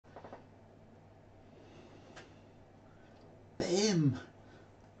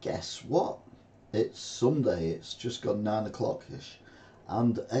Guess what? It's Sunday, it's just gone 9 o'clock-ish,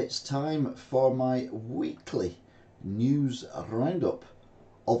 and it's time for my weekly news roundup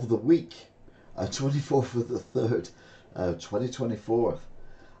of the week, 24th of the 3rd, 2024.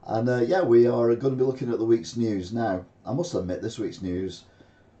 And yeah, we are going to be looking at the week's news now. I must admit, this week's news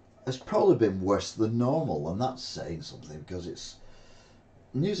has probably been worse than normal, and that's saying something, because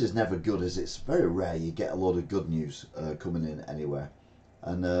news is never good, as it's very rare you get a lot of good news coming in anywhere.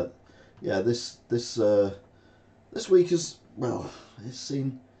 And yeah, this week has, well, it's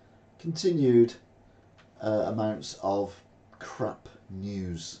seen continued amounts of crap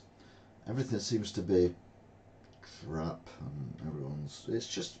news. Everything seems to be crap, and it's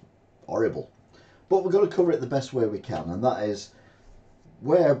just horrible. But we're going to cover it the best way we can, and that is,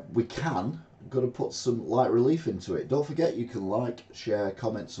 where we can, we're going to put some light relief into it. Don't forget, you can like, share,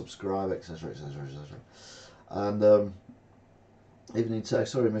 comment, subscribe, etc, etc, etc. And evening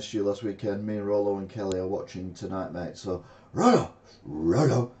text, sorry I missed you last weekend. Me and Rollo and Kelly are watching tonight, mate. So Rollo,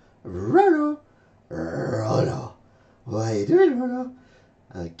 what are you doing, Rollo?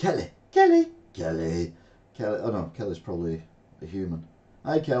 Kelly. Oh no, Kelly's probably a human.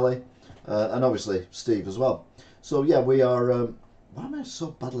 Hi, Kelly. And obviously Steve as well. So yeah, we are. Why am I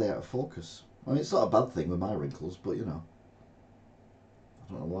so badly out of focus? I mean, it's not a bad thing with my wrinkles, but you know,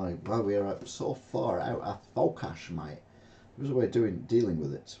 I don't know why we are so far out of focus, mate. There's a way of dealing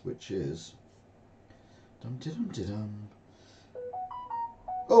with it, which is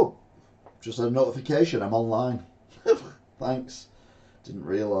oh, just had a notification. I'm online. Thanks. Didn't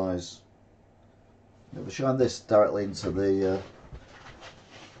realise. Never shine this directly into the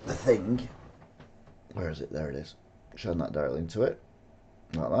thing. Where is it? There it is. Shine that directly into it,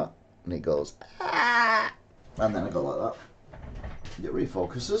 like that, and it goes, ah! And then I go like that. It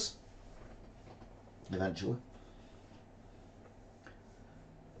refocuses eventually.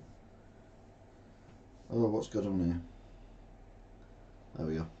 Oh, what's going on here? There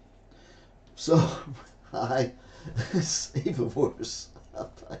we go. So, hi. It's even worse.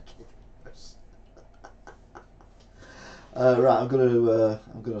 Right, I'm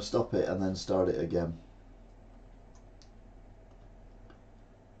gonna stop it and then start it again.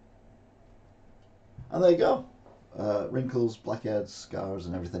 And there you go. Wrinkles, blackheads, scars,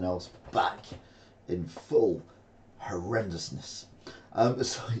 and everything else back in full horrendousness.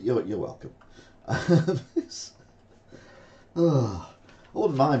 So you're welcome. I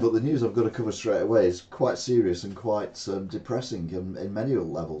wouldn't mind, but the news I've got to cover straight away is quite serious and quite depressing in many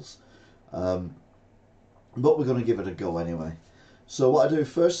levels. But we're going to give it a go anyway. So what I do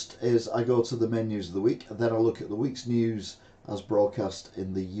first is I go to the main news of the week, and then I look at the week's news as broadcast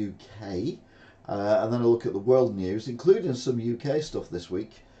in the UK, and then I look at the world news, including some UK stuff this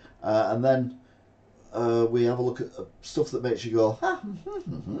week, and then we have a look at stuff that makes you go,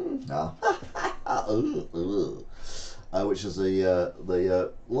 which is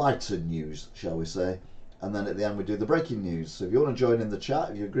the lighter news, shall we say. And then at the end we do the breaking news. So if you want to join in the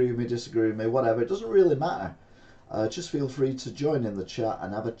chat, if you agree with me, disagree with me, whatever, it doesn't really matter. Just feel free to join in the chat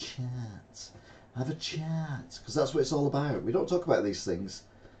and have a chat. Have a chat, because that's what it's all about. We don't talk about these things.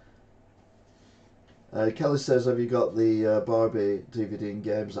 Kelly says, have you got the Barbie DVD and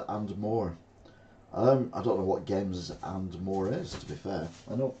games and more? I don't know what games and more is, to be fair.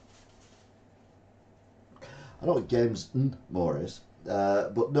 I know what games and more is.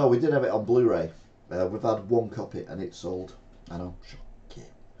 But no, we did have it on Blu-ray. We've had one copy and it's sold. I know. Okay.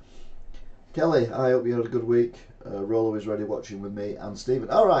 Kelly, I hope you had a good week. Rollo is ready watching with me and Stephen.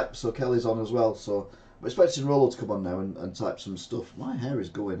 Alright, so Kelly's on as well. So I'm expecting Rollo to come on now and type some stuff. My hair is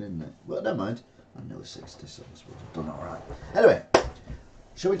going in it. But never mind. I'm nearly 60, so I suppose I've done alright. Anyway,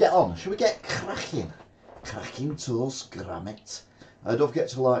 shall we get on? Shall we get cracking? Cracking toast, grammit. Don't forget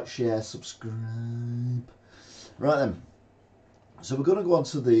to like, share, subscribe. Right then. So we're going to go on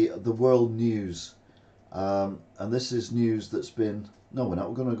to the world news. And this is news that's been... No, we're not.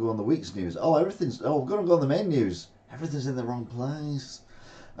 We're going to go on the week's news. Oh, we're going to go on the main news. Everything's in the wrong place.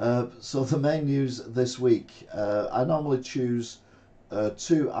 So the main news this week. I normally choose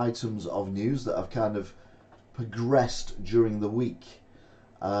 2 items of news that I've kind of progressed during the week.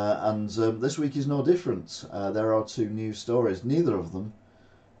 And this week is no different. There are 2 news stories. Neither of them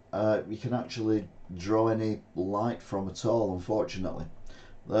you can actually draw any light from at all, unfortunately.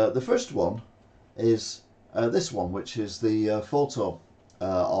 The first one is this one, which is the photo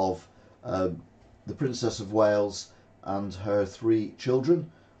of the Princess of Wales and her 3 children,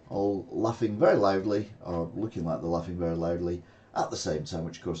 all laughing very loudly, or looking like they're laughing very loudly, at the same time,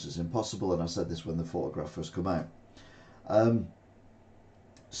 which of course is impossible, and I said this when the photograph first came out.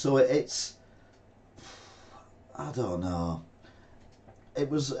 So it's, I don't know. it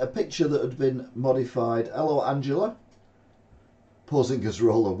was a picture that had been modified. Hello, Angela. Posing as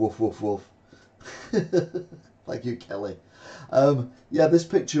Roller. Woof, woof, woof. Thank you, Kelly. Yeah, this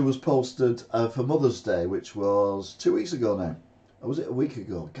picture was posted for Mother's Day, which was 2 weeks ago now. Or was it a week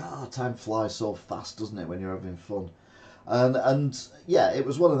ago? God, time flies so fast, doesn't it, when you're having fun? And yeah, it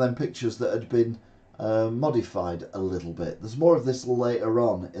was one of them pictures that had been modified a little bit. There's more of this later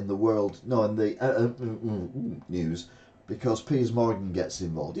on in the world, no, in the news, because Piers Morgan gets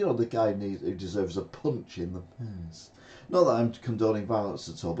involved. You know, the guy who deserves a punch in the face. Not that I'm condoning violence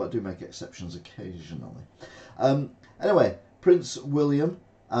at all, but I do make exceptions occasionally. Anyway, Prince William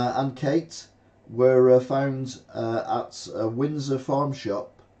and Kate were found at a Windsor farm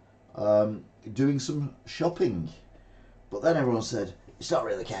shop doing some shopping. But then everyone said, it's not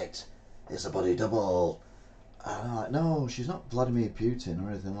really Kate, it's a body double. And I'm like, no, she's not Vladimir Putin or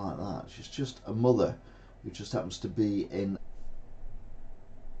anything like that. She's just a mother who just happens to be in...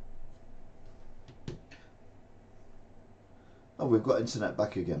 Oh, we've got internet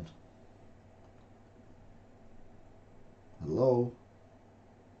back again. Hello?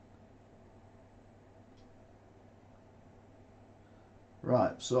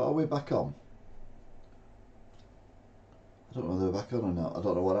 Right, so are we back on? I don't know whether we're back on or not. I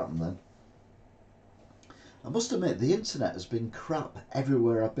don't know what happened then. I must admit, the internet has been crap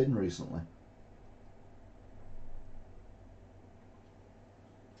everywhere I've been recently.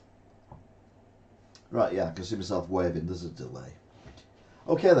 Right, yeah, I can see myself waving. There's a delay.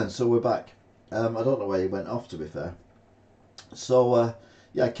 Okay then, so we're back. I don't know where you went off, to be fair. So,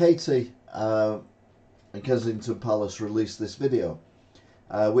 yeah, Katie in Kensington Palace released this video,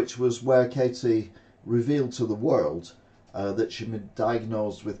 which was where Katie revealed to the world that she'd been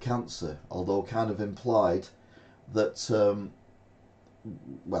diagnosed with cancer, although kind of implied that,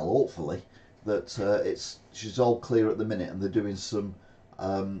 well, hopefully, that she's all clear at the minute and they're doing some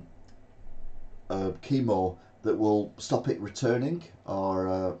chemo that will stop it returning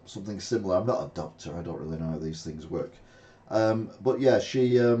or something similar. I'm not a doctor, I don't really know how these things work. But yeah,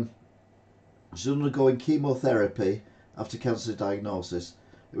 she's undergoing chemotherapy after cancer diagnosis.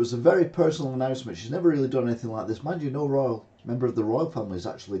 It was a very personal announcement. She's never really done anything like this. Mind you, no royal member of the royal family has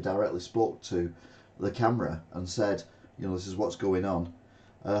actually directly spoke to the camera and said, you know, this is what's going on.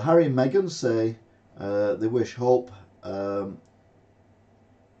 Harry and Meghan say they wish hope.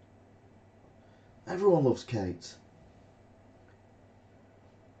 Everyone loves Kate.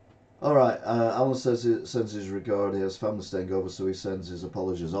 Alright, Alan says he sends his regard. He has family staying over, so he sends his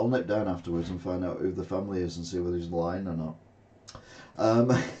apologies. I'll nip down afterwards and find out who the family is and see whether he's lying or not.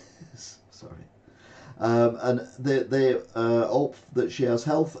 Sorry. And they hope that she has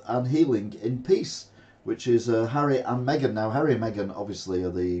health and healing in peace, which is Harry and Meghan. Now, Harry and Meghan obviously are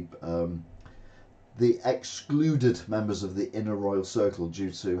the excluded members of the inner royal circle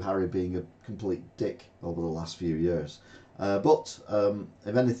due to Harry being a complete dick over the last few years. But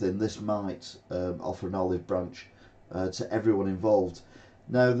if anything, this might offer an olive branch to everyone involved.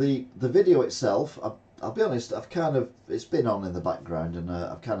 Now, the video itself, I'll be honest, it's been on in the background and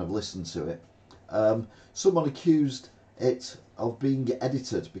I've kind of listened to it. Someone accused it of being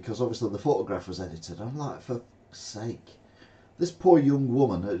edited because obviously the photograph was edited. I'm like, for fuck's sake. This poor young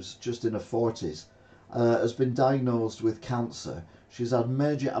woman who's just in her 40s has been diagnosed with cancer. She's had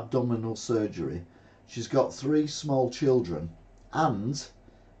major abdominal surgery. She's got 3 small children, and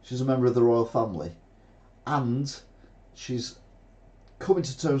she's a member of the royal family, and she's coming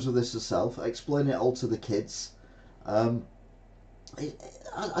to terms with this herself, explaining it all to the kids. I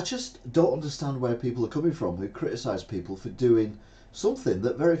just don't understand where people are coming from who criticise people for doing something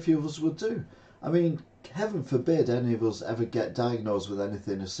that very few of us would do. I mean, heaven forbid any of us ever get diagnosed with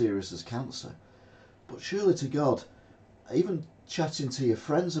anything as serious as cancer. But surely to God, even chatting to your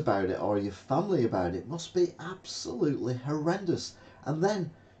friends about it or your family about it must be absolutely horrendous. And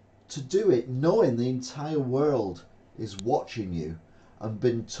then to do it knowing the entire world is watching you and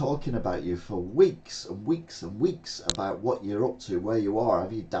been talking about you for weeks and weeks and weeks about what you're up to, where you are,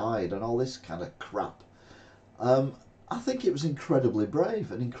 have you died, and all this kind of crap. I think it was incredibly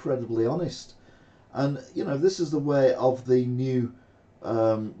brave and incredibly honest. And, you know, this is the way of the new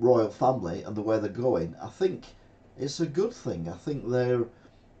royal family and the way they're going. I think it's a good thing. I think they're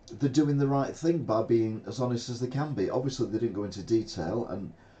doing the right thing by being as honest as they can be. Obviously, they didn't go into detail,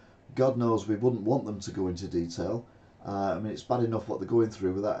 and God knows we wouldn't want them to go into detail. I mean, it's bad enough what they're going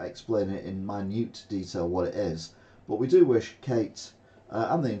through without explaining it in minute detail what it is. But we do wish Kate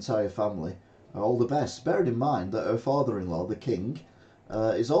and the entire family all the best, bearing in mind that her father-in-law, the King,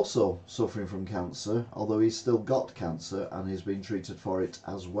 is also suffering from cancer, although he's still got cancer and he's been treated for it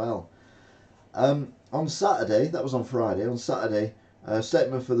as well. On Saturday, that was on Friday, on Saturday,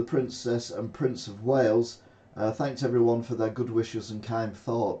 Statement for the Princess and Prince of Wales. Thanked everyone for their good wishes and kind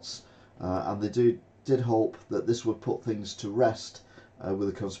thoughts, and they did hope that this would put things to rest with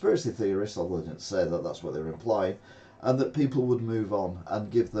the conspiracy theorists, although they didn't say that, that's what they were implying, and that people would move on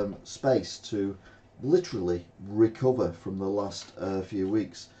and give them space to literally recover from the last few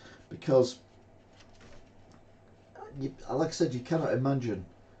weeks, because like I said, you cannot imagine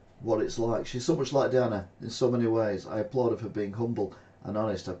what it's like. She's so much like Diana in so many ways. I applaud her for being humble and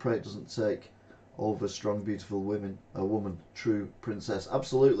honest. I pray it doesn't take over strong, beautiful woman, true princess.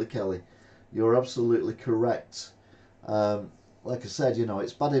 Absolutely, Kelly, you're absolutely correct. Like I said,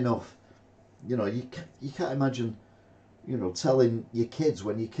 it's bad enough. You can't imagine, telling your kids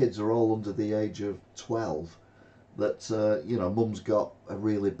when your kids are all under the age of 12 that mum's got a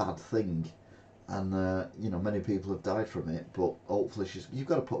really bad thing, and many people have died from it. But hopefully you've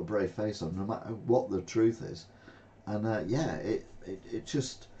got to put a brave face on, no matter what the truth is. And it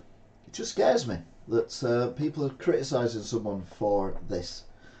just scares me that people are criticising someone for this.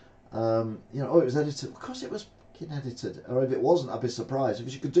 Oh, it was edited. Of course, it was edited. Or if it wasn't, I'd be surprised.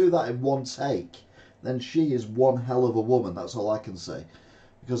 If she could do that in one take, then she is one hell of a woman. That's all I can say.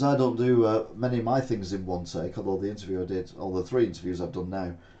 Because I don't do many of my things in one take. Although the interview I did, all the 3 interviews I've done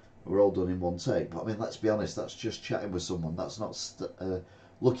now, were all done in one take. But I mean, let's be honest. That's just chatting with someone. That's not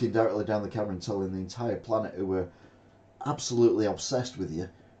looking directly down the camera and telling the entire planet who were absolutely obsessed with you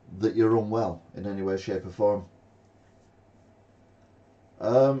that you're unwell in any way, shape, or form.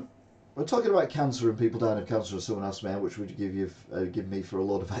 We're talking about cancer and people dying of cancer. Someone asked me how much would you give me for a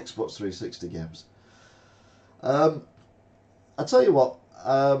load of Xbox 360 games. I tell you what,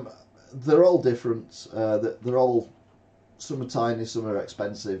 they're all different. They're all, some are tiny, some are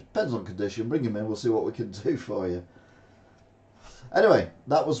expensive. Depends on condition. Bring them in. We'll see what we can do for you. Anyway,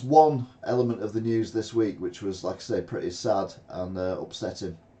 that was one element of the news this week, which was, like I say, pretty sad and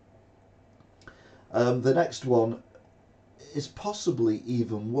upsetting. The next one is possibly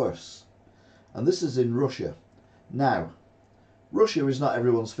even worse, and this is in Russia. Now, Russia is not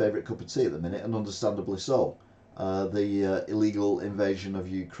everyone's favourite cup of tea at the minute, and understandably so. The illegal invasion of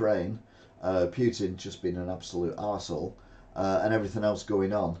Ukraine, Putin just being an absolute arsehole, and everything else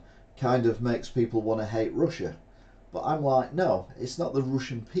going on, kind of makes people want to hate Russia. But I'm like, no, it's not the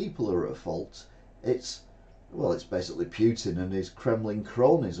Russian people who are at fault. It's basically Putin and his Kremlin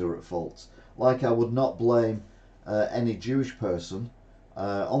cronies who are at fault. Like, I would not blame any Jewish person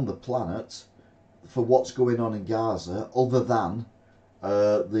on the planet for what's going on in Gaza, other than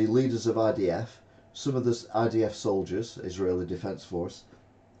the leaders of IDF, some of the IDF soldiers, Israeli Defence Force,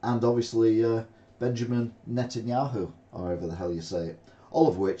 and obviously Benjamin Netanyahu, or however the hell you say it. All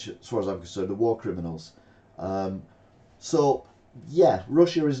of which, as far as I'm concerned, are war criminals. So, yeah,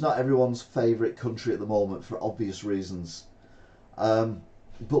 Russia is not everyone's favourite country at the moment for obvious reasons.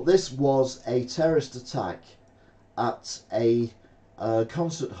 But this was a terrorist attack at a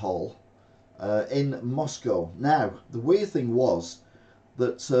concert hall in Moscow. Now, the weird thing was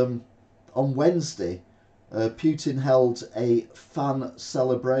that on Wednesday, Putin held a fan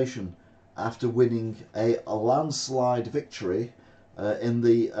celebration after winning a landslide victory in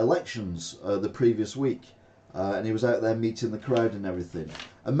the elections the previous week. And he was out there meeting the crowd and everything.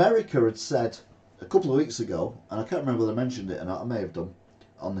 America had said a couple of weeks ago, and I can't remember whether I mentioned it or not, I may have done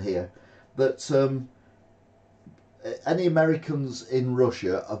on here, that any Americans in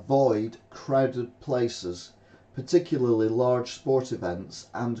Russia avoid crowded places, particularly large sport events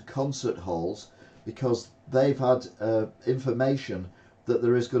and concert halls, because they've had information that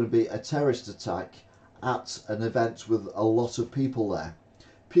there is going to be a terrorist attack at an event with a lot of people there.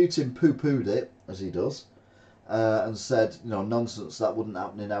 Putin poo-pooed it, as he does, and said, nonsense, that wouldn't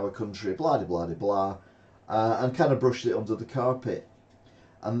happen in our country, blah, blah, blah, blah, and kind of brushed it under the carpet.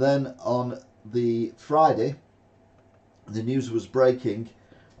 And then on the Friday, the news was breaking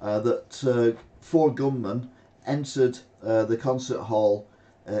that 4 gunmen entered the concert hall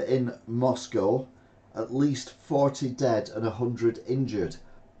in Moscow, at least 40 dead and 100 injured,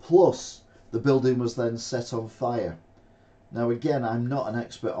 plus the building was then set on fire. Now again, I'm not an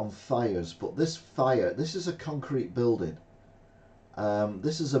expert on fires, but this is a concrete building.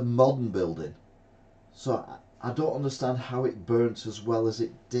 This is a modern building, so I don't understand how it burnt as well as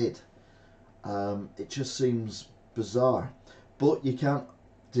it did. It just seems bizarre. But you can't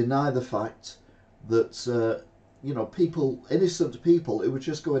deny the fact that people, innocent people who were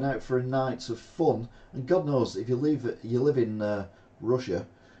just going out for a night of fun, and God knows if you live in Russia,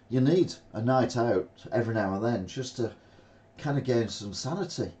 you need a night out every now and then just to kind of gain some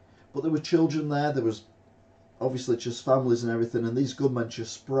sanity. But there were children there, there was obviously just families and everything, and these gunmen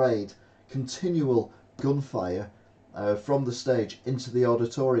just sprayed continual gunfire from the stage into the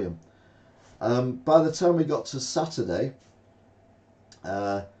auditorium. By the time we got to Saturday,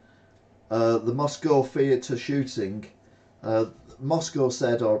 the Moscow theatre shooting, Moscow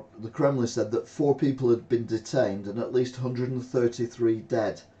said, or the Kremlin said, that 4 people had been detained and at least 133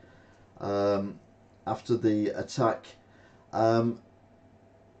 dead after the attack.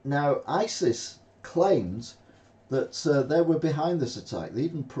 Now, ISIS claimed that they were behind this attack. They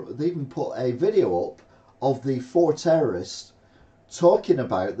even put a video up of the 4 terrorists talking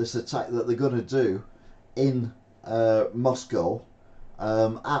about this attack that they're going to do in Moscow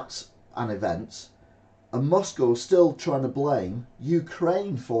at an event, and Moscow still trying to blame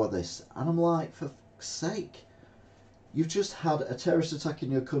Ukraine for this. And I'm like, for fuck's sake, you've just had a terrorist attack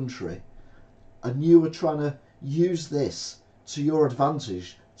in your country, and you were trying to use this to your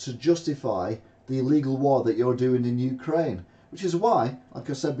advantage to justify the illegal war that you're doing in Ukraine. Which is why, like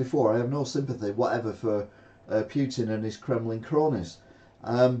I said before, I have no sympathy whatever for Putin and his Kremlin cronies.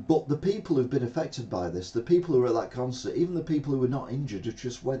 But the people who've been affected by this, the people who were at that concert, even the people who were not injured, who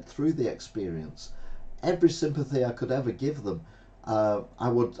just went through the experience, every sympathy I could ever give them, I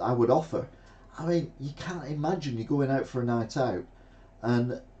would offer. I mean, you can't imagine you're going out for a night out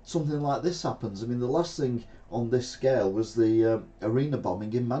and something like this happens. I mean, the last thing on this scale was the arena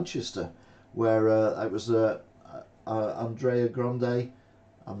bombing in Manchester, where it was Andrea Grande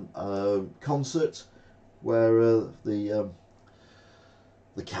concert, where the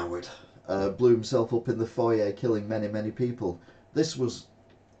coward blew himself up in the foyer, killing many people. This was,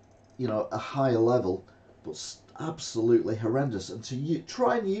 you know, a higher level, but absolutely horrendous. And to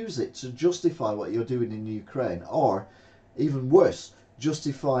try and use it to justify what you're doing in Ukraine, or even worse,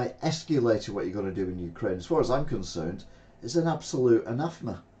 justify escalating what you're going to do in Ukraine, as far as I'm concerned, is an absolute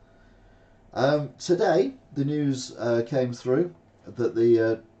anathema. Today, the news came through that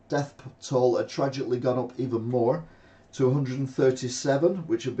the death toll had tragically gone up even more to 137,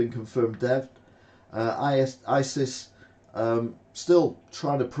 which have been confirmed dead. ISIS still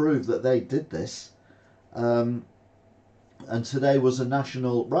trying to prove that they did this. And today was a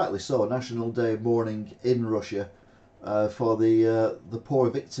national, rightly so, a national day of mourning in Russia for the poor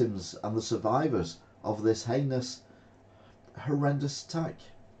victims and the survivors of this heinous, horrendous attack.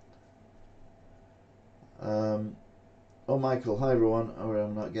 Oh, Michael, hi everyone. Oh,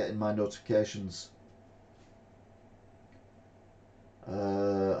 I'm not getting my notifications.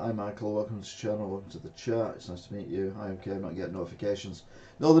 Hi Michael, welcome to the channel, welcome to the chat, it's nice to meet you. Hi, okay, I'm not getting notifications.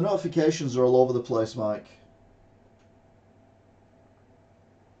 No, the notifications are all over the place, Mike.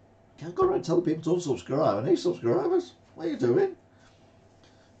 Can't go around telling people to unsubscribe. I need subscribers. What are you doing?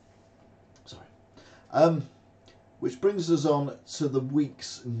 Sorry. Which brings us on to the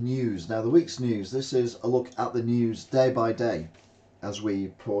week's news. Now, the week's news, this is a look at the news day by day as we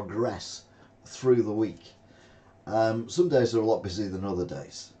progress through the week. Some days are a lot busier than other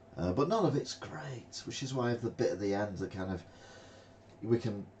days, but none of it's great, which is why I have the bit at the end that kind of, we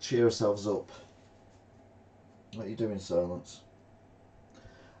can cheer ourselves up. What are you doing, Silence?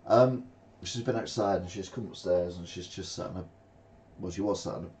 She's been outside and she's come upstairs and she's just sat in a, well, she was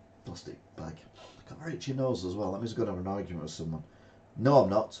sat in a plastic bag. Got very itchy nose as well. That means I'm going to have an argument with someone. No, I'm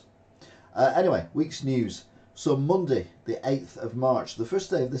not. Anyway, week's news. So Monday, the 8th of March, the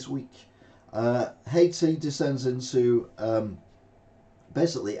first day of this week, Haiti descends into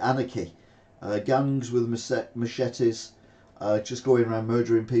basically anarchy. Gangs with machetes just going around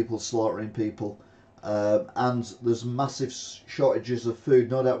murdering people, slaughtering people, and there's massive shortages of food.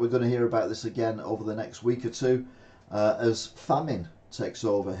 No doubt we're going to hear about this again over the next week or two as famine takes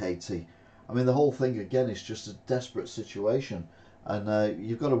over Haiti. I mean, the whole thing again is just a desperate situation, and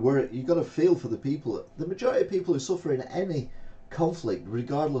you've got to worry, you've got to feel for the people. The majority of people who suffer in any conflict,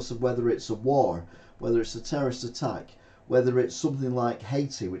 regardless of whether it's a war, whether it's a terrorist attack, whether it's something like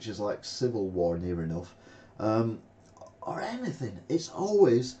Haiti, which is like civil war near enough, or anything, it's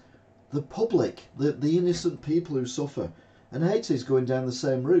always the public, the innocent people who suffer. And Haiti's going down the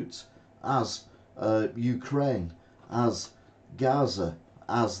same route as Ukraine, as Gaza,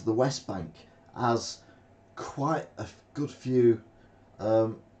 as the West Bank, as quite a good few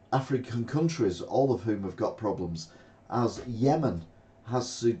African countries, all of whom have got problems, as Yemen, as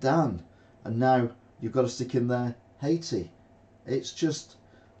Sudan, and now you've got to stick in there Haiti. It's just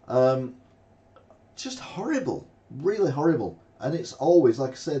horrible, really horrible. And it's always,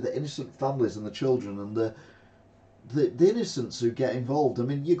 like I say, the innocent families and the children and the innocents who get involved. I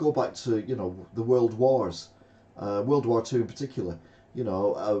mean, you go back to, you know, the world wars, World War II in particular. You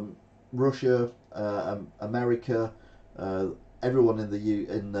know, Russia, America, everyone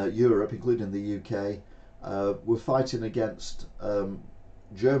in Europe, including the UK, were fighting against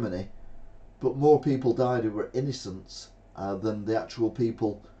Germany but more people died who were innocent than the actual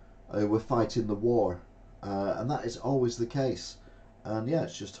people who were fighting the war. And that is always the case. And yeah,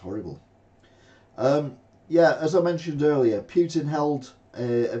 it's just horrible. Yeah, as I mentioned earlier, Putin held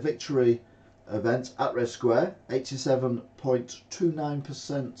a victory event at Red Square,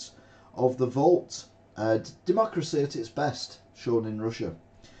 87.29% of the vote. Democracy at its best, shown in Russia.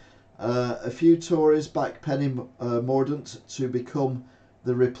 A few Tories back Penny Mordaunt to become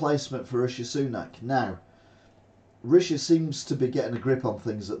the replacement for Rishi Sunak. Now, Rishi seems to be getting a grip on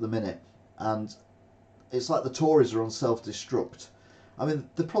things at the minute, and it's like the Tories are on self-destruct. I mean,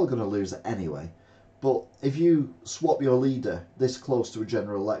 they're probably going to lose it anyway, but if you swap your leader this close to a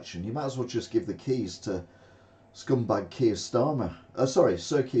general election, you might as well just give the keys to scumbag Keir Starmer.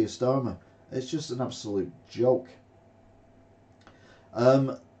 Sir Keir Starmer. It's just an absolute joke.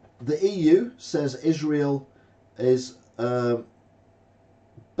 The EU says Israel is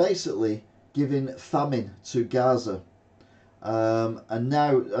basically giving famine to Gaza,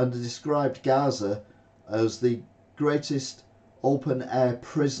 and described Gaza as the greatest open air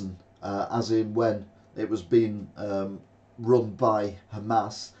prison, as in when it was being run by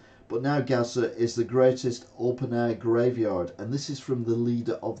Hamas. But now Gaza is the greatest open air graveyard, and this is from the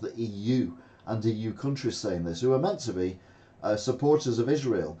leader of the EU and EU countries saying this, who are meant to be supporters of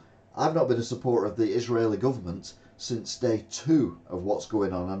Israel. I've not been a supporter of the Israeli government since day 2 of what's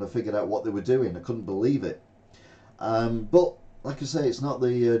going on, and I figured out what they were doing. I couldn't believe it. But like I say, it's not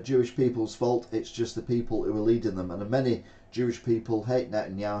the Jewish people's fault, it's just the people who are leading them, and many Jewish people hate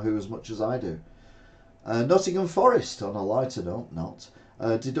Netanyahu as much as I do. Nottingham Forest, on a lighter note,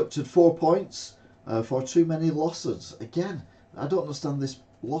 deducted 4 points for too many losses. Again, I don't understand this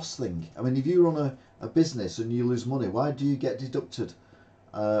loss thing. I mean, if you run a business and you lose money, why do you get deducted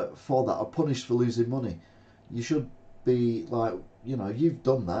for that, or punished for losing money? You should be like, you know, you've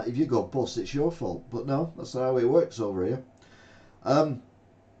done that. If you go bust, it's your fault. But no, that's not how it works over here. And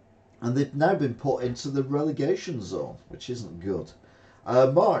they've now been put into the relegation zone, which isn't good.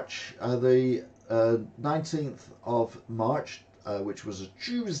 March, the 19th of March, which was a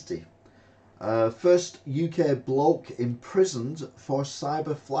Tuesday. First UK bloke imprisoned for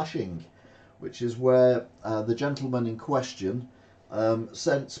cyber flashing, which is where the gentleman in question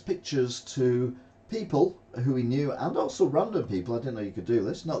sent pictures to people who he knew, and also random people. I didn't know you could do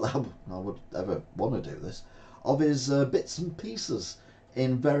this, not that I would ever want to do this, of his bits and pieces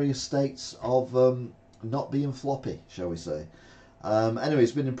in various states of not being floppy, shall we say. Anyway,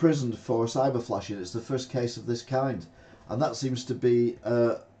 he's been imprisoned for cyber flashing. It's the first case of this kind, and that seems to be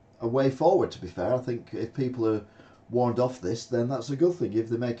a way forward, to be fair. I think if people are warned off this, then that's a good thing, if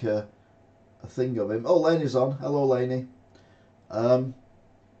they make a thing of him. Oh, Laney's on. Hello, Laney. Do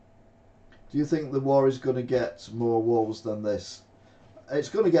you think the war is going to get more wars than this? It's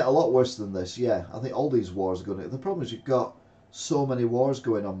going to get a lot worse than this, yeah. I think all these wars are going to... The problem is you've got so many wars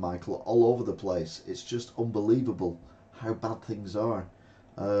going on, Michael, all over the place. It's just unbelievable how bad things are.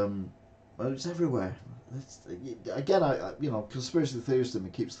 It's everywhere. Again, you know, conspiracy theorist in me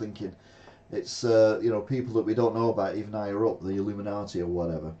keeps thinking it's you know, people that we don't know about even higher up, the Illuminati or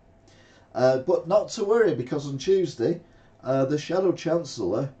whatever. But not to worry, because on Tuesday, the Shadow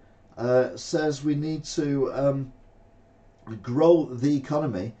Chancellor says we need to grow the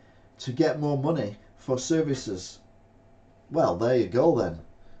economy to get more money for services. Well, there you go then.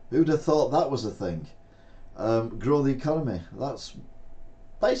 Who'd have thought that was a thing? Grow the economy. That's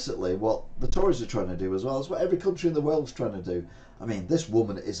basically what the Tories are trying to do as well. It's what every country in the world's trying to do. I mean, this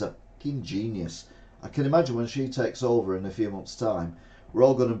woman is a fucking genius. I can imagine when she takes over in a few months' time, we're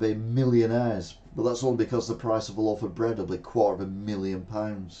all going to be millionaires. But that's only because the price of a loaf of bread will be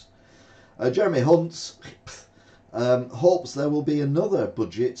 £250,000. Jeremy Hunt hopes there will be another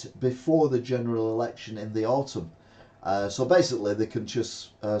budget before the general election in the autumn. So basically they can just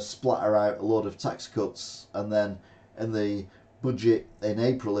splatter out a load of tax cuts, and then in the budget in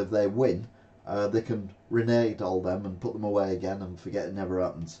April, if they win, they can renege all them and put them away again and forget it never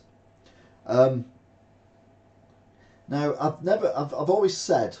happened. Now, I've always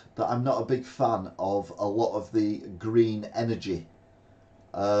said that I'm not a big fan of a lot of the green energy.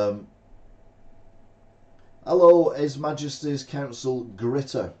 Hello, His Majesty's Council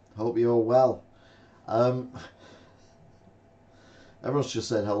Gritter. Hope you're well. Everyone's just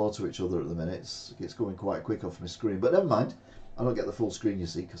saying hello to each other at the minute. It's going quite quick off my screen, but never mind. I don't get the full screen, you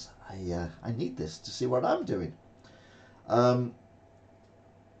see, because I need this to see what I'm doing. I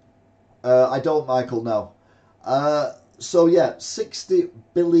don't, Michael, no. So yeah, £60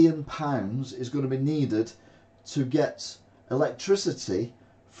 billion is going to be needed to get electricity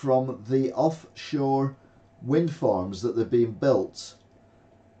from the offshore wind farms that are being built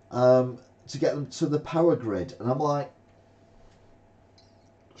to to get them to the power grid. And I'm like,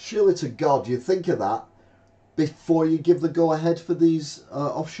 surely to God you think of that before you give the go-ahead for these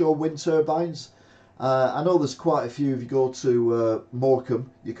offshore wind turbines. I know there's quite a few. If you go to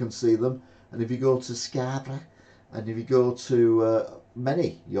Morecambe, you can see them. And if you go to Scarborough, and if you go to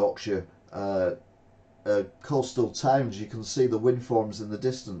many Yorkshire coastal towns, you can see the wind farms in the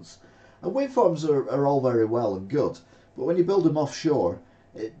distance. And wind farms are all very well and good, but when you build them offshore,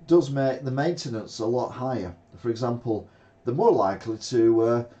 it does make the maintenance a lot higher. For example, they're more likely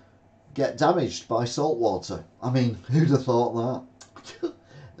to get damaged by salt water. I mean, who'd have thought that?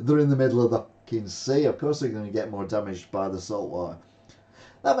 They're in the middle of the fucking sea, of course they're going to get more damaged by the salt water.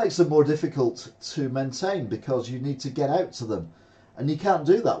 That makes them more difficult to maintain because you need to get out to them, and you can't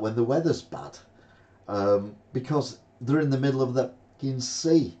do that when the weather's bad, because they're in the middle of the fucking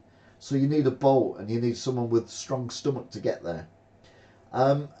sea. So you need a boat and you need someone with strong stomach to get there.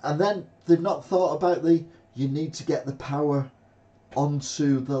 And then they've not thought about you need to get the power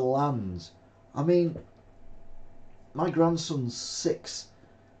onto the land. I mean, my grandson's 6.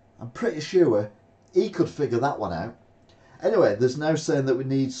 I'm pretty sure he could figure that one out. Anyway, there's now saying that we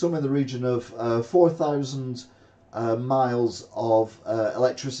need somewhere in the region of 4,000 miles of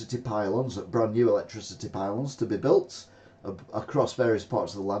electricity pylons, brand new electricity pylons to be built across various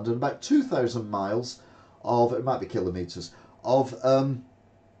parts of the land, and about 2,000 miles of, it might be kilometres, of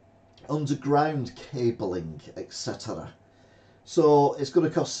underground cabling, etc. So it's going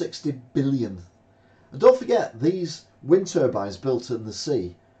to cost 60 billion. And don't forget, these wind turbines built in the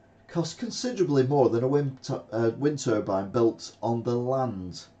sea cost considerably more than a wind turbine built on the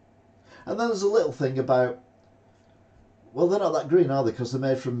land. And then there's a little thing about, well, they're not that green, are they? Because they're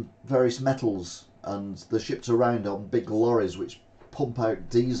made from various metals and they're shipped around on big lorries which pump out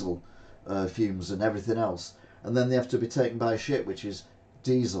diesel fumes and everything else. And then they have to be taken by a ship which is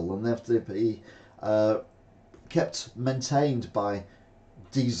diesel, and they have to be kept maintained by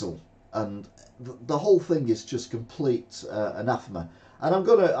diesel. And the whole thing is just complete anathema. And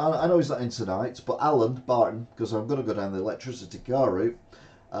I know he's not in tonight, but Alan Barton, because I'm going to go down the electricity car route,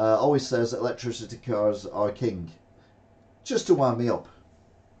 always says that electricity cars are king. Just to wind me up.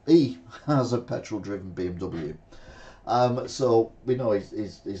 He has a petrol-driven BMW. So we know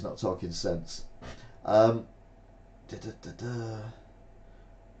he's not talking sense. Oh,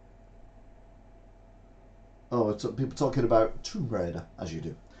 people talking about Tomb Raider, as you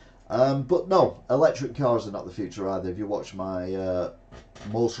do. But no, electric cars are not the future either. If you watch my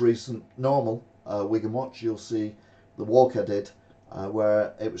most recent normal Wigan Watch, you'll see the walk I did,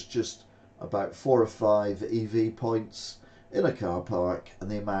 where it was just about 4 or 5 EV points in a car park,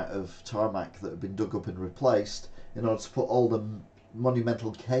 and the amount of tarmac that had been dug up and replaced in order to put all the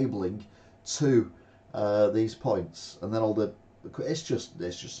monumental cabling to these points, and then all the it's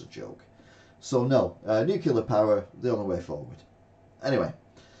just a joke. So no, nuclear power, the only way forward. Anyway,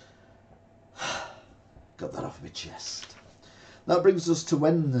 got that off my chest. That brings us to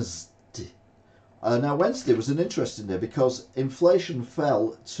Wednesday. Now Wednesday was an interesting day because inflation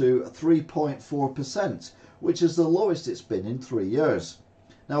fell to 3.4%, which is the lowest it's been in 3 years.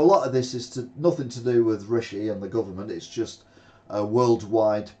 Now a lot of this is nothing to do with Rishi and the government, it's just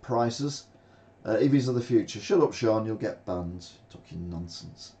worldwide prices. EVs are the future. Shut up, Sean, you'll get banned. Talking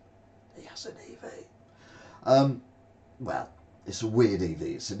nonsense. He has an EV. Well, it's a weird EV.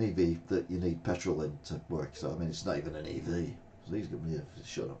 It's an EV that you need petrol in to work. So I mean, it's not even an EV. So he's going to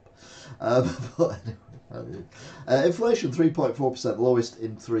shut up. But anyway, inflation 3.4%, lowest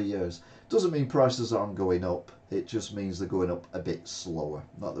in 3 years. Doesn't mean prices aren't going up. It just means they're going up a bit slower.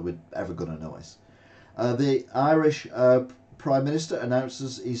 Not that we're ever going to notice. The Irish Prime Minister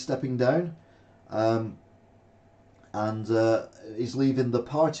announces he's stepping down. And he's leaving the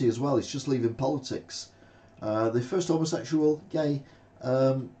party as well. He's just leaving politics. The first homosexual gay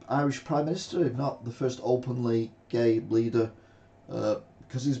Irish Prime Minister, if not the first openly gay leader,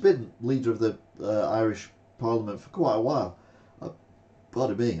 because he's been leader of the Irish Parliament for quite a while.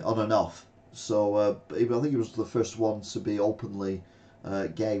 Pardon me, on and off. So I think he was the first one to be openly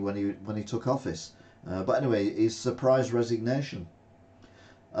gay when he took office. But anyway, his surprise resignation.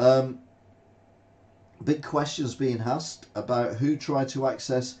 Big questions being asked about who tried to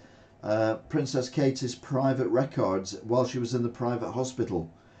access Princess Katie's private records while she was in the private hospital.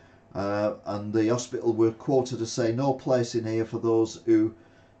 And the hospital were quoted as saying, "No place in here for those who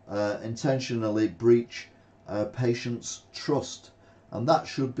intentionally breach patients' trust." And that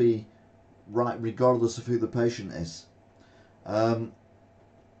should be right regardless of who the patient is.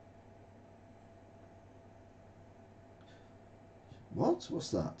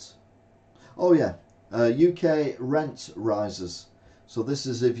 What's that? Oh yeah. UK rent rises. So this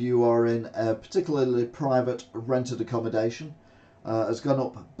is if you are in a particularly private rented accommodation. Has gone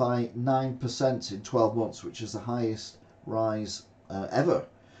up by 9% in 12 months, which is the highest rise ever.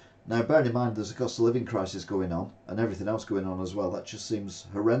 Now, bearing in mind there's a cost of living crisis going on and everything else going on as well, that just seems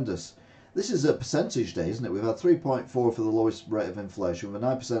horrendous. This is a percentage day, isn't it? We've had 3.4 for the lowest rate of inflation, with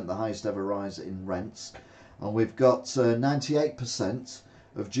 9% the highest ever rise in rents, and we've got 98%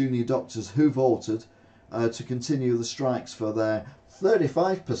 of junior doctors who voted to continue the strikes for their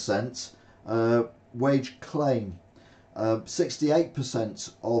 35% wage claim.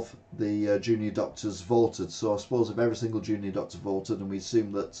 68% of the junior doctors voted, so I suppose if every single junior doctor voted, and we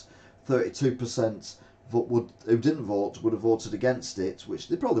assume that 32% who didn't vote would have voted against it, which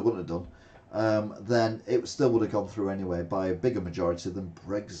they probably wouldn't have done, then it still would have gone through anyway by a bigger majority than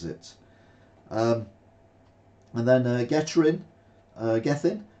Brexit. And then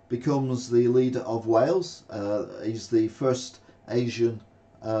Gethin becomes the leader of Wales. He's the first Asian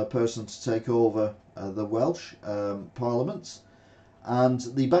person to take over the Welsh Parliament. And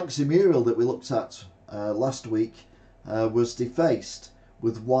the Banksy mural that we looked at last week was defaced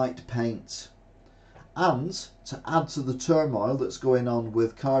with white paint. And to add to the turmoil that's going on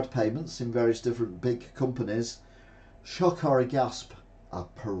with card payments in various different big companies, shock, horror, gasp, a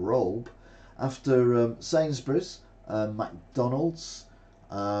probe after Sainsbury's, McDonald's,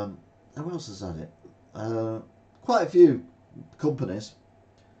 who else has had it? Quite a few companies.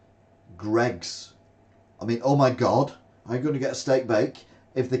 Greggs. I mean, oh my God, are you going to get a steak bake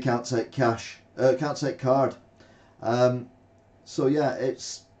if they can't take cash? Can't take card. So yeah,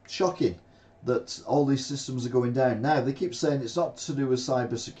 it's shocking that all these systems are going down. Now, they keep saying it's not to do with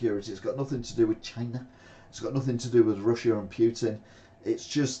cyber security, it's got nothing to do with China, it's got nothing to do with Russia and Putin, it's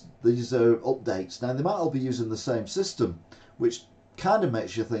just these are updates. Now, they might all be using the same system, which kind of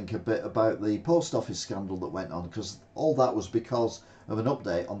makes you think a bit about the post office scandal that went on, because all that was because of an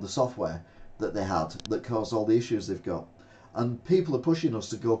update on the software that they had that caused all the issues they've got. And people are pushing us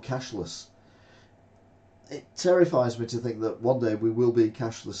to go cashless. It terrifies me to think that one day we will be a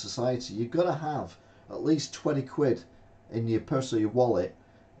cashless society. You've got to have at least 20 quid in your purse or your wallet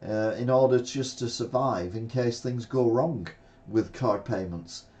in order just to survive in case things go wrong with card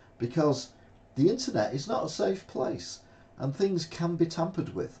payments, because the internet is not a safe place and things can be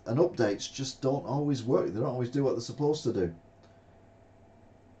tampered with, and updates just don't always work. They don't always do what they're supposed to do.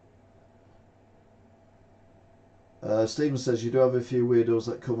 Stephen says you do have a few weirdos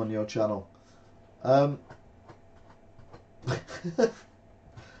that come on your channel. I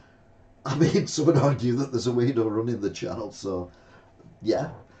mean, some would argue that there's a weirdo running the channel, so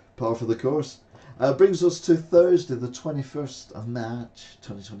yeah, par for the course. Brings us to Thursday, the 21st of March,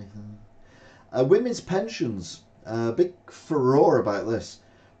 2023. Women's pensions. Big furore about this.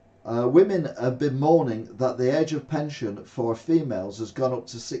 Women have been moaning that the age of pension for females has gone up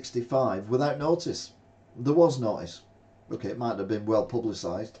to 65 without notice. There was notice. Okay, it might have been well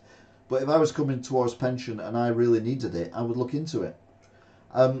publicised, but if I was coming towards pension and I really needed it, I would look into it.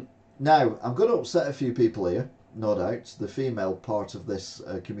 Now, I'm going to upset a few people here, no doubt, the female part of this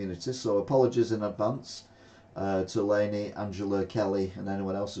community, so apologies in advance to Lainey, Angela, Kelly and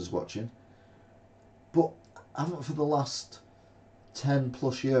anyone else who's watching. But haven't for the last 10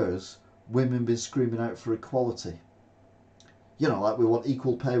 plus years women been screaming out for equality? You know, like we want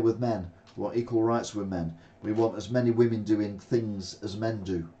equal pay with men, we want equal rights with men, we want as many women doing things as men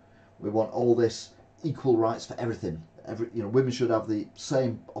do. We want all this equal rights for everything. Women should have the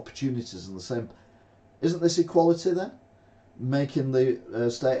same opportunities and the same. Isn't this equality then? Making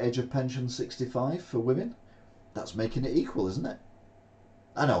the state age of pension 65 for women? That's making it equal, isn't it?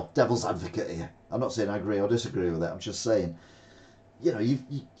 I know, devil's advocate here. I'm not saying I agree or disagree with that. I'm just saying,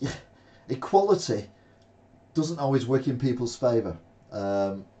 equality doesn't always work in people's favour.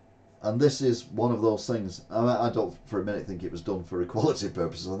 And this is one of those things. I don't for a minute think it was done for equality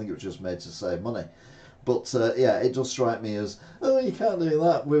purposes. I think it was just made to save money. But yeah, it does strike me as, oh, you can't do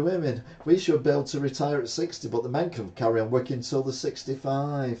that. We're women. We should be able to retire at 60, but the men can carry on working until they're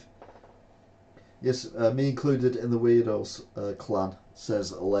 65. Yes, me included in the weirdos clan,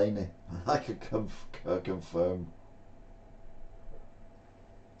 says Lainey. I can confirm.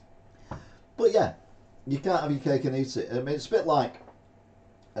 But yeah, you can't have your cake and eat it. I mean, it's a bit like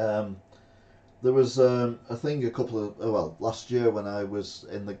there was a thing last year when I was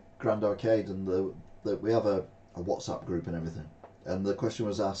in the Grand Arcade, and we have a WhatsApp group and everything, and the question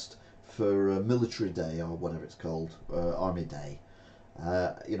was asked for Military Day or whatever it's called, Army Day.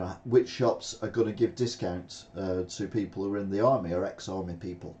 Which shops are going to give discounts to people who are in the army or ex-army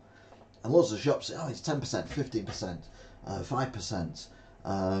people, and lots of shops say, oh, it's 10%, 15%, 5%,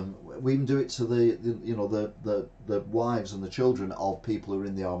 We even do it to the wives and the children of people who are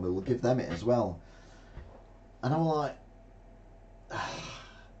in the army. We'll give them it as well. And I'm like,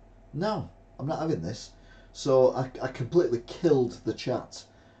 no, I'm not having this. So I completely killed the chat,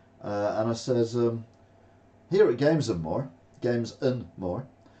 and I says, here at Games and More,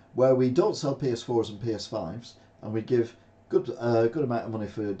 where we don't sell PS4s and PS5s, and we give good amount of money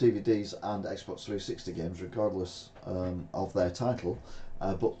for DVDs and Xbox 360 games, regardless of their title,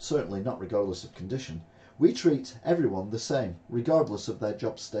 but certainly not regardless of condition. We treat everyone the same, regardless of their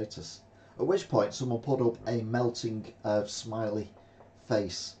job status. At which point, someone put up a melting smiley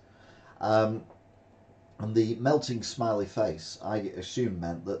face. And the melting smiley face, I assume,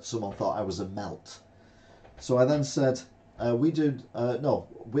 meant that someone thought I was a melt. So I then said,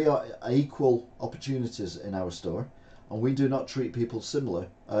 we are equal opportunities in our store, and we do not treat people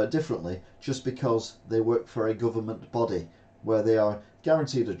differently just because they work for a government body where they are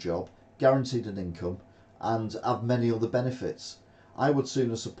guaranteed a job, guaranteed an income, and have many other benefits. I would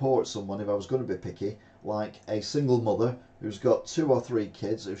sooner support someone, if I was going to be picky, like a single mother who's got 2 or 3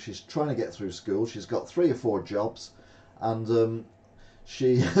 kids, who she's trying to get through school, she's got 3 or 4 jobs, and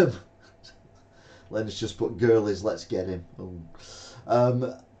she Lenny's just put girlies, let's get him.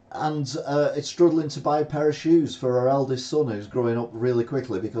 And it's struggling to buy a pair of shoes for her eldest son, who's growing up really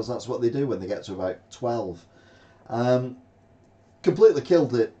quickly, because that's what they do when they get to about 12. Completely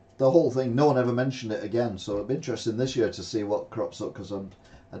killed it, the whole thing. No one ever mentioned it again, so it'll be interesting this year to see what crops up, because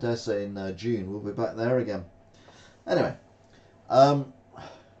I dare say in June we'll be back there again. Anyway,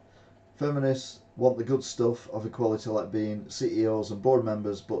 feminists want the good stuff of equality, like being CEOs and board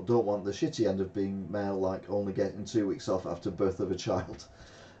members, but don't want the shitty end of being male, like only getting 2 weeks off after birth of a child.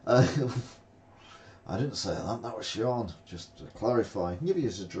 I didn't say that was Sean, just to clarify. Give you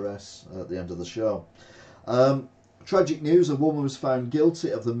his address at the end of the show. Tragic news, a woman was found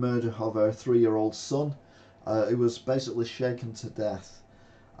guilty of the murder of her 3-year-old son, who was basically shaken to death.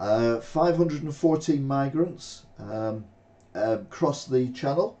 514 migrants crossed the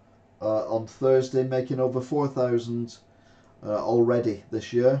channel on Thursday, making over 4,000 already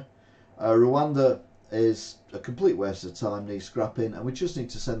this year. Rwanda is a complete waste of time, needs scrapping, and we just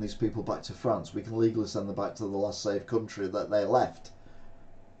need to send these people back to France. We can legally send them back to the last safe country that they left,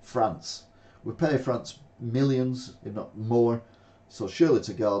 France. We pay France millions, if not more, so surely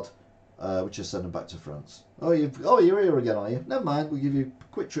to God, we just send them back to France. Oh, you're here again, are you? Never mind, we'll give you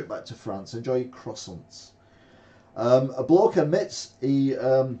a quick trip back to France. Enjoy your croissants. A bloke admits he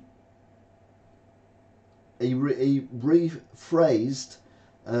rephrased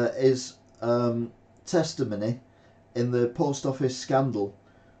his testimony in the post office scandal,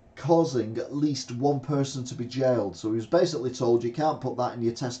 causing at least 1 person to be jailed. So he was basically told, you can't put that in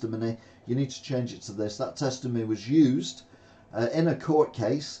your testimony, you need to change it to this. That testimony was used in a court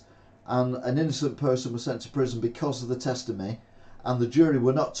case, and an innocent person was sent to prison because of the testimony, and the jury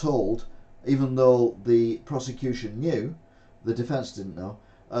were not told, even though the prosecution knew, the defence didn't know,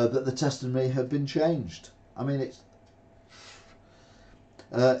 that the testimony had been changed. I mean, it's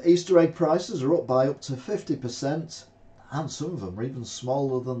Easter egg prices are up by up to 50%, and some of them are even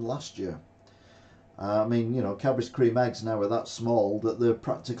smaller than last year. I mean, you know, Cadbury's cream eggs now are that small that they're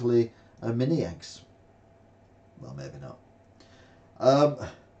practically mini eggs. Well, maybe not.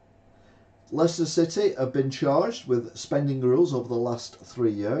 Leicester City have been charged with spending rules over the last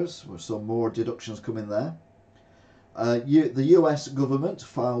 3 years, with some more deductions coming there. The US government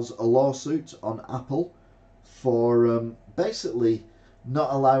files a lawsuit on Apple for basically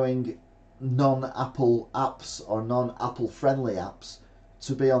not allowing non-Apple apps or non-Apple friendly apps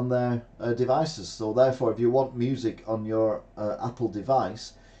to be on their devices. So therefore, if you want music on your Apple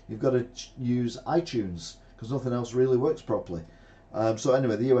device, you've got to use iTunes, because nothing else really works properly. So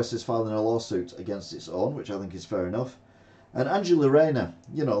anyway, the US is filing a lawsuit against its own, which I think is fair enough. And Angela Rayner,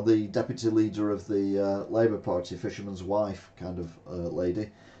 you know, the deputy leader of the Labour Party, fisherman's wife kind of lady,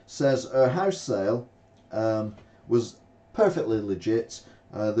 says her house sale was perfectly legit.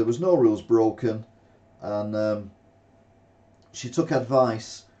 There was no rules broken, and she took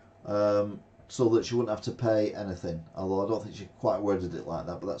advice so that she wouldn't have to pay anything. Although I don't think she quite worded it like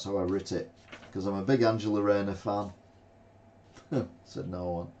that, but that's how I writ it, because I'm a big Angela Rayner fan. Said no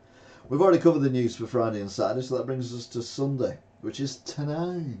one. We've already covered the news for Friday and Saturday, so that brings us to Sunday, which is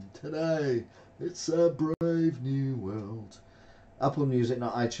tonight. Today, it's a brave new world. Apple Music,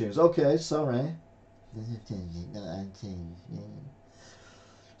 not iTunes. Okay, sorry.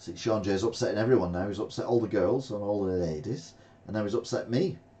 See, Sean Jay's upsetting everyone now. He's upset all the girls and all the ladies, and now he's upset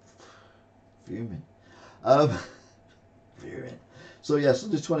me. Fuming. Fuming. So yeah,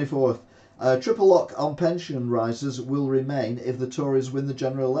 Sunday 24th. Triple lock on pension rises will remain if the Tories win the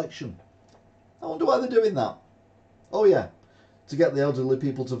general election. I wonder why they're doing that. Oh yeah, to get the elderly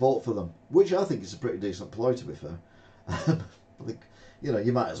people to vote for them, which I think is a pretty decent ploy, to be fair. I think,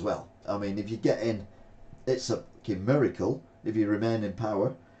 you might as well. I mean, if you get in, it's a fucking miracle if you remain in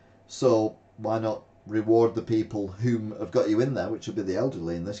power. So why not reward the people whom have got you in there, which would be the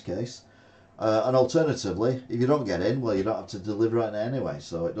elderly in this case. And alternatively, if you don't get in, well, you don't have to deliver it anyway,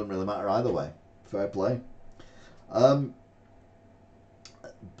 so it doesn't really matter either way. Fair play.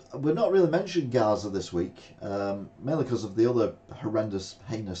 We're not really mentioning Gaza this week, mainly because of the other horrendous,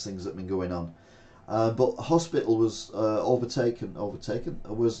 heinous things that have been going on. But a hospital was taken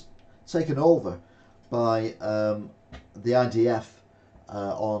over by the IDF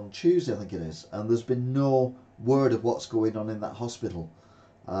on Tuesday, I think it is, and there's been no word of what's going on in that hospital.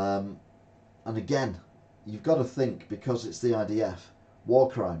 And again, you've got to think, because it's the IDF, war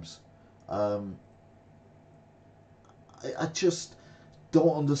crimes. I just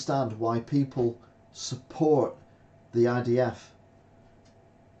don't understand why people support the IDF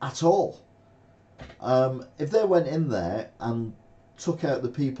at all. If they went in there and took out the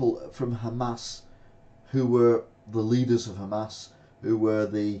people from Hamas who were the leaders of Hamas, who were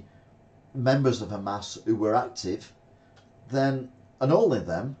the members of Hamas who were active, then, and only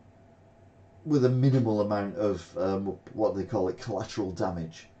them, with a minimal amount of what they call it, collateral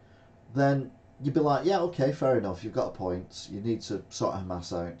damage, then you'd be like, yeah, okay, fair enough, you've got a point, you need to sort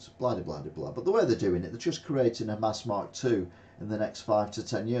Hamas out, blah, blah, blah, blah. But the way they're doing it, they're just creating a Hamas Mark II in the next 5 to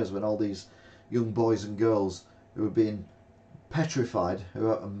 10 years, when all these young boys and girls who are being petrified, who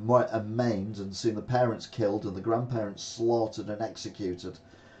are maimed and seeing the parents killed and the grandparents slaughtered and executed,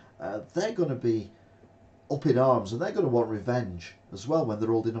 they're going to be up in arms, and they're going to want revenge as well when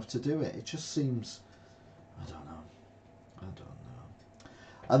they're old enough to do it. It just seems, I don't know.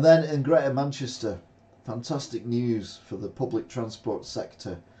 And then in Greater Manchester, fantastic news for the public transport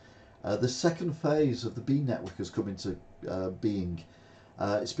sector. The second phase of the B network has come into being.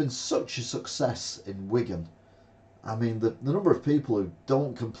 It's been such a success in Wigan. I mean, the number of people who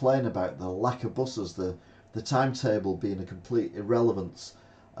don't complain about the lack of buses, the timetable being a complete irrelevance,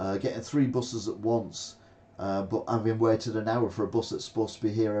 getting 3 buses at once, but having waited an hour for a bus that's supposed to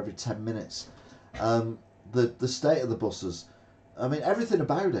be here every 10 minutes. The state of the buses, I mean, everything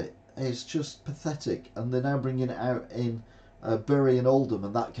about it is just pathetic, and they're now bringing it out in Bury and Oldham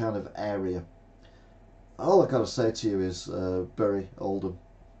and that kind of area. All I've got to say to you is, Bury, Oldham,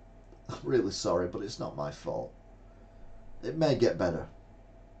 I'm really sorry, but it's not my fault. It may get better,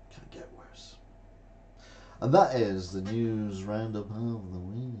 can't get worse. And that is the news roundup of the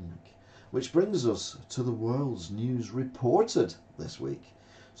week, which brings us to the world's news reported this week.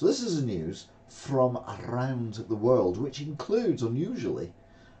 So this is the news from around the world, which includes, unusually,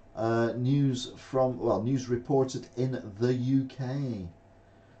 news reported in the UK.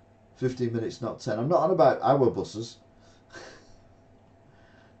 15 minutes, not 10. I'm not on about our buses.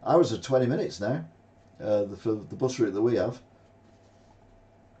 Ours are 20 minutes now, for the bus route that we have.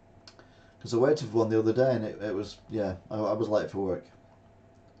 Because I waited for one the other day and it was, yeah, I was late for work.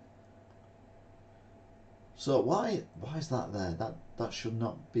 So why is that there? That should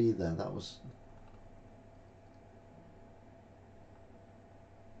not be there. That was...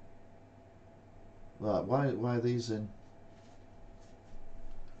 Right, why are these in...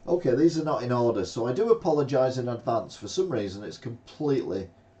 Okay, these are not in order, so I do apologise in advance. For some reason it's completely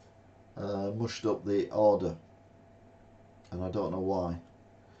mushed up the order, and I don't know why.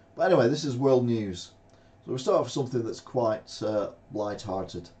 But anyway, this is world news. So we'll start off with something that's quite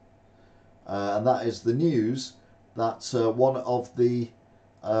light-hearted. And that is the news that one of the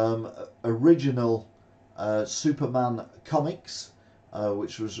original Superman comics,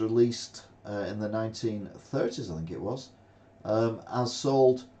 which was released in the 1930s, I think it was, has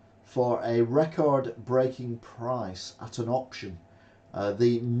sold for a record-breaking price at an auction.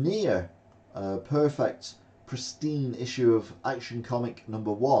 The near perfect, pristine issue of Action Comic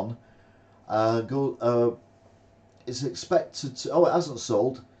 #1 is expected to... Oh, it hasn't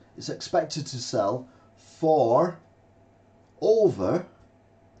sold. It's expected to sell for over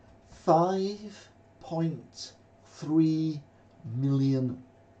 $5.3 million.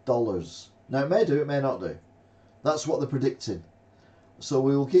 Now, it may do, it may not do. That's what they're predicting. So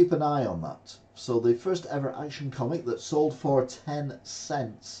we will keep an eye on that. So the first ever Action Comic that sold for 10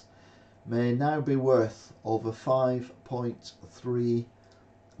 cents may now be worth over $5.3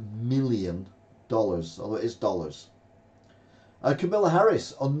 million, although it is dollars. Camilla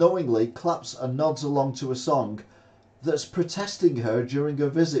Harris unknowingly claps and nods along to a song that's protesting her during a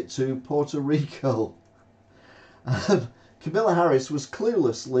visit to Puerto Rico. Camilla Harris was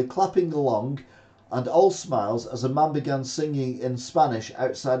cluelessly clapping along and all smiles as a man began singing in Spanish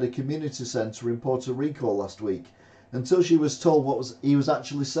outside a community centre in Puerto Rico last week, until she was told what he was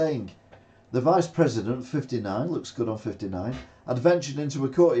actually saying. The Vice President, 59, looks good on 59, had ventured into a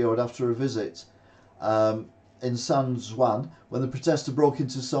courtyard after a visit in San Juan when the protester broke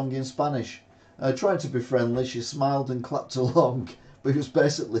into song in Spanish. Trying to be friendly, she smiled and clapped along, but he was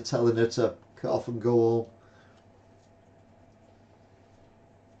basically telling her to cough and go home.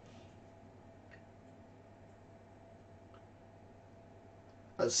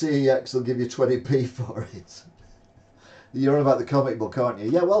 At CEX, they'll give you 20p for it. You're on about the comic book, aren't you?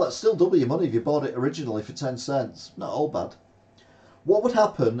 Yeah, well, that's still double your money if you bought it originally for 10 cents. Not all bad. What would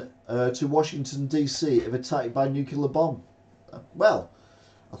happen to Washington, D.C. if attacked by a nuclear bomb? Well,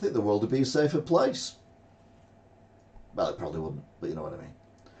 I think the world would be a safer place. Well, it probably wouldn't, but you know what I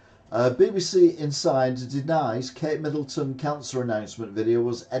mean. BBC Inside denies Kate Middleton cancer announcement video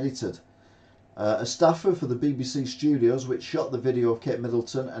was edited. A staffer for the BBC studios, which shot the video of Kate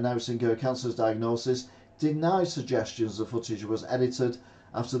Middleton announcing her cancer diagnosis, denied suggestions the footage was edited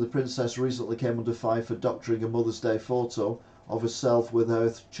after the princess recently came under fire for doctoring a Mother's Day photo of herself with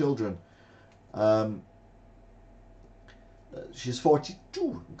her children. She's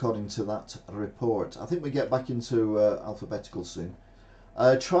 42, according to that report. I think we get back into alphabetical soon.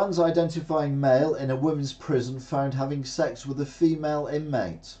 Trans identifying male in a women's prison found having sex with a female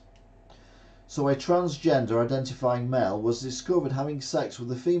inmate. So a transgender identifying male was discovered having sex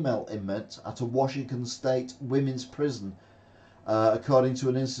with a female inmate at a Washington state women's prison, according to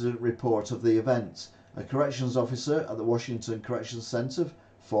an incident report of the event. A corrections officer at the Washington Corrections Center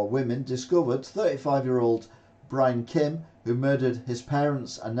for Women discovered 35-year-old Brian Kim, who murdered his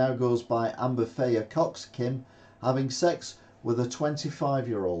parents and now goes by Amber Faya Cox Kim, having sex with a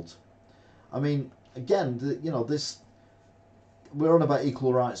 25-year-old. I mean, again, this, we're on about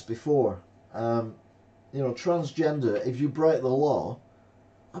equal rights before. Transgender, if you break the law,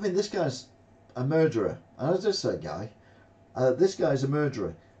 I mean, this guy's a murderer. And as I say, guy, this guy's a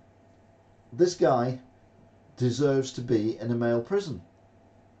murderer. This guy deserves to be in a male prison.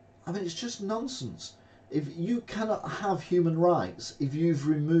 I mean, it's just nonsense. If you cannot have human rights if you've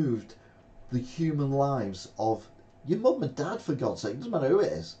removed the human lives of your mum and dad, for God's sake, it doesn't matter who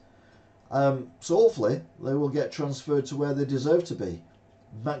it is. So hopefully they will get transferred to where they deserve to be.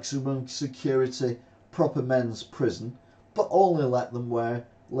 Maximum security, proper men's prison, but only let them wear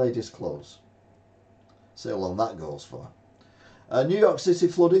ladies' clothes. See how long that goes for. New York City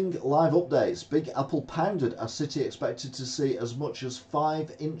flooding, live updates. Big Apple pounded as city expected to see as much as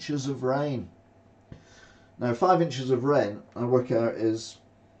 5 inches of rain. Now 5 inches of rain, I work out, is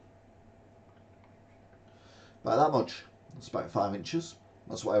about that much. It's about 5 inches.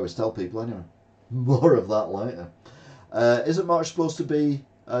 That's what I always tell people anyway. More of that later. Isn't March supposed to be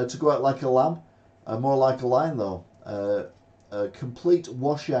to go out like a lamb? More like a lion though. A complete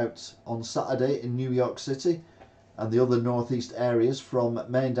washout on Saturday in New York City and the other northeast areas from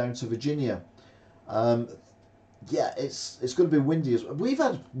Maine down to Virginia. Yeah, it's going to be windy. We've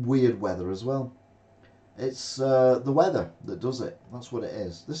had weird weather as well. It's the weather that does it. That's what it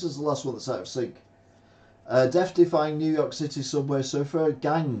is. This is the last one that's out of sync. Death-defying New York City subway surfer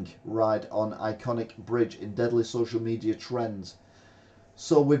gang ride on iconic bridge in deadly social media trends.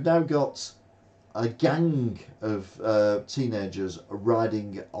 So we've now got a gang of teenagers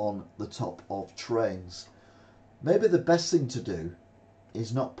riding on the top of trains. Maybe the best thing to do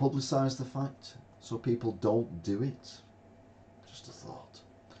is not publicise the fact so people don't do it. Just a thought.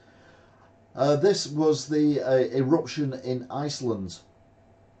 This was the eruption in Iceland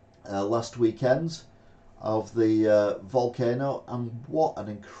last weekend of the volcano, and what an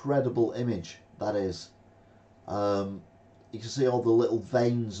incredible image that is. You can see all the little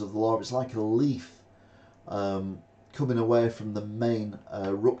veins of the lava. It's like a leaf coming away from the main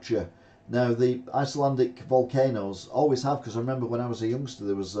rupture. Now the Icelandic volcanoes always have, because I remember when I was a youngster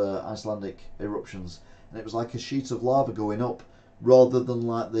there was Icelandic eruptions and it was like a sheet of lava going up, rather than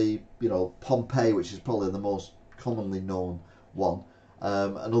like the Pompeii, which is probably the most commonly known one,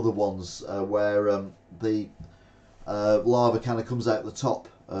 and other ones where the lava kind of comes out the top,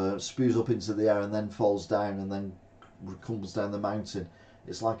 spews up into the air and then falls down and then comes down the mountain.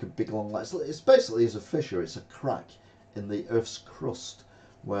 It's like a big long, it's basically as a fissure. It's a crack in the Earth's crust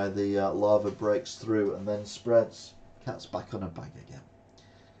where the lava breaks through and then spreads. Cat's back on her bag again.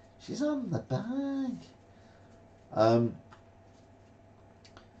 She's on the bag.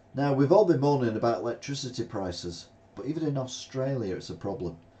 Now we've all been moaning about electricity prices, but even in Australia it's a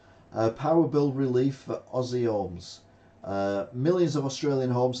problem. Power bill relief for Aussie homes. Millions of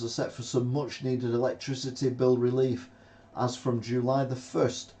Australian homes are set for some much needed electricity bill relief as from July the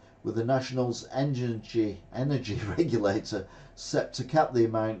 1st, with the national's energy regulator set to cap the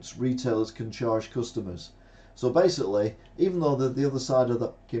amounts retailers can charge customers. So basically, even though they're the other side of the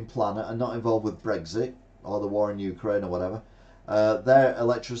planet and not involved with Brexit or the war in Ukraine or whatever, their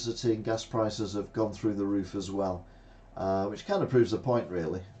electricity and gas prices have gone through the roof as well, which kind of proves the point,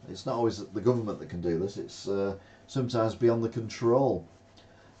 really. It's not always the government that can do this, it's sometimes beyond the control.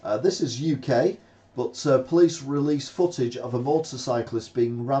 This is UK, but police release footage of a motorcyclist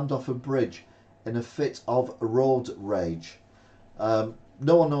being rammed off a bridge in a fit of road rage. No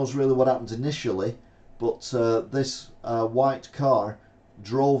one knows really what happened initially, but this white car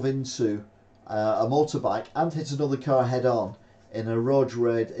drove into a motorbike and hit another car head on in a road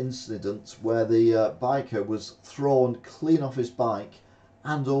rage incident where the biker was thrown clean off his bike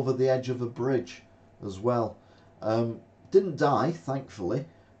and over the edge of a bridge as well. Didn't die, thankfully,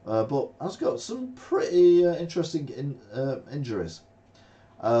 but has got some pretty interesting injuries.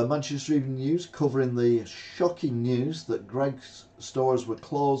 Manchester Evening News covering the shocking news that Greggs stores were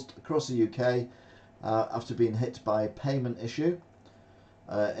closed across the UK after being hit by a payment issue.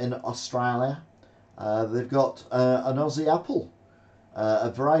 In Australia, they've got an Aussie apple.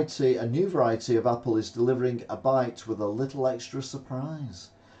 A new variety of apple is delivering a bite with a little extra surprise.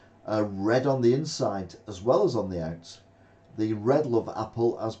 Red on the inside as well as on the outs. The Red Love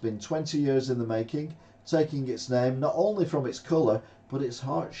apple has been 20 years in the making, taking its name not only from its colour but its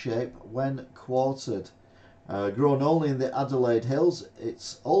heart shape when quartered. Grown only in the Adelaide Hills,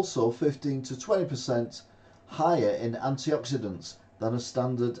 it's also 15 to 20% higher in antioxidants than a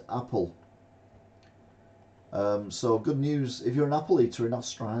standard apple. So good news if you're an apple eater in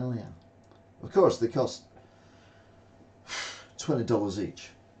Australia. Of course, they cost $20 each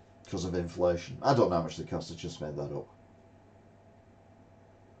because of inflation. I don't know how much they cost, I just made that up.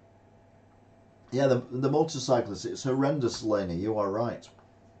 Yeah, the motorcyclist, it's horrendous, Laney, you are right.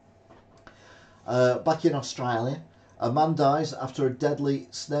 Back in Australia, a man dies after a deadly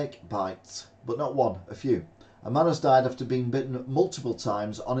snake bite, but not one, a few. A man has died after being bitten multiple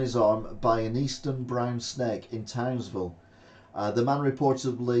times on his arm by an eastern brown snake in Townsville. The man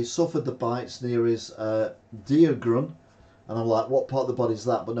reportedly suffered the bites near his diaphragm, and I'm like, what part of the body is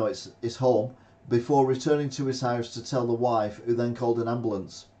that? But no, it's his home, before returning to his house to tell the wife, who then called an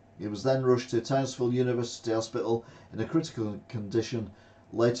ambulance. He was then rushed to Townsville University Hospital in a critical condition,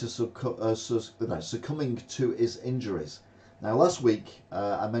 later succumbing to his injuries. Now, last week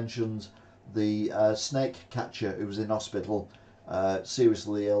I mentioned the snake catcher who was in hospital,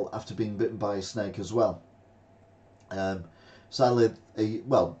 seriously ill after being bitten by a snake as well. Sadly,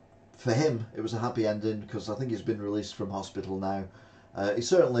 for him it was a happy ending because I think he's been released from hospital now. He's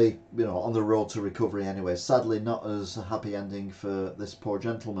certainly, on the road to recovery anyway. Sadly, not as a happy ending for this poor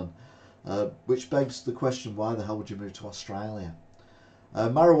gentleman, which begs the question, why the hell would you move to Australia?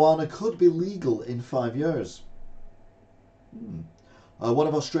 Marijuana could be legal in 5 years. One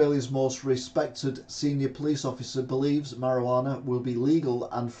of Australia's most respected senior police officers believes marijuana will be legal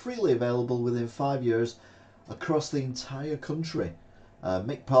and freely available within 5 years across the entire country.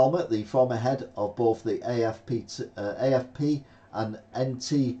 Mick Palmer, the former head of both the AFP and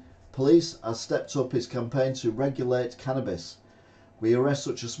NT Police, has stepped up his campaign to regulate cannabis. We arrest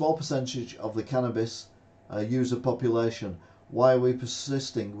such a small percentage of the cannabis user population. Why are we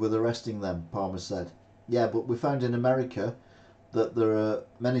persisting with arresting them? Palmer said. Yeah, but we found in America that there are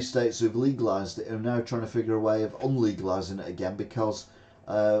many states who've legalised it and are now trying to figure a way of unlegalising it again because,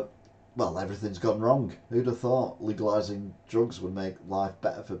 everything's gone wrong. Who'd have thought legalising drugs would make life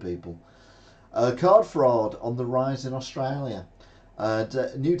better for people? Card fraud on the rise in Australia.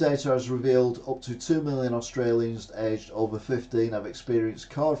 New data has revealed up to 2 million Australians aged over 15 have experienced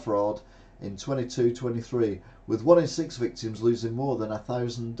card fraud in 22-23, with 1 in 6 victims losing more than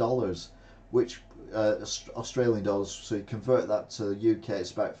 $1,000, which Australian dollars, so you convert that to UK,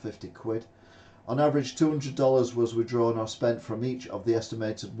 it's about 50 quid. On average, $200 was withdrawn or spent from each of the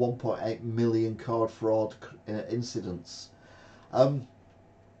estimated 1.8 million card fraud incidents.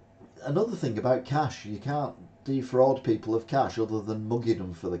 Another thing about cash, you can't defraud people of cash other than mugging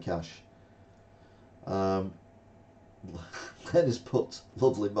them for the cash. Dennis put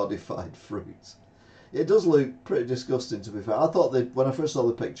lovely modified fruit. It does look pretty disgusting, to be fair. I thought when I first saw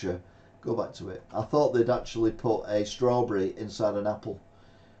the picture, go back to it, I thought they'd actually put a strawberry inside an apple.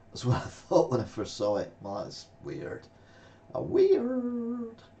 That's what I thought when I first saw it. Well, that's weird.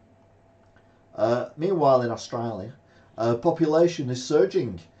 Weird. Meanwhile, in Australia, population is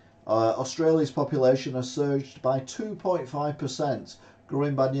surging. Australia's population has surged by 2.5%,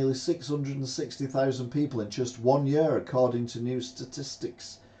 growing by nearly 660,000 people in just 1 year, according to new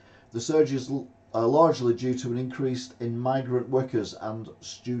statistics. The surge is largely due to an increase in migrant workers and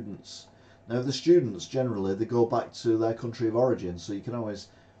students. Now, the students generally they go back to their country of origin, so you can always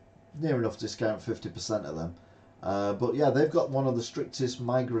near enough discount 50% of them. But yeah, they've got one of the strictest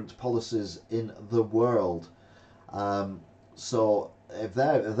migrant policies in the world. So if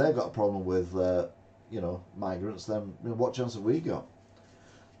they've got a problem with migrants, then what chance have we got?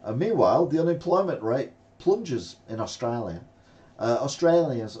 Meanwhile, the unemployment rate plunges in Australia.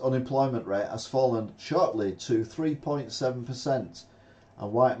 Australia's unemployment rate has fallen sharply to 3.7%,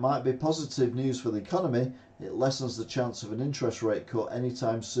 and while it might be positive news for the economy, it lessens the chance of an interest rate cut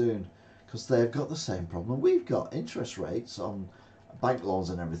anytime soon, because they've got the same problem we've got. Interest rates on bank loans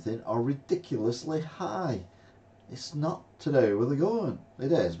and everything are ridiculously high. It's not to do with the government.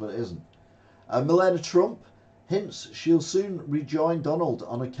 It is, but it isn't. Melania Trump hints she'll soon rejoin Donald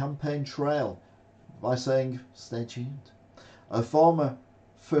on a campaign trail by saying, stay tuned. A former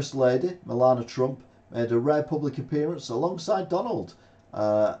First Lady, Melania Trump, made a rare public appearance alongside Donald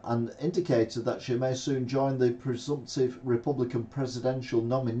and indicated that she may soon join the presumptive Republican presidential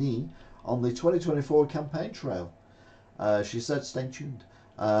nominee on the 2024 campaign trail. She said, stay tuned,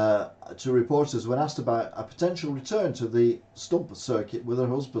 to reporters when asked about a potential return to the stump circuit with her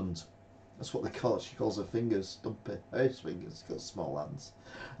husband. That's what they call it. She calls her fingers stumpy. His fingers, she's got small hands.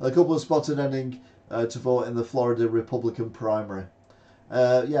 The couple was spotted ending to vote in the Florida Republican primary.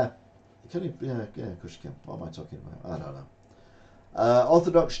 Yeah, can you? Yeah, of course you can. What am I talking about? I don't know.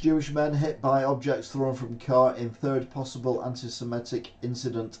 Orthodox Jewish men hit by objects thrown from car in third possible anti-Semitic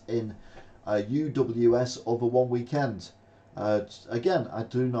incident in UWS over one weekend. Again, I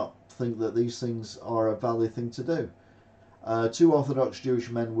do not think that these things are a valid thing to do. Two Orthodox Jewish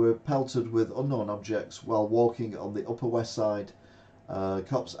men were pelted with unknown objects while walking on the Upper West Side,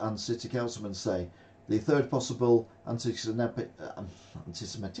 cops and city councilmen say. The third possible anti-Semitic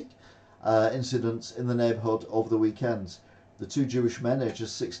incident in the neighbourhood over the weekend. The two Jewish men,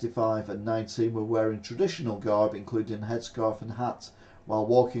 ages 65 and 19, were wearing traditional garb, including headscarf and hat, while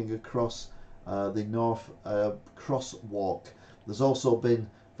walking across the North Crosswalk. There's also been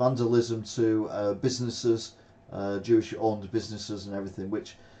vandalism to businesses, Jewish-owned businesses and everything,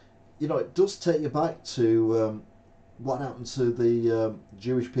 which, it does take you back to what happened to the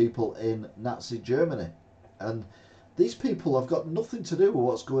Jewish people in Nazi Germany. And these people have got nothing to do with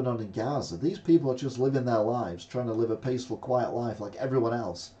what's going on in Gaza. These people are just living their lives, trying to live a peaceful, quiet life like everyone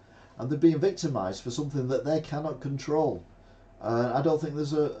else. And they're being victimised for something that they cannot control. I don't think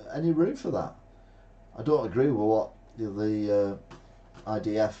there's any room for that. I don't agree with what the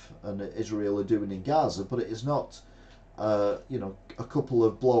IDF and Israel are doing in Gaza, but it is not, a couple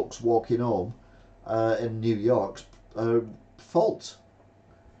of blokes walking home in New York's fault.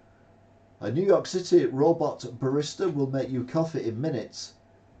 A New York City robot barista will make you coffee in minutes,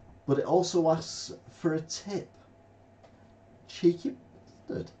 but it also asks for a tip. Cheeky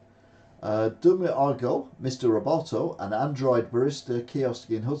bastard. Dummy Argo, Mr. Roboto, an android barista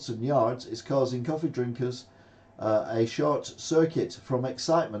kiosk in Hudson Yards, is causing coffee drinkers a short circuit from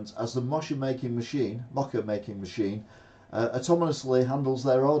excitement as the mocha making machine autonomously handles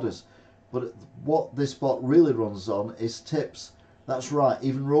their orders. But what this bot really runs on is tips. That's right,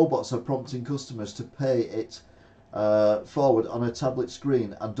 even robots are prompting customers to pay it forward on a tablet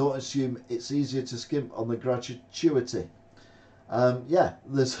screen, and don't assume it's easier to skimp on the gratuity. Yeah,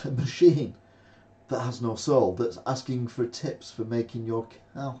 there's a machine that has no soul that's asking for tips for making your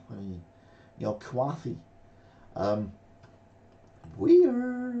coffee.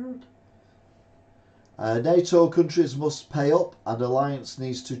 Weird. NATO countries must pay up and alliance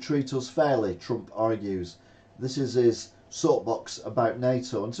needs to treat us fairly, Trump argues. This is his soapbox about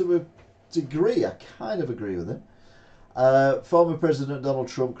NATO, and to a degree I kind of agree with him. Former President Donald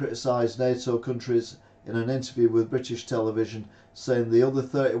Trump criticised NATO countries in an interview with British television, saying the other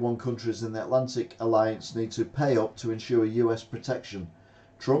 31 countries in the Atlantic Alliance need to pay up to ensure US protection.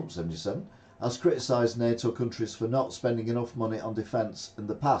 Trump, 77, has criticised NATO countries for not spending enough money on defence in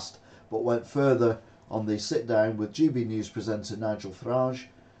the past, but went further on the sit-down with GB News presenter Nigel Farage,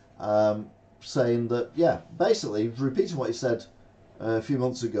 saying that, basically repeating what he said a few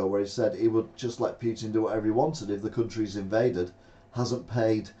months ago, where he said he would just let Putin do whatever he wanted if the country's invaded hasn't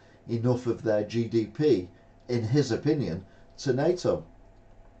paid enough of their GDP, in his opinion, to NATO.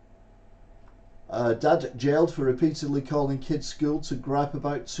 Dad jailed for repeatedly calling kids' school to gripe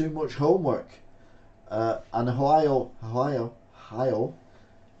about too much homework. And Ohio, why do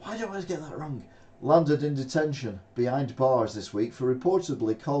I always get that wrong? Landed in detention behind bars this week for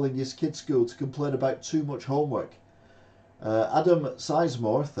reportedly calling his kid's school to complain about too much homework. Adam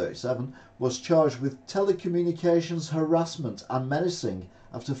Sizemore, 37, was charged with telecommunications harassment and menacing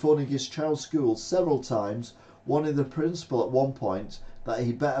after phoning his child's school several times, warning the principal at one point that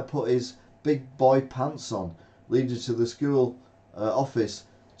he better put his big boy pants on, leading to the school office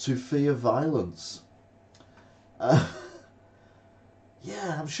to fear violence.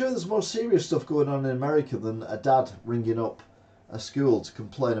 Yeah, I'm sure there's more serious stuff going on in America than a dad ringing up a school to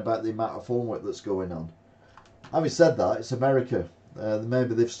complain about the amount of homework that's going on. Having said that, it's America.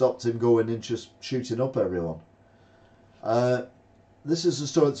 Maybe they've stopped him going and just shooting up everyone. This is a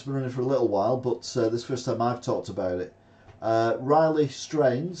story that's been running for a little while, but this is the first time I've talked about it. Riley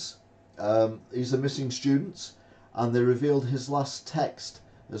Strains, he's a missing student, and they revealed his last text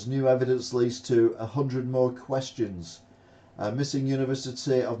as new evidence leads to 100 more questions. Missing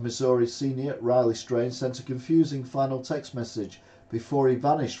University of Missouri senior Riley Strains sent a confusing final text message before he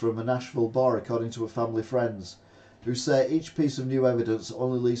vanished from a Nashville bar, according to her family friends, who say each piece of new evidence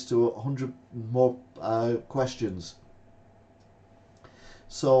only leads to 100 more questions.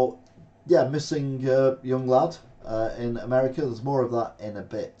 So, yeah, missing young lad in America. There's more of that in a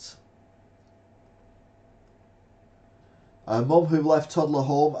bit. A mum who left toddler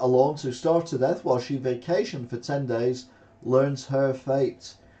home alone to starve to death while she vacationed for 10 days learns her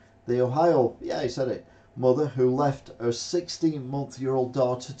fate. The Ohio, yeah, he said it, mother who left her 16-month-old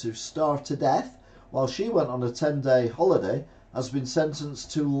daughter to starve to death while she went on a 10-day holiday has been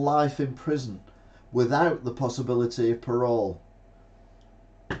sentenced to life in prison without the possibility of parole.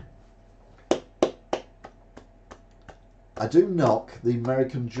 I do knock the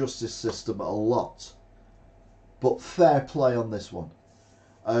American justice system a lot, but fair play on this one.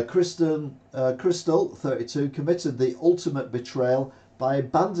 Crystal, 32, committed the ultimate betrayal by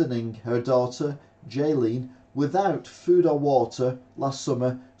abandoning her daughter, Jaylene, without food or water last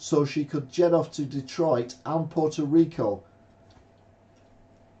summer so she could jet off to Detroit and Puerto Rico.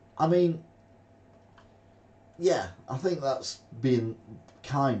 I mean, yeah, I think that's being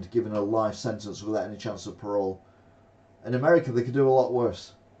kind, giving a life sentence without any chance of parole. In America, they could do a lot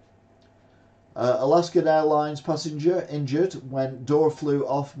worse. Alaskan Airlines passenger injured when door flew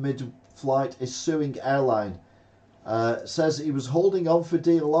off mid-flight is suing airline. Says he was holding on for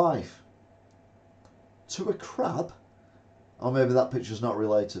dear life. To a crab? Or maybe that picture's not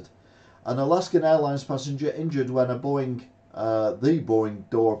related. An Alaskan Airlines passenger injured when the Boeing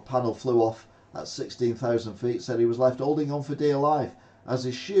door panel flew off at 16,000 feet said he was left holding on for dear life as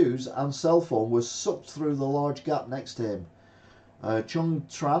his shoes and cell phone were sucked through the large gap next to him. Chung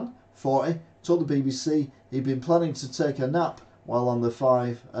Tran, 40, told the BBC he'd been planning to take a nap while on the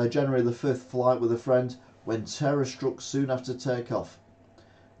January the 5th flight with a friend when terror struck soon after takeoff.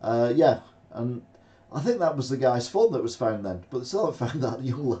 Yeah, and I think that was the guy's phone that was found then, but they still haven't found that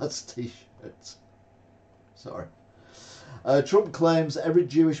young lad's t-shirt. Sorry. Trump claims every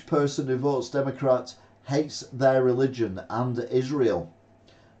Jewish person who votes Democrat hates their religion and Israel.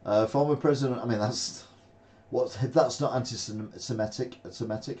 Former President, I mean, that's not anti-Semitic,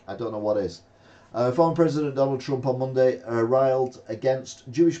 I don't know what is. Former President Donald Trump on Monday railed against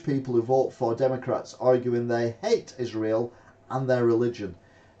Jewish people who vote for Democrats, arguing they hate Israel and their religion.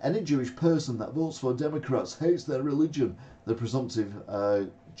 Any Jewish person that votes for Democrats hates their religion, the presumptive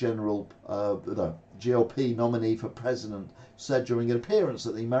GOP nominee for president said during an appearance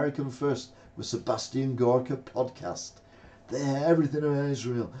at the American First with Sebastian Gorka podcast. They hate everything about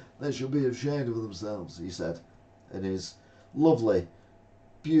Israel. They should be ashamed of themselves, he said, in his lovely,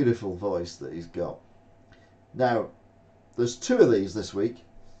 beautiful voice that he's got. Now, there's two of these this week.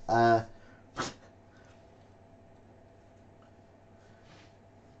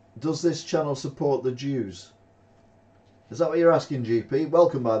 Does this channel support the Jews? Is that what you're asking, GP?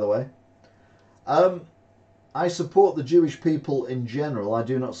 Welcome, by the way. I support the Jewish people in general. I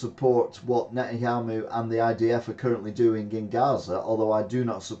do not support what Netanyahu and the IDF are currently doing in Gaza, although I do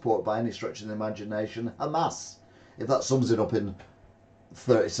not support by any stretch of the imagination Hamas, if that sums it up in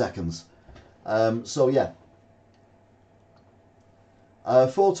 30 seconds. So yeah.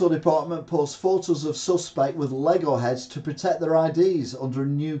 Photo department posts photos of suspect with Lego heads to protect their IDs under a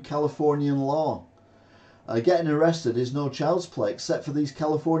new Californian law. Getting arrested is no child's play except for these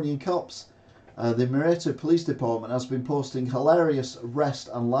Californian cops. The Marietta Police Department has been posting hilarious arrest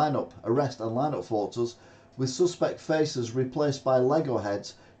and lineup photos with suspect faces replaced by Lego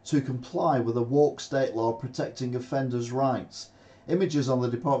heads to comply with a woke state law protecting offenders' rights. Images on the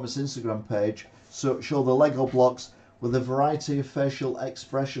department's Instagram page show the Lego blocks with a variety of facial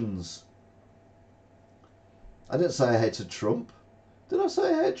expressions. I didn't say I hated Trump. Did I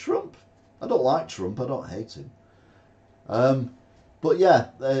say I hate Trump? I don't like Trump, I don't hate him. But yeah,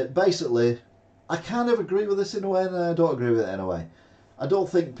 basically, I kind of agree with this in a way and I don't agree with it in a way. I don't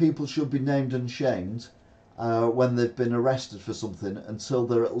think people should be named and shamed. when they've been arrested for something until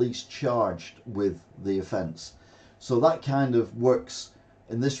they're at least charged with the offence. So that kind of works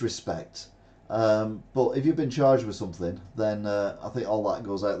in this respect. But if you've been charged with something, then I think all that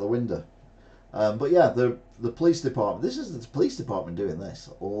goes out the window. But yeah, the police department, this is the police department doing this.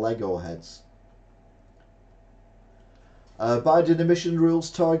 Lego heads. Biden emission rules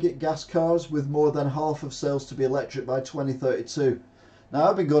target gas cars with more than half of sales to be electric by 2032. Now,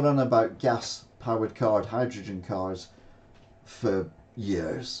 I've been going on about gas-powered cars, hydrogen cars, for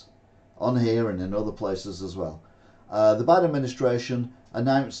years, on here and in other places as well. The Biden administration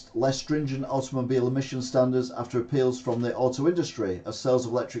announced less stringent automobile emission standards after appeals from the auto industry as sales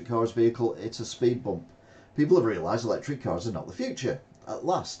of electric cars vehicle hit a speed bump. People have realised electric cars are not the future, at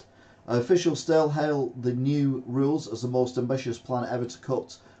last. Officials still hail the new rules as the most ambitious plan ever to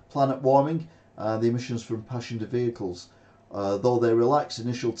cut planet warming, the emissions from passenger vehicles, though they relax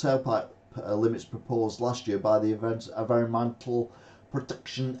initial tailpipe limits proposed last year by the Environmental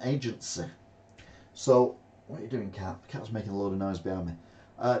Protection Agency. So, what are you doing, Cat? Cat's making a load of noise behind me.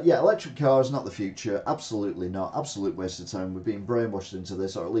 Yeah, electric cars, not the future. Absolutely not. Absolute waste of time. We're being brainwashed into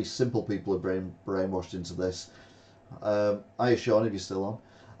this, or at least simple people are brainwashed into this. Hiya, Sean, if you're still on.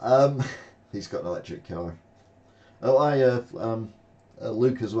 He's got an electric car. Oh,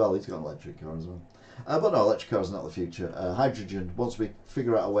 Luke as well. He's got an electric car as well. But no, electric cars are not the future. Hydrogen, once we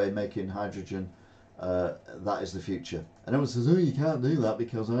figure out a way of making hydrogen, that is the future. And everyone says, oh, you can't do that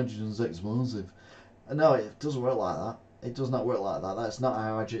because hydrogen's explosive. No, it doesn't work like that. It does not work like that. That's not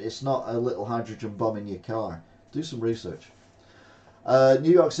how hydrogen. It's not a little hydrogen bomb in your car. Do some research.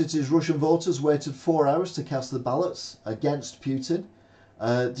 New York City's Russian voters waited 4 hours to cast the ballots against Putin,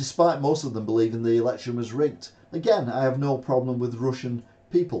 despite most of them believing the election was rigged. Again, I have no problem with Russian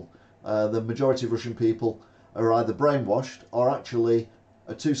people. The majority of Russian people are either brainwashed or actually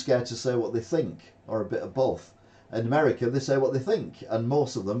are too scared to say what they think, or a bit of both. In America, they say what they think, and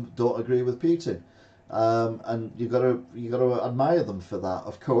most of them don't agree with Putin. And you got to admire them for that.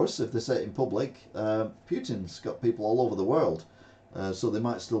 Of course, if they say it in public, Putin's got people all over the world, so they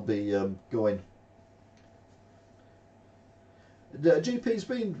might still be going. The GP's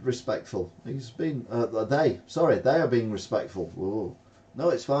been respectful. He's been they are being respectful. Whoa. No,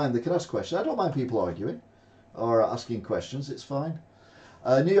 it's fine. They can ask questions. I don't mind people arguing or asking questions. It's fine.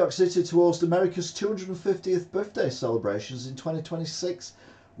 New York City to host America's 250th birthday celebrations in 2026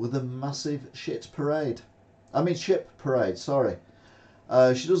 with a massive ship parade. Sorry.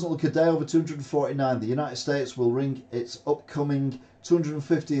 She doesn't look a day over 249. The United States will ring its upcoming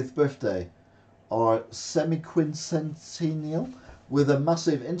 250th birthday, or semi-quincentennial, with a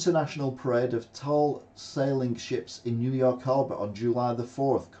massive international parade of tall sailing ships in New York Harbour on July the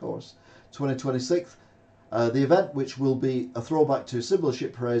 4th, of course, 2026. The event, which will be a throwback to similar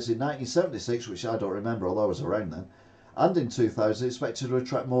ship parades in 1976, which I don't remember, although I was around then, and in 2000, expected to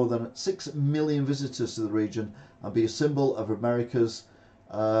attract more than 6 million visitors to the region and be a symbol of America's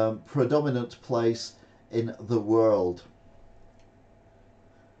predominant place in the world.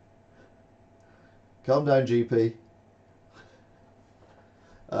 Calm down, GP.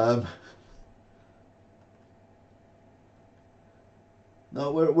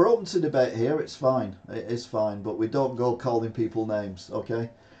 No, we're open to debate here. It's fine. It is fine, but we don't go calling people names, okay?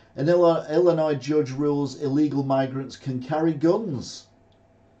 An Illinois judge rules illegal migrants can carry guns.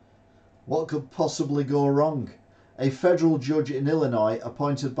 What could possibly go wrong? A federal judge in Illinois,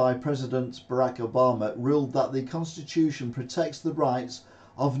 appointed by President Barack Obama, ruled that the Constitution protects the rights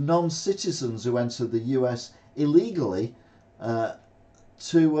of non-citizens who enter the US illegally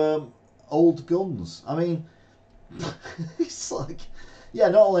to hold guns. I mean, it's like, yeah,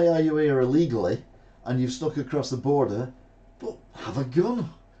 not only are you here illegally and you've snuck across the border, but have a gun.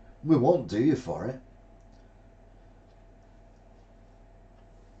 We won't do you for it.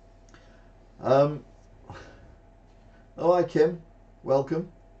 Oh, hi Kim,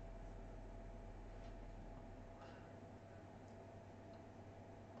 welcome.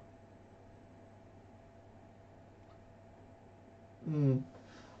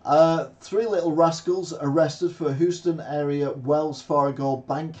 Three little rascals arrested for Houston area Wells Fargo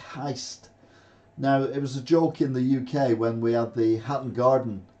bank heist. Now, it was a joke in the UK when we had the Hatton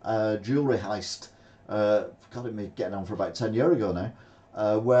Garden jewellery heist. God, it may be getting on for about 10 years ago now,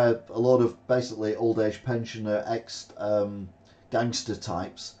 where a lot of basically old age pensioner gangster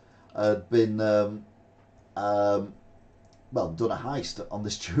types had been done a heist on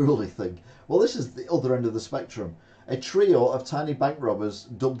this jewellery thing. Well, this is the other end of the spectrum. A trio of tiny bank robbers,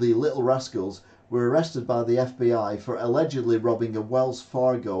 dubbed the Little Rascals, were arrested by the FBI for allegedly robbing a Wells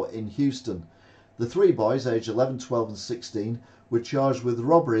Fargo in Houston. The three boys, aged 11, 12 and 16, were charged with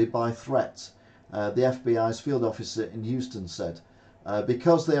robbery by threat. the FBI's field officer in Houston said.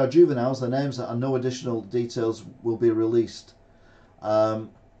 Because they are juveniles, their names and no additional details will be released. The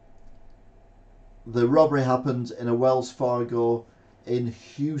robbery happened in a Wells Fargo in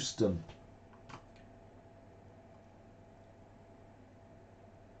Houston.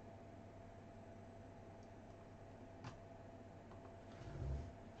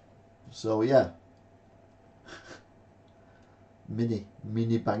 So yeah,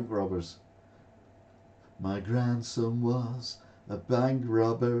 mini bank robbers. My grandson was a bank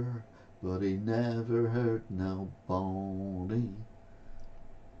robber, but he never hurt nobody.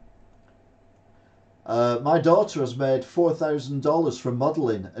 My daughter has made $4,000 from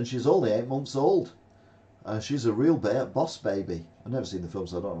modelling, and she's only 8 months old. She's a real boss baby. I've never seen the film,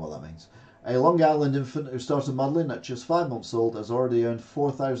 so I don't know what that means. A Long Island infant who started modelling at just 5 months old has already earned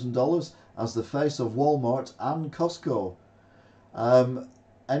 $4,000 as the face of Walmart and Costco.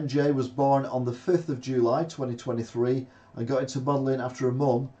 MJ was born on the 5th of July 2023 and got into modelling after her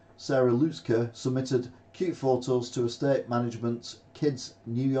mum, Sarah Lutzker, submitted cute photos to Estate Management Kids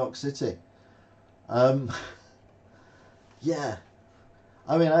New York City. Yeah,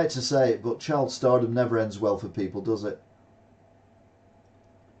 I mean, I hate to say it, but child stardom never ends well for people, does it?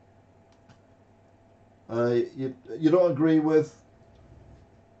 You don't agree with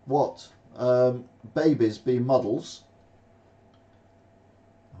what? Babies being models?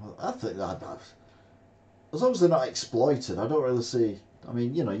 I think that as long as they're not exploited, I don't really see. I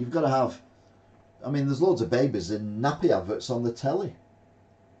mean, you know, you've got to have. I mean, there's loads of babies in nappy adverts on the telly.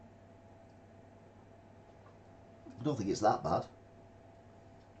 I don't think it's that bad.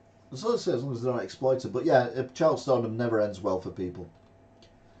 As long as they're not exploited. But yeah, child stardom never ends well for people.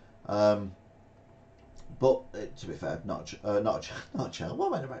 But to be fair, not a child. What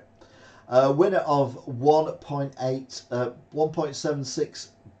am I about? Winner of $1.76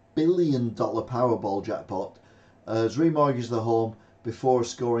 billion Powerball jackpot has remortgaged the home before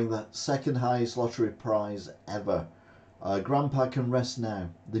scoring the second highest lottery prize ever. Grandpa can rest now.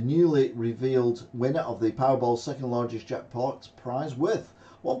 The newly revealed winner of the Powerball's second largest jackpot prize with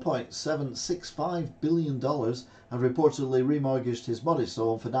 $1.765 billion had reportedly remortgaged his modest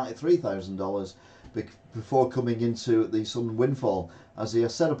home for $93,000 before coming into the sudden windfall, as he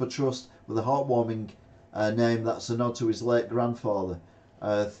has set up a trust with a heartwarming name that's a nod to his late grandfather.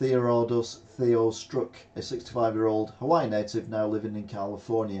 Theodoros Theo Struck, a 65-year-old Hawaii native now living in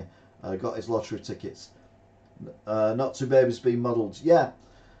California, got his lottery tickets. Not two babies being modelled. Yeah,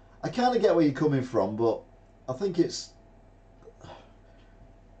 I kind of get where you're coming from, but I think it's...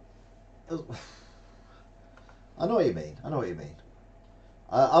 I know what you mean.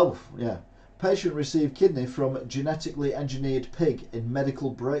 Oh, yeah. Patient received kidney from genetically engineered pig in medical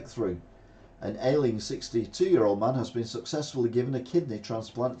breakthrough. An ailing 62-year-old man has been successfully given a kidney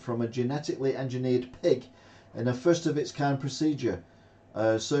transplant from a genetically engineered pig in a first-of-its-kind procedure.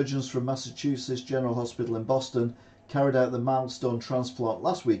 Surgeons from Massachusetts General Hospital in Boston carried out the milestone transplant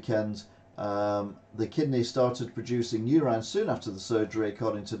last weekend. The kidney started producing urine soon after the surgery,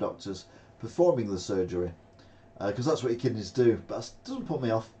 according to doctors performing the surgery. Because that's what your kidneys do. But it doesn't put me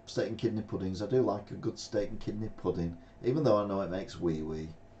off steak and kidney puddings. I do like a good steak and kidney pudding, even though I know it makes wee-wee.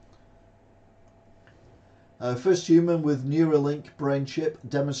 First human with Neuralink brain chip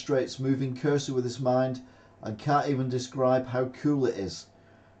demonstrates moving cursor with his mind and can't even describe how cool it is.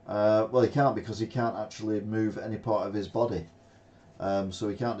 Well, he can't, because he can't actually move any part of his body. So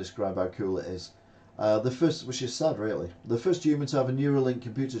he can't describe how cool it is. The first, which is sad really, the first human to have a Neuralink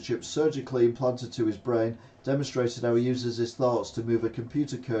computer chip surgically implanted to his brain demonstrated how he uses his thoughts to move a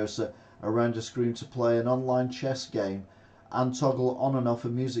computer cursor around a screen to play an online chess game and toggle on and off a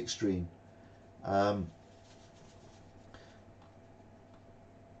music stream. I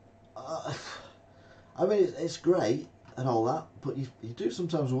mean, it's great and all that, but you do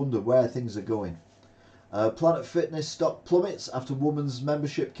sometimes wonder where things are going. Planet Fitness stock plummets after woman's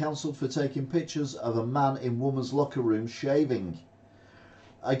membership cancelled for taking pictures of a man in woman's locker room shaving.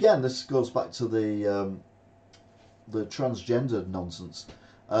 Again, this goes back to the transgender nonsense.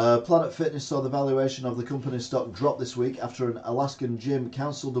 Planet Fitness saw the valuation of the company's stock drop this week after an Alaskan gym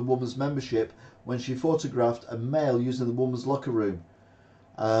cancelled a woman's membership when she photographed a male using the woman's locker room.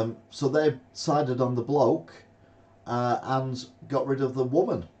 So they sided on the bloke and got rid of the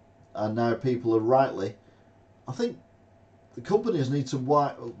woman. And now people are rightly... I think the companies need to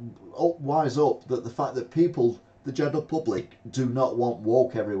wise up that the fact that people, the general public, do not want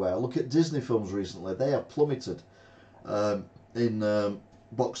woke everywhere. Look at Disney films recently. They have plummeted in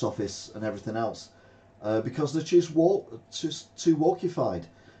box office and everything else because they're just too wokeified.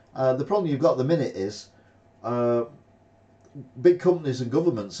 The problem you've got at the minute is big companies and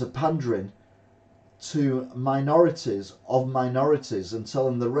governments are pandering to minorities of minorities and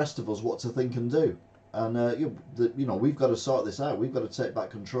telling the rest of us what to think and do. And we've got to sort this out. We've got to take back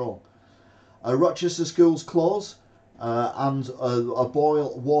control. Rochester schools close, and a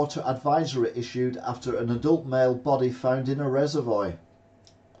boil water advisory issued after an adult male body found in a reservoir.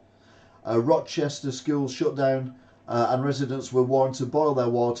 Rochester schools shut down, and residents were warned to boil their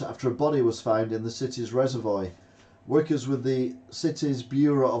water after a body was found in the city's reservoir. Workers with the city's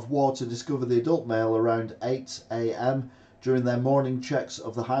Bureau of Water discovered the adult male around 8 a.m. during their morning checks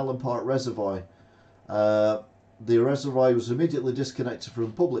of the Highland Park Reservoir. The reservoir was immediately disconnected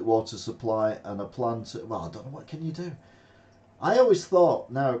from public water supply, and a plan to... Well, I don't know, what can you do? I always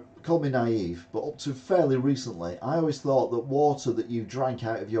thought, now call me naive, but up to fairly recently, I always thought that water that you drank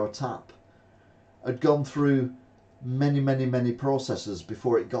out of your tap had gone through many processes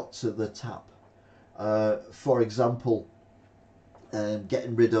before it got to the tap. For example,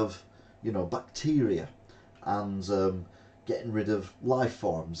 getting rid of, bacteria, and getting rid of life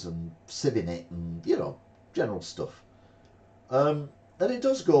forms and sieving it, and general stuff. And it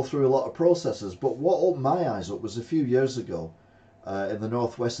does go through a lot of processes. But what opened my eyes up was a few years ago, in the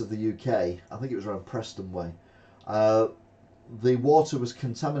northwest of the UK. I think it was around Preston way. The water was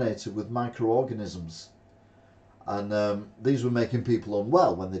contaminated with microorganisms, and these were making people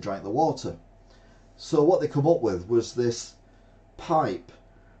unwell when they drank the water. So what they come up with was this pipe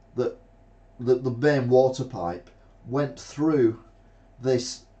that the main water pipe went through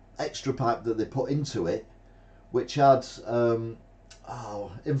this extra pipe that they put into it, which had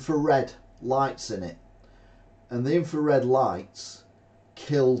infrared lights in it, and the infrared lights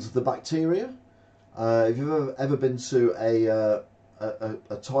killed the bacteria. If you've ever been to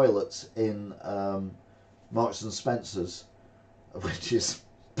a toilet in Marks and Spencer's, which is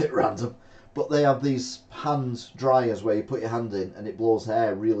a bit random, but they have these hand dryers where you put your hand in and it blows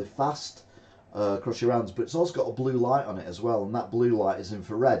air really fast across your hands, but it's also got a blue light on it as well, and that blue light is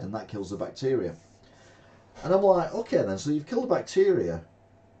infrared, and that kills the bacteria. And I'm like, okay then, so you've killed the bacteria,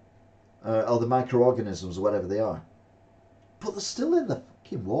 or the microorganisms or whatever they are, but they're still in the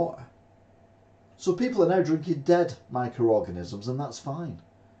fucking water. So people are now drinking dead microorganisms, and that's fine.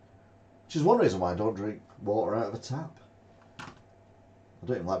 Which is one reason why I don't drink water out of a tap. I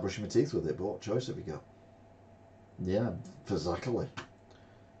don't even like brushing my teeth with it, but what choice have you got? Yeah, exactly.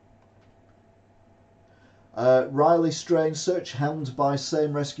 Riley Strange search helmed by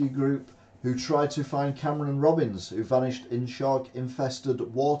same rescue group who tried to find Cameron Robbins, who vanished in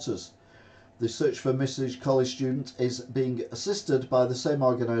shark-infested waters. The search for missing college student is being assisted by the same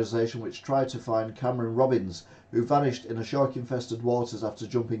organisation which tried to find Cameron Robbins, who vanished in a shark-infested waters after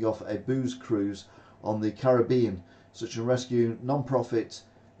jumping off a booze cruise on the Caribbean. Such a rescue non-profit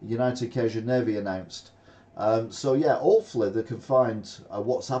United Occasion Navy announced. So yeah, hopefully they can find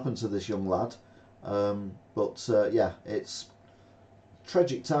what's happened to this young lad. Yeah, it's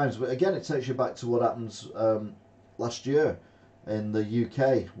tragic times. But again, it takes you back to what happened last year in the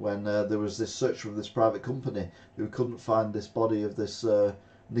UK when there was this search from this private company who couldn't find this body of this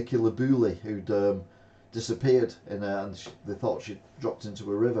Nikki Labuli who'd disappeared and they thought she'd dropped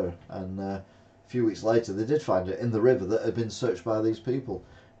into a river, and a few weeks later they did find it in the river that had been searched by these people.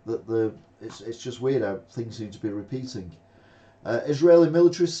 It's just weird how things seem to be repeating. Israeli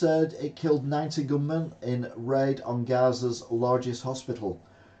military said it killed 90 gunmen in raid on Gaza's largest hospital.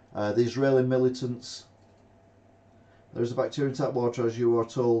 The Israeli militants... There is a bacteria in tap water, as you are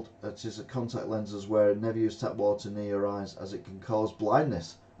told. It is a contact lenses wear. Never use tap water near your eyes as it can cause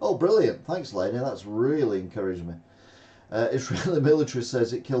blindness. Oh, brilliant. Thanks, Lainey. That's really encouraged me. Israeli military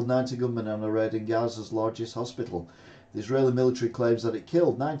says it killed 90 gunmen on a raid in Gaza's largest hospital. The Israeli military claims that it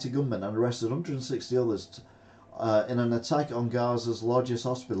killed 90 gunmen and arrested 160 others in an attack on Gaza's largest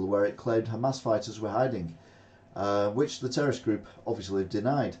hospital, where it claimed Hamas fighters were hiding, which the terrorist group obviously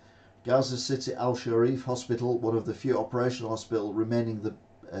denied. Gaza's City Al-Sharif Hospital, one of the few operational hospitals remaining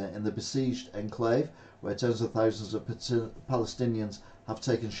in the besieged enclave, where tens of thousands of Palestinians have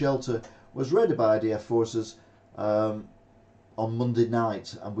taken shelter, was raided by IDF forces on Monday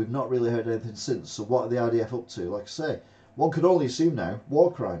night, and we've not really heard anything since. So what are the IDF up to? Like I say, one could only assume now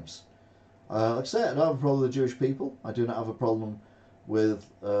war crimes. Like I say, I don't have a problem with the Jewish people. I do not have a problem with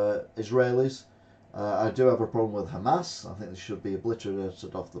Israelis. I do have a problem with Hamas. I think they should be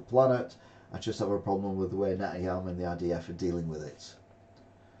obliterated off the planet. I just have a problem with the way Netanyahu and the IDF are dealing with it.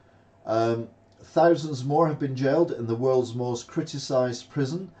 Thousands more have been jailed in the world's most criticised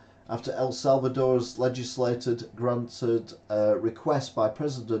prison after El Salvador's legislated granted a request by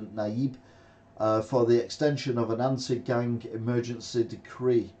President Nayib for the extension of an anti-gang emergency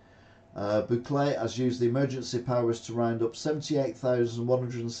decree. Bouclet has used the emergency powers to round up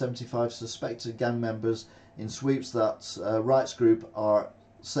 78,175 suspected gang members in sweeps that rights group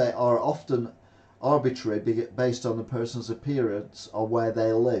say are often arbitrary based on the person's appearance or where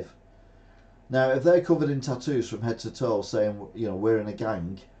they live. Now, if they're covered in tattoos from head to toe saying, we're in a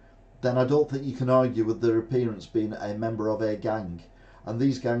gang, then I don't think you can argue with their appearance being a member of a gang. And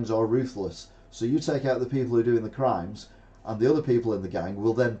these gangs are ruthless. So you take out the people who are doing the crimes, and the other people in the gang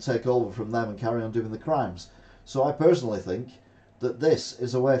will then take over from them and carry on doing the crimes. So I personally think that this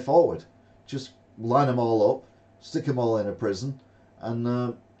is a way forward. Just line them all up, stick them all in a prison,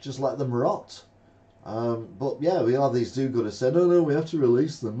 and just let them rot. But yeah, we have these do-gooders saying, no, we have to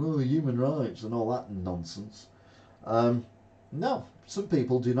release them, human rights and all that nonsense. No, some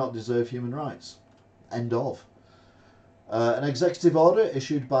people do not deserve human rights. End of. An executive order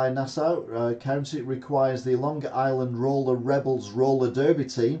issued by Nassau County requires the Long Island Roller Rebels roller derby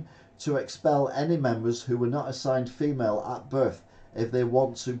team to expel any members who were not assigned female at birth if they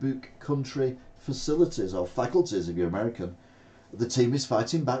want to book country facilities, or faculties if you're American. The team is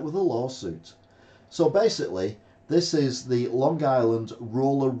fighting back with a lawsuit. So basically, this is the Long Island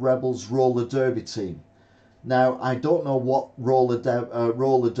Roller Rebels roller derby team. Now, I don't know what roller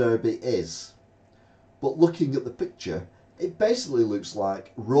derby is, but looking at the picture, it basically looks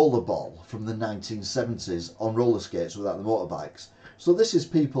like rollerball from the 1970s on roller skates without the motorbikes. So this is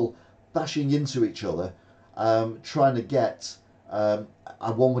people bashing into each other, trying to get,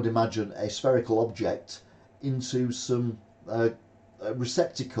 one would imagine, a spherical object into some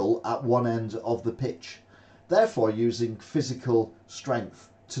receptacle at one end of the pitch, therefore using physical strength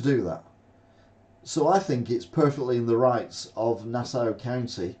to do that. So I think it's perfectly in the rights of Nassau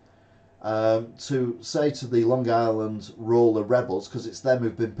County to say to the Long Island Roller Rebels, because it's them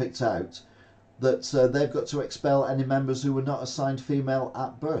who've been picked out, that they've got to expel any members who were not assigned female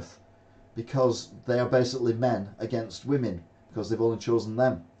at birth, because they are basically men against women, because they've only chosen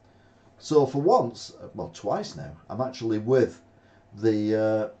them. So for once, well, twice now, I'm actually with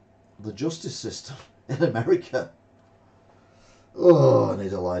the justice system in America. Oh, I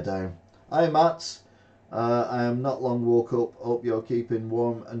need to lie down. Hi Matt, I am not long woke up. Hope you're keeping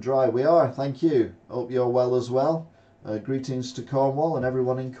warm and dry. We are, thank you. Hope you're well as well. Greetings to Cornwall and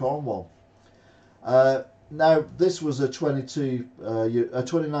everyone in Cornwall. Now, this was a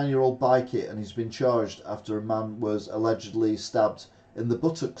 29-year-old bikie, and he's been charged after a man was allegedly stabbed in the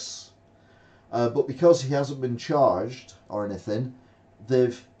buttocks. But because he hasn't been charged or anything,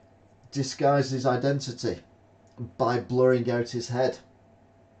 they've disguised his identity by blurring out his head.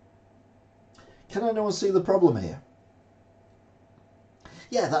 Can anyone see the problem here?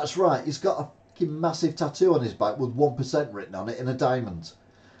 Yeah, that's right. He's got a fucking massive tattoo on his back with 1% written on it in a diamond.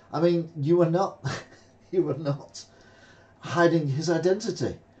 I mean, you are not hiding his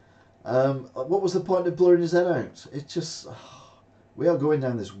identity. What was the point of blurring his head out? It's just... we are going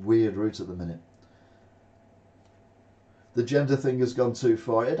down this weird route at the minute. The gender thing has gone too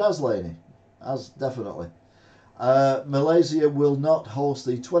far. It has, Laney. Has, definitely. Malaysia will not host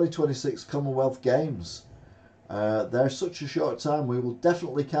the 2026 Commonwealth Games. There's such a short time, we will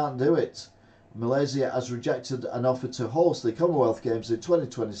definitely can't do it. Malaysia has rejected an offer to host the Commonwealth Games in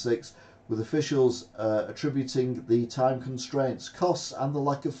 2026, with officials attributing the time constraints, costs and the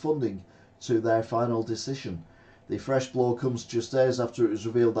lack of funding to their final decision. The fresh blow comes just days after it was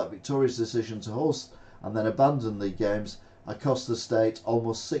revealed that Victoria's decision to host and then abandon the Games had cost the state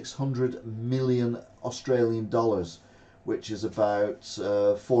almost 600 million Australian dollars, which is about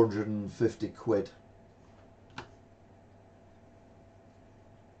 450 quid.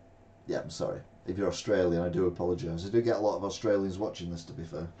 Yeah, I'm sorry. If you're Australian, I do apologise. I do get a lot of Australians watching this, to be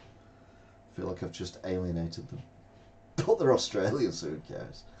fair. I feel like I've just alienated them. But they're Australians, so who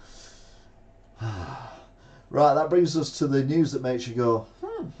cares? Right, that brings us to the news that makes you go,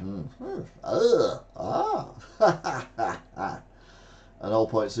 and all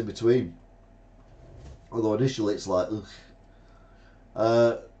points in between. Although initially it's like,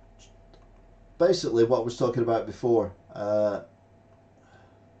 ugh. Basically, what I was talking about before,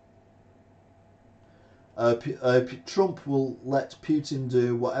 Trump will let Putin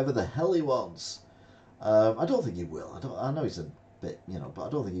do whatever the hell he wants. I don't think he will. I know he's a bit, but I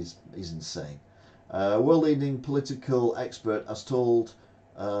don't think he's insane. World-leading political expert has told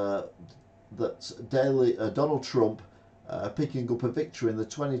that Donald Trump picking up a victory in the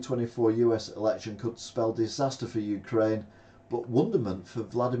 2024 US election could spell disaster for Ukraine, but wonderment for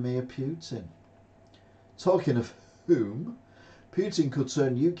Vladimir Putin. Talking of whom, Putin could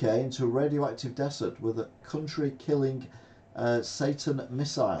turn UK into a radioactive desert with a country-killing Satan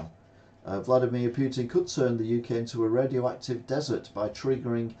missile. Vladimir Putin could turn the UK into a radioactive desert by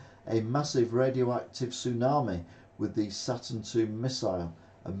triggering a massive radioactive tsunami with the Saturn II missile,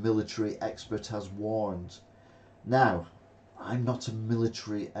 a military expert has warned. Now, I'm not a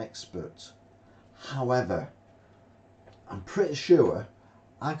military expert. However, I'm pretty sure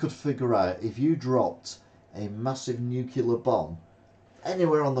I could figure out if you dropped a massive nuclear bomb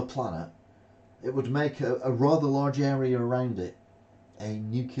anywhere on the planet, it would make a rather large area around it a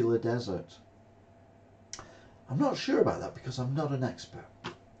nuclear desert. I'm not sure about that because I'm not an expert.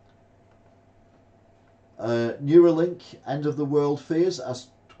 Neuralink, end of the world fears as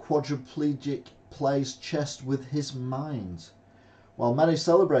quadriplegic plays chess with his mind. While many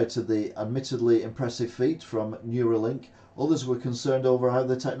celebrated the admittedly impressive feat from Neuralink, others were concerned over how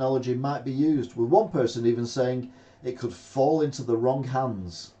the technology might be used, with one person even saying it could fall into the wrong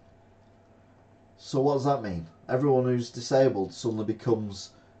hands. So what does that mean? Everyone who's disabled suddenly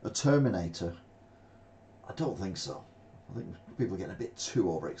becomes a Terminator? I don't think so. I think people are getting a bit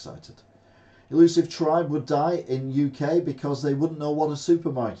too overexcited. Elusive tribe would die in UK because they wouldn't know what a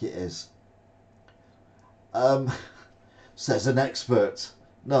supermarket is. Says an expert.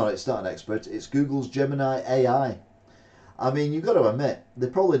 No, it's not an expert. It's Google's Gemini AI. I mean, you've got to admit, they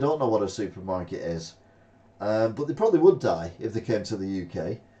probably don't know what a supermarket is. But they probably would die if they came to the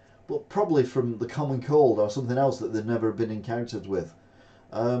UK. But probably from the common cold or something else that they've never been encountered with.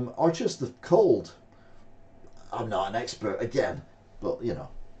 Or just the cold. I'm not an expert again, but you know.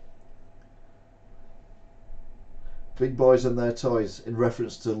 Big boys and their toys in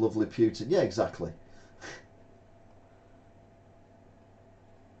reference to lovely Putin. Yeah, exactly.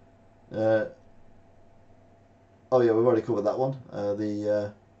 Oh yeah, we've already covered that one.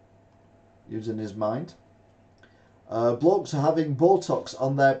 Using his mind. Blokes are having Botox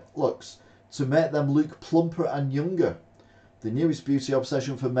on their looks to make them look plumper and younger. The newest beauty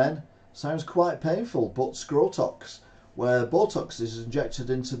obsession for men sounds quite painful, but Scrotox, where Botox is injected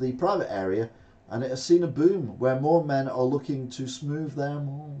into the private area, and it has seen a boom where more men are looking to smooth their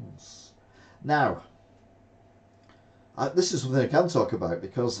moles. Now, this is something I can talk about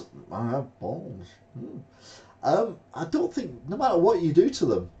because I have balls. I don't think, no matter what you do to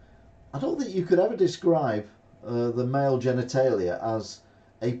them, I don't think you could ever describe the male genitalia as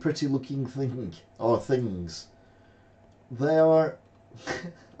a pretty looking thing or things. They are,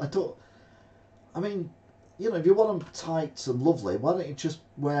 I mean, you know, if you want them tight and lovely, why don't you just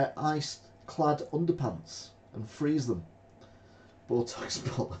wear ice-clad underpants and freeze them? Botox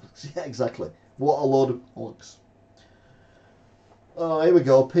bollocks. Yeah, exactly. What a load of bollocks. Oh, here we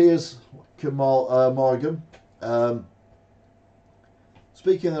go. Piers Morgan.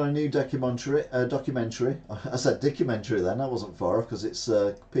 Speaking on a new documentary. I said documentary then, that wasn't far off because it's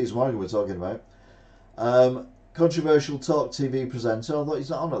Piers Morgan we're talking about. Controversial talk TV presenter, although he's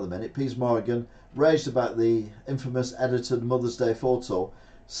not on at the minute, Piers Morgan raged about the infamous edited Mother's Day photo,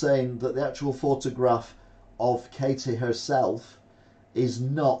 saying that the actual photograph of Katie herself is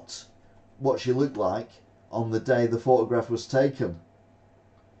not what she looked like on the day the photograph was taken.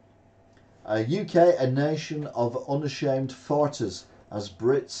 UK, a nation of unashamed farters, as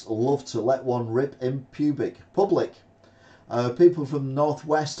Brits love to let one rip in public. People from the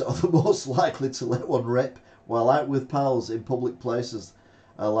northwest are the most likely to let one rip while out with pals in public places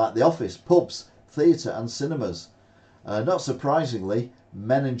like the office, pubs, theatre and cinemas. Not surprisingly,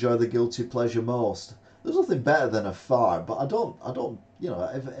 men enjoy the guilty pleasure most. There's nothing better than a fart, but I don't, you know,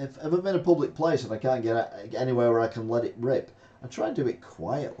 if I'm in a public place and I can't get anywhere where I can let it rip, I try and do it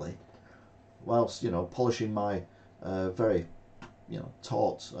quietly, whilst, you know, polishing my very, you know,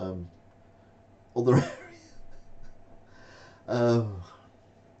 taut other area.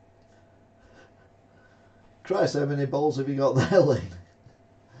 Christ, how many balls have you got there, Lane?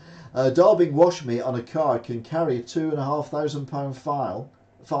 Daubing wash me on a car can carry a £2,500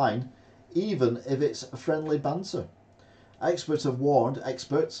 fine, even if it's friendly banter. Experts have warned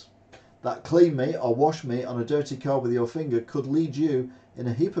experts that clean me or wash me on a dirty car with your finger could lead you in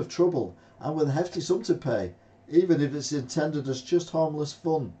a heap of trouble and with a hefty sum to pay, even if it's intended as just harmless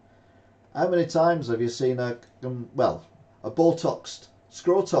fun. How many times have you seen a Botoxed,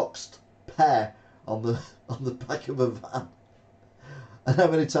 Scrotoxed pair on the back of a van? And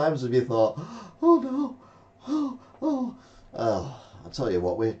how many times have you thought, oh no, I tell you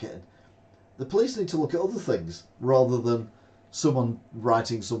what, we're getting. The police need to look at other things rather than someone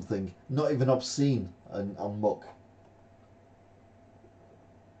writing something not even obscene and on muck.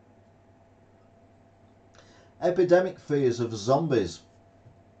 Epidemic fears of zombies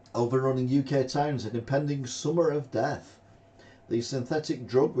overrunning UK towns in impending summer of death. The synthetic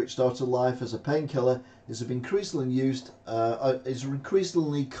drug, which started life as a painkiller, is increasingly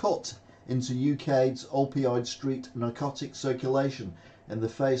cut into UK's opioid street narcotic circulation in the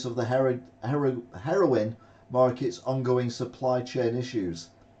face of the heroin market's ongoing supply chain issues.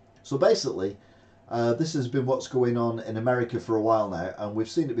 So basically, this has been what's going on in America for a while now, and we've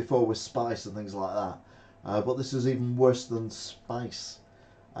seen it before with spice and things like that. But this is even worse than spice.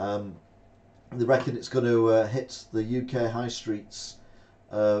 They reckon it's going to hit the UK high streets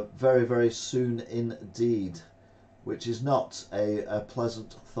very, very soon indeed, which is not a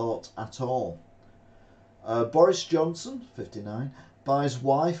pleasant thought at all. Boris Johnson, 59, buys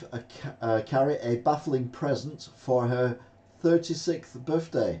wife Carrie a baffling present for her 36th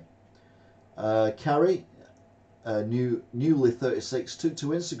birthday. Carrie, newly 36, took to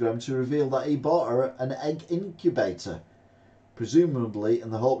Instagram to reveal that he bought her an egg incubator, presumably in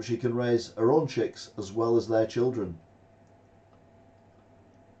the hope she can raise her own chicks as well as their children.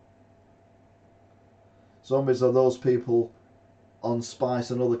 Zombies are those people on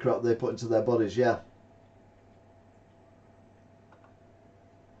spice and other crap they put into their bodies, yeah.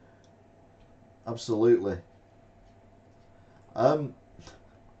 Absolutely. A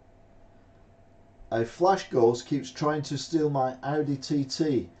flash ghost keeps trying to steal my Audi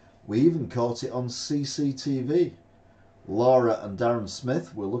TT. We even caught it on CCTV. Laura and Darren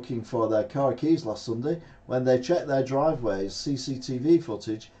Smith were looking for their car keys last Sunday when they checked their driveway's CCTV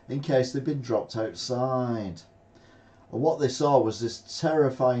footage in case they'd been dropped outside. And what they saw was this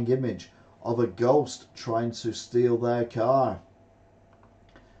terrifying image of a ghost trying to steal their car.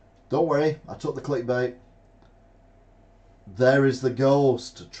 Don't worry, I took the clickbait. There is the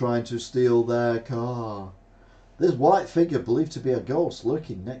ghost trying to steal their car. This white figure believed to be a ghost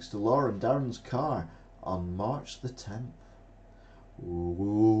lurking next to Laura and Darren's car on March the 10th.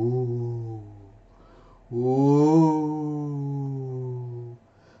 Ooh. Ooh.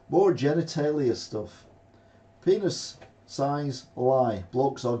 More genitalia stuff. Penis size lie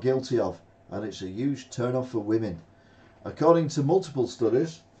blokes are guilty of, and it's a huge turn off for women. According to multiple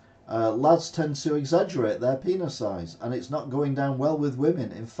studies, lads tend to exaggerate their penis size, and it's not going down well with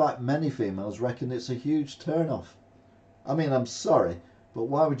women. In fact, many females reckon it's a huge turn off. I mean, I'm sorry, but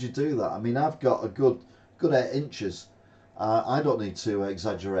why would you do that? I mean, I've got a good 8 inches. I don't need to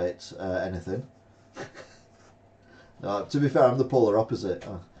exaggerate anything. To be fair, I'm the polar opposite.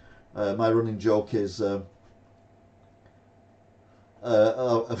 My running joke is I've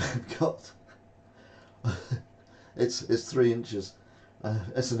got it's 3 inches.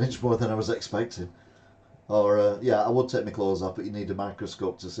 It's an inch more than I was expecting. Or yeah, I would take my clothes off, but you need a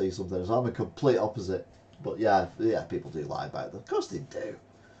microscope to see something. So I'm a complete opposite. But yeah, people do lie about them. Of course they do.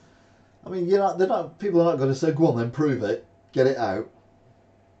 I mean, people are not going to say, go on then, prove it, get it out.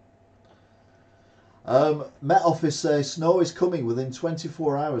 Met Office say snow is coming within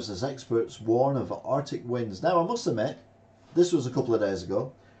 24 hours as experts warn of Arctic winds. Now, I must admit, this was a couple of days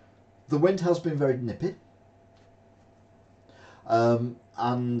ago. The wind has been very nippy.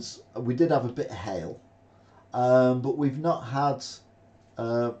 And we did have a bit of hail. But we've not had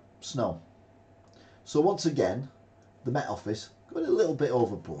snow. So once again, the Met Office got a little bit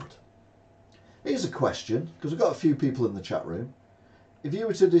overboard. Here's a question, because we've got a few people in the chat room. If you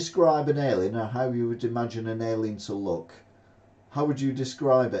were to describe an alien, or how you would imagine an alien to look, how would you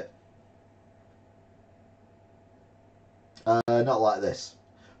describe it? Not like this.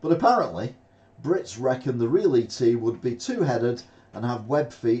 But apparently, Brits reckon the real ET would be two-headed and have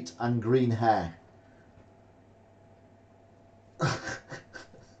web feet and green hair.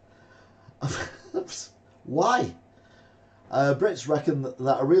 Why? Brits reckon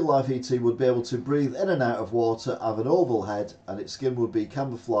that a real-life ET would be able to breathe in and out of water, have an oval head, and its skin would be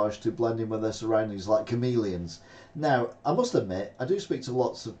camouflaged to blend in with their surroundings like chameleons. Now, I must admit, I do speak to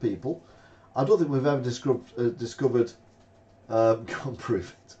lots of people. I don't think we've ever discovered... can't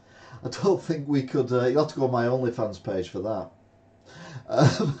prove it. I don't think we could... you'll have to go on my OnlyFans page for that.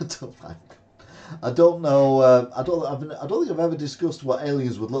 I don't know. I don't think I've ever discussed what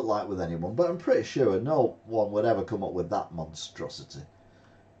aliens would look like with anyone, but I'm pretty sure no one would ever come up with that monstrosity.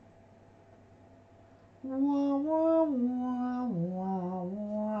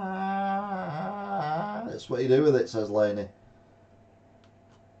 That's what you do with it, says Lainey.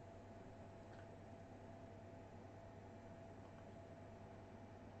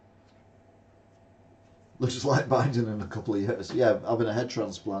 Looks like Biden in a couple of years. Yeah, having a head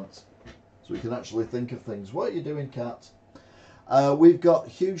transplant. So we can actually think of things. What are you doing, cat? We've got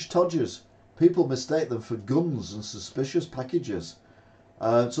huge todgers. People mistake them for guns and suspicious packages.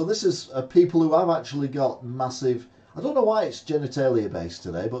 So this is people who have actually got massive... I don't know why it's genitalia based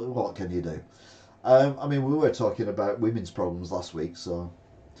today, but what can you do? I mean, we were talking about women's problems last week, so...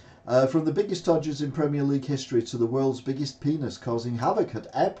 from the biggest todgers in Premier League history to the world's biggest penis causing havoc at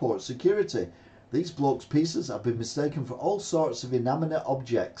airport security. These blokes' pieces have been mistaken for all sorts of inanimate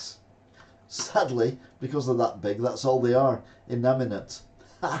objects. Sadly, because they're that big, that's all they are, inanimate.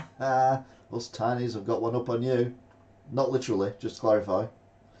 Ha ha! Us tinies have got one up on you. Not literally, just to clarify.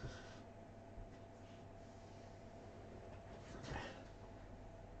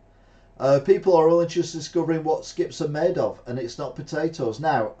 People are only just discovering what skips are made of, and it's not potatoes.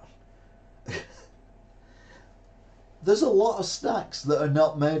 Now, there's a lot of snacks that are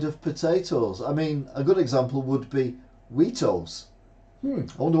not made of potatoes. I mean, a good example would be Wheatos. I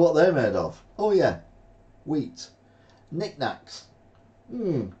wonder what they're made of. Oh yeah, wheat. Knickknacks.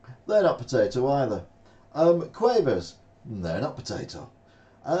 They're not potato either. Quavers. They're not potato.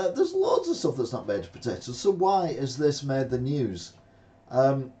 There's loads of stuff that's not made of potatoes. So why has this made the news?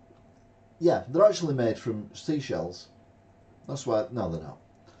 Yeah, they're actually made from seashells. That's why. No, they're not.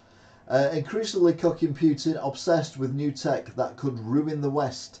 Increasingly cocking Putin, obsessed with new tech that could ruin the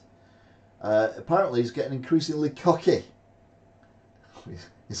West. Apparently, he's getting increasingly cocky.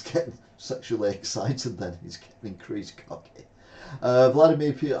 He's getting sexually excited. Then he's getting increased cocky.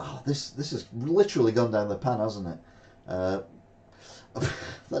 Vladimir Putin. Oh, this has literally gone down the pan, hasn't it? That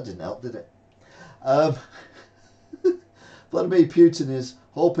didn't help, did it? Vladimir Putin is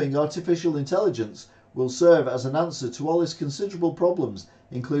hoping artificial intelligence will serve as an answer to all his considerable problems,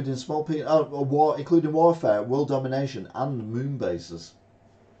 including including warfare, world domination, and moon bases.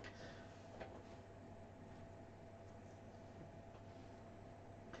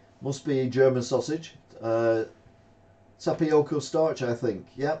 Must be German sausage. Tapioca starch, I think.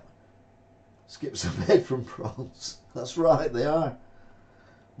 Yep. Skips are made from prawns. That's right, they are.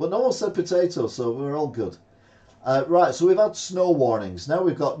 But no one said potato, so we're all good. Right, so we've had snow warnings. Now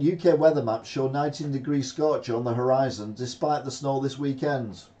we've got UK weather maps show 19-degree scorcher on the horizon despite the snow this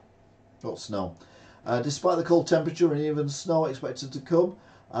weekend. Not snow. Despite the cold temperature and even snow expected to come,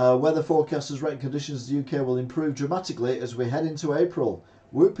 weather forecasters reckon conditions in the UK will improve dramatically as we head into April.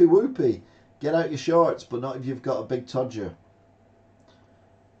 Whoopie whoopie. Get out your shorts, but not if you've got a big todger.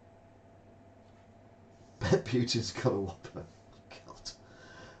 Bet Putin's got a whopper.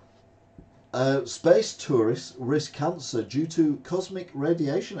 Space tourists risk cancer due to cosmic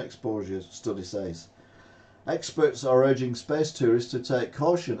radiation exposure, study says. Experts are urging space tourists to take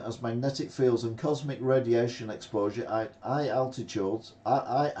caution as magnetic fields and cosmic radiation exposure at high altitudes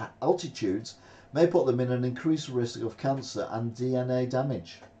may put them in an increased risk of cancer and DNA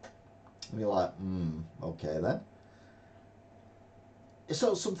damage. And you're like, okay then. It's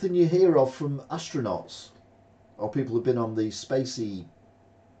not something you hear of from astronauts or people who've been on the spacey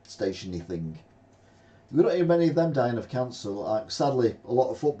stationy thing. We don't hear many of them dying of cancer. Like, sadly, a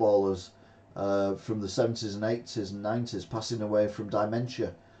lot of footballers from the 70s and 80s and 90s passing away from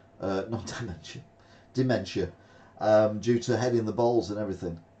dementia, due to heading the balls and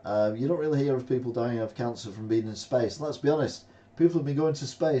everything. You don't really hear of people dying of cancer from being in space. And let's be honest, people have been going to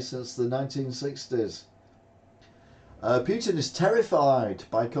space since the 1960s. Putin is terrified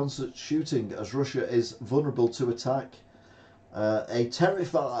by constant shooting as Russia is vulnerable to attack. A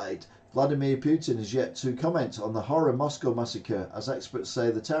terrified Vladimir Putin is yet to comment on the horror Moscow massacre, as experts say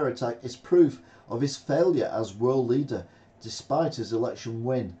the terror attack is proof of his failure as world leader, despite his election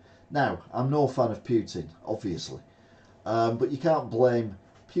win. Now, I'm no fan of Putin, obviously, but you can't blame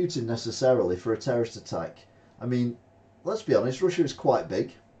Putin necessarily for a terrorist attack. I mean, let's be honest, Russia is quite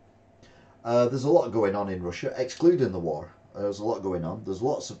big. There's a lot going on in Russia, excluding the war. There's a lot going on. There's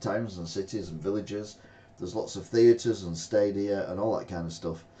lots of towns and cities and villages. There's lots of theatres and stadia and all that kind of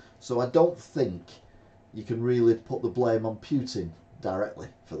stuff. So I don't think you can really put the blame on Putin directly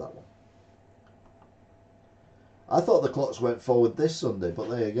for that one. I thought the clocks went forward this Sunday, but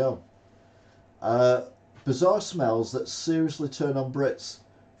there you go. Bizarre smells that seriously turn on Brits,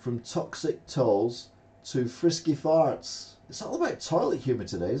 from toxic tolls to frisky farts. It's all about toilet humour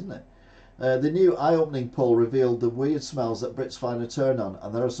today, isn't it? The new eye-opening poll revealed the weird smells that Brits find a turn on,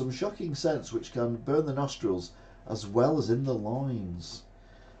 and there are some shocking scents which can burn the nostrils as well as in the loins.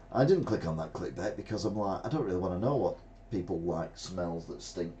 I didn't click on that clickbait because I'm like, I don't really want to know what people like smells that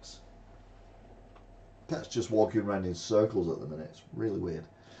stinks. Cat's just walking around in circles at the minute. It's really weird.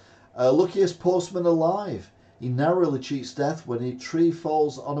 Luckiest postman alive. He narrowly cheats death when a tree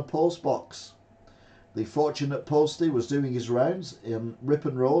falls on a post box. The fortunate postie was doing his rounds in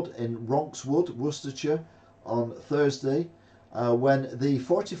Ripon Road in Ronkswood, Worcestershire on Thursday when the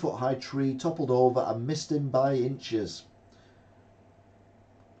 40-foot high tree toppled over and missed him by inches.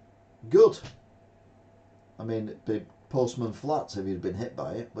 Good. I mean, it'd be postman flats if he'd been hit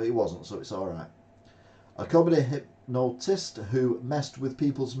by it, but he wasn't, so it's alright. A comedy hypnotist who messed with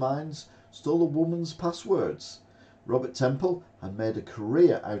people's minds stole a woman's passwords. Robert Temple had made a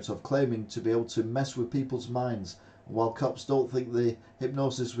career out of claiming to be able to mess with people's minds. And while cops don't think the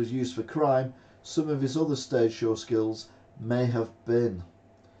hypnosis was used for crime, some of his other stage show skills may have been.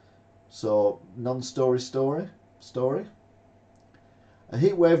 So, non-story story. A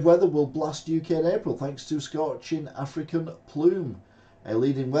heatwave weather will blast UK in April thanks to scorching African plume. A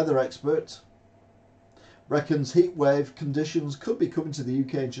leading weather expert reckons heatwave conditions could be coming to the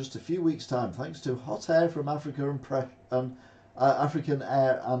UK in just a few weeks' time thanks to hot air from Africa and African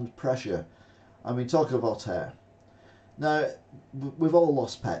air and pressure. I mean, talking of hot air. Now, we've all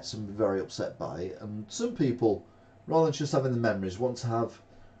lost pets and been very upset by it, and some people, rather than just having the memories, want to have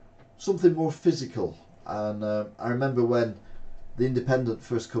something more physical. And I remember when the Independent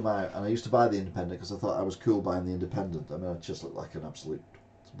first come out, and I used to buy the Independent because I thought I was cool buying the Independent. I mean, I just looked like an absolute...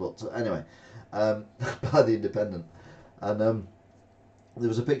 But anyway, buy the Independent. And there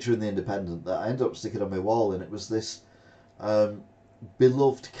was a picture in the Independent that I ended up sticking on my wall, and it was this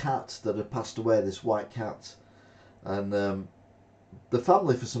beloved cat that had passed away, this white cat. And the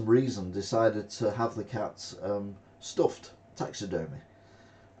family, for some reason, decided to have the cat stuffed, taxidermy.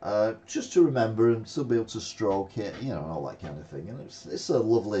 Just to remember and still be able to stroke it, you know, and all that kind of thing. And it's a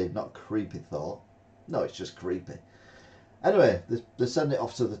lovely, not creepy thought. No, it's just creepy. Anyway, they send it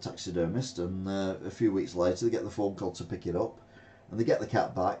off to the taxidermist, and a few weeks later they get the phone call to pick it up, and they get the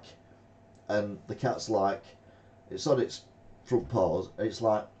cat back, and the cat's like, it's on its front paws, and it's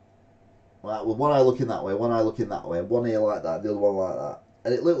like, well, one eye looking that way, one eye looking that way, and one ear like that, the other one like that,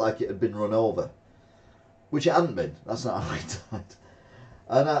 and it looked like it had been run over, which it hadn't been. That's not how it died.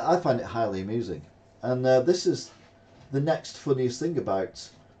 And I find it highly amusing. And this is the next funniest thing about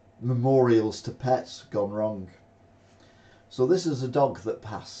memorials to pets gone wrong. So this is a dog that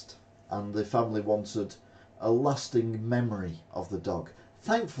passed, and the family wanted a lasting memory of the dog.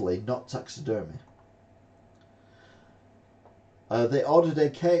 Thankfully, not taxidermy. They ordered a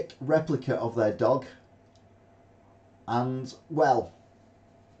cake replica of their dog, and, well,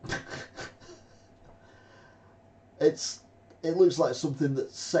 it looks like something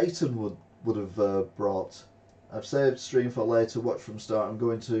that Satan would have brought. I've saved stream for later, watch from start. I'm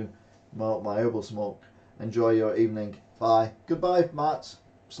going to smoke my herbal smoke. Enjoy your evening. Bye. Goodbye, Matt.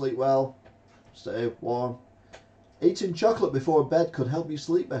 Sleep well. Stay warm. Eating chocolate before bed could help you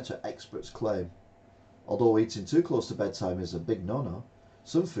sleep better, experts claim. Although eating too close to bedtime is a big no-no,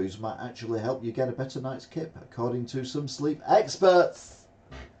 some foods might actually help you get a better night's kip, according to some sleep experts.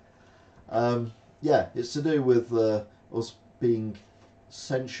 Yeah, it's to do with us being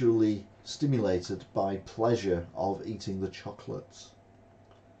sensually stimulated by pleasure of eating the chocolates.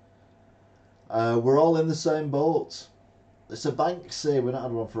 We're all in the same boat. It's a Banksy. We've not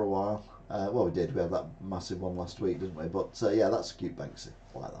had one for a while. Well, we did. We had that massive one last week, didn't we? But yeah, that's a cute Banksy.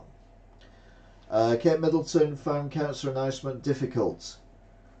 I like that. Kate Middleton found cancer announcement difficult,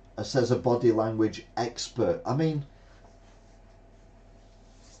 says a body language expert. I mean,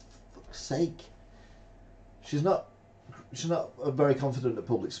 for fuck's sake. She's not very confident at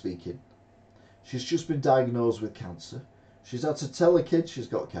public speaking. She's just been diagnosed with cancer. She's had to tell her kids she's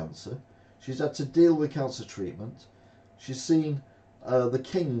got cancer. She's had to deal with cancer treatment. She's seen the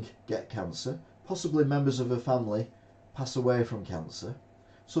king get cancer. Possibly members of her family pass away from cancer.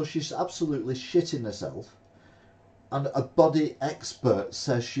 So she's absolutely shitting herself. And a body expert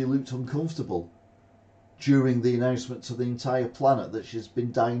says she looked uncomfortable during the announcement to the entire planet that she's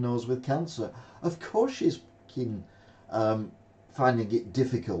been diagnosed with cancer. Of course she's finding it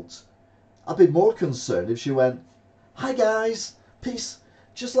difficult. I'd be more concerned if she went, "Hi guys, peace,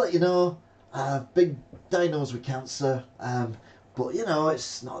 just let you know, I've been diagnosed with cancer, but you know,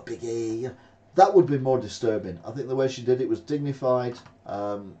 it's not a biggie." That would be more disturbing. I think the way she did it was dignified,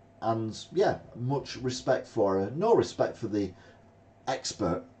 and yeah, much respect for her. No respect for the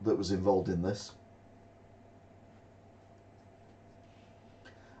expert that was involved in this.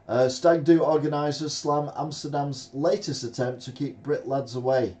 Stag Do organisers slam Amsterdam's latest attempt to keep Brit lads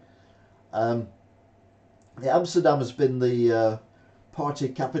away. Amsterdam has been the party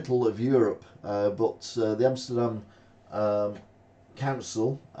capital of Europe, but the Amsterdam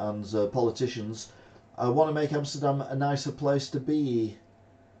council and politicians want to make Amsterdam a nicer place to be.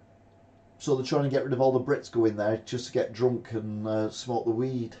 So they're trying to get rid of all the Brits going there just to get drunk and smoke the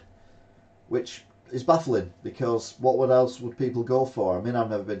weed, which is baffling, because what else would people go for? I mean, I've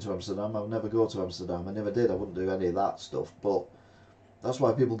never been to Amsterdam. I'll never go to Amsterdam. I never did. I wouldn't do any of that stuff, but that's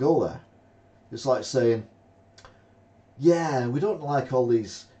why people go there. It's like saying, yeah, we don't like all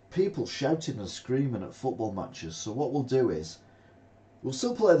these people shouting and screaming at football matches, so what we'll do is we'll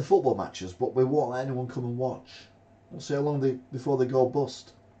still play the football matches, but we won't let anyone come and watch. We'll see how long before they go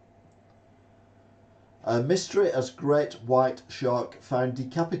bust. A mystery as great white shark found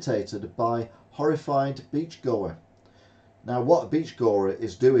decapitated by horrified beachgoer. Now, what a beachgoer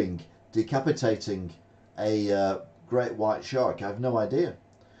is doing, decapitating a great white shark, I have no idea.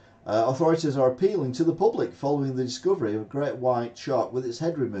 Authorities are appealing to the public following the discovery of a great white shark with its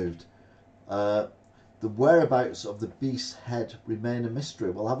head removed. The whereabouts of the beast's head remain a mystery.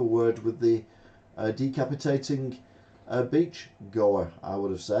 We'll have a word with the decapitating beach goer, I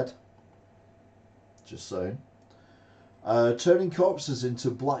would have said. Just saying. Turning corpses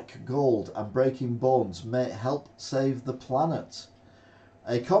into black gold and breaking bones may help save the planet.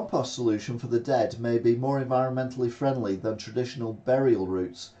 A compost solution for the dead may be more environmentally friendly than traditional burial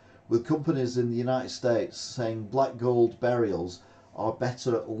routes, with companies in the United States saying black gold burials are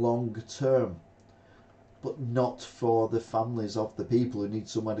better long term, but not for the families of the people who need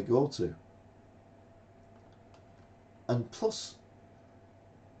somewhere to go to. And plus,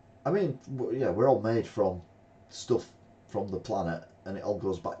 I mean, yeah, we're all made from stuff from the planet, and it all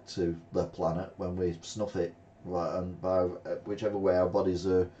goes back to the planet when we snuff it, and by whichever way our bodies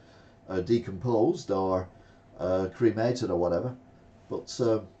are decomposed or cremated or whatever. But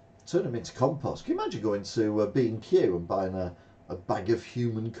turn them into compost. Can you imagine going to B&Q and buying a bag of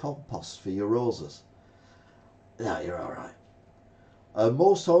human compost for your roses? Yeah, you're all right.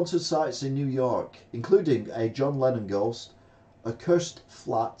 Most haunted sites in New York, including a John Lennon ghost, a cursed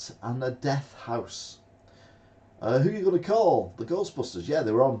flat, and a death house. Who are you going to call? The Ghostbusters. Yeah,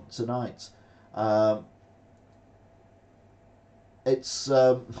 they're on tonight. It's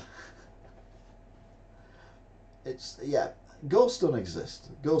yeah. Ghosts don't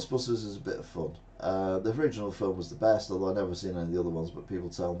exist. Ghostbusters is a bit of fun. The original film was the best, although I've never seen any of the other ones, but people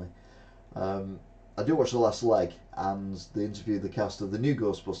tell me. I do watch The Last Leg, and they interviewed the cast of the new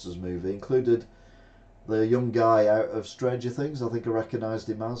Ghostbusters movie, included the young guy out of Stranger Things. I think I recognised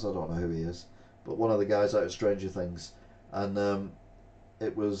him as, I don't know who he is, but one of the guys out of Stranger Things. And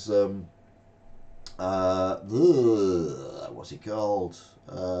it was, what's he called?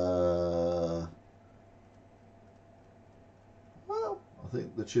 Well, I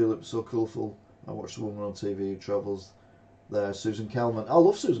think The Tulip's So Colourful. I watched the woman on TV who travels there, Susan Calman. I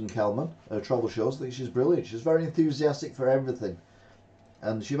love Susan Calman, her travel shows. I think she's brilliant. She's very enthusiastic for everything,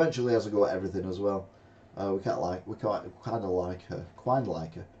 and she eventually has a go at everything as well. We kind of like her. Quite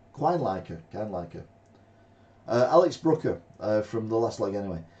like her. Alex Brooker from The Last Leg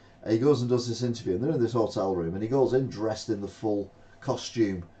anyway. He goes and does this interview, and they're in this hotel room, and he goes in dressed in the full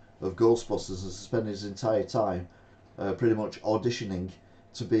costume of Ghostbusters and spends his entire time pretty much auditioning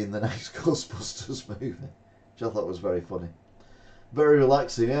to be in the next Ghostbusters movie, which I thought was very funny. Very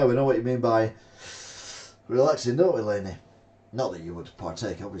relaxing. Yeah, we know what you mean by relaxing, don't we, Lainey? Not that you would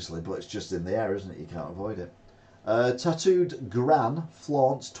partake, obviously, but it's just in the air, isn't it? You can't avoid it. Tattooed Gran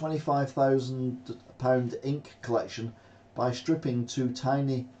flaunts £25,000 ink collection by stripping to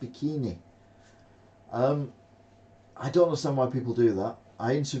tiny bikini. I don't understand why people do that.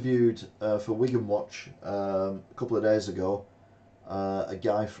 I interviewed for Wigan Watch a couple of days ago a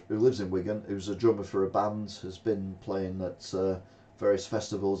guy who lives in Wigan, who's a drummer for a band, has been playing at various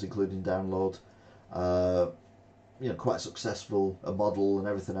festivals, including Download. Quite successful, a model and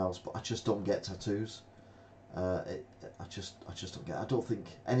everything else, but I just don't get tattoos. I just don't get. I don't think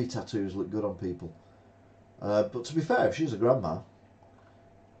any tattoos look good on people. But to be fair, if she's a grandma,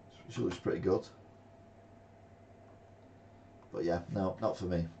 she looks pretty good. But yeah, no, not for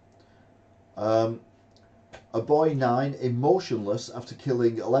me. A boy 9 emotionless after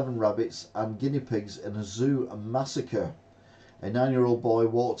killing 11 rabbits and guinea pigs in a zoo massacre. A 9-year-old boy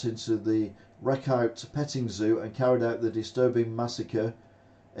walked into the Reckhout petting zoo and carried out the disturbing massacre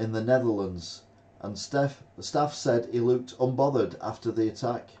in the Netherlands, and staff said he looked unbothered after the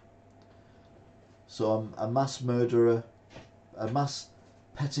attack. So a mass murderer, a mass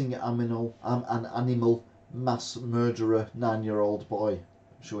petting animal, an animal mass murderer 9-year-old boy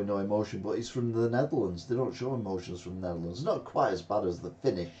showing no emotion, but he's from the Netherlands. They don't show emotions from the Netherlands. Not quite as bad as the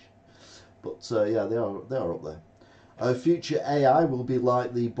Finnish, but yeah, they are up there. Future AI will be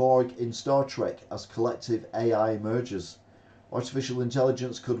like the Borg in Star Trek as collective AI emerges. Artificial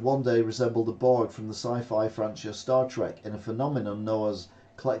intelligence could one day resemble the Borg from the sci-fi franchise Star Trek in a phenomenon known as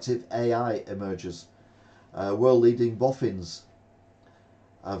collective AI emerges. World-leading boffins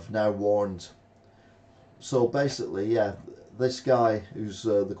have now warned. So basically, yeah, this guy who's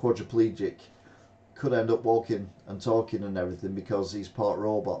the quadriplegic could end up walking and talking and everything because he's part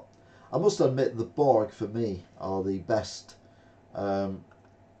robot. I must admit the Borg for me are the best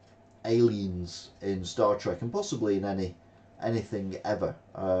aliens in Star Trek and possibly in anything ever.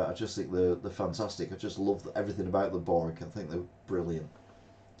 I just think they're fantastic. I just love everything about the Borg. I think they're brilliant.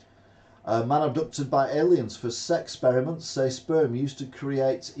 A man abducted by aliens for sex experiments, say sperm used to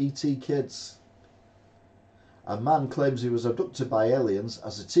create ET kids. A man claims he was abducted by aliens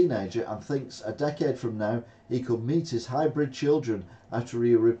as a teenager and thinks a decade from now he could meet his hybrid children after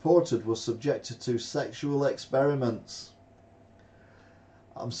he reported was subjected to sexual experiments.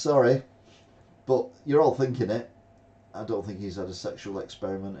 I'm sorry, but you're all thinking it. I don't think he's had a sexual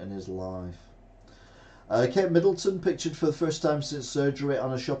experiment in his life. Kate Middleton pictured for the first time since surgery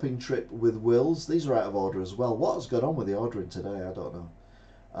on a shopping trip with Wills. These are out of order as well. What has gone on with the ordering today? I don't know.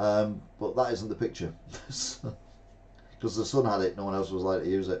 But that isn't the picture. Because the son had it, no one else was allowed to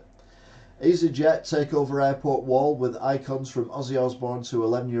use it. EasyJet take over airport wall with icons from Ozzy Osbourne to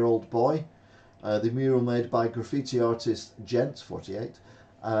 11-year-old boy. The mural made by graffiti artist Gent, 48,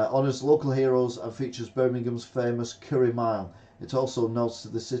 honours local heroes and features Birmingham's famous Curry Mile. It also nods to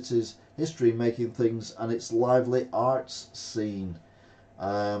the city's history making things and its lively arts scene.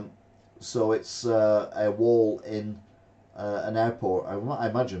 So it's a wall in an airport. I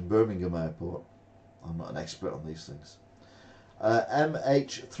imagine Birmingham Airport. I'm not an expert on these things.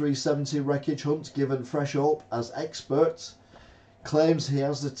 MH370 wreckage hunt given fresh hope as expert claims he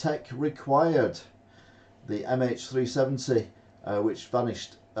has the tech required. The MH370, which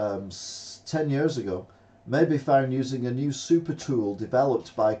vanished 10 years ago, may be found using a new super tool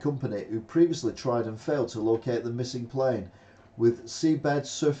developed by a company who previously tried and failed to locate the missing plane, with seabed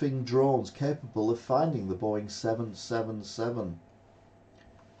surfing drones capable of finding the Boeing 777.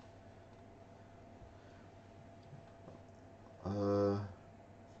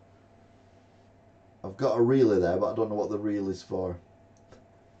 I've got a relay there, but I don't know what the reel is for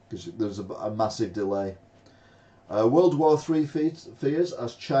because there's a massive delay. World War III fears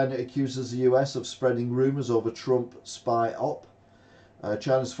as China accuses the US of spreading rumours over Trump spy op.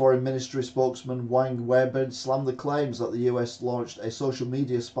 China's foreign ministry spokesman Wang Wenbin slammed the claims that the US launched a social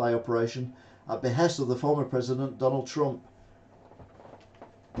media spy operation at behest of the former president Donald Trump.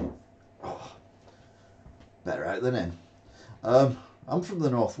 Oh, better out than in. I'm from the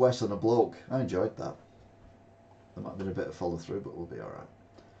northwest and a bloke. I enjoyed that. There might have been a bit of follow through, but we'll be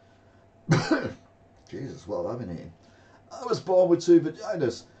alright. Jesus, what have I been eating? I was born with 2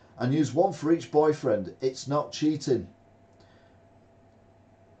 vaginas and use one for each boyfriend. It's not cheating.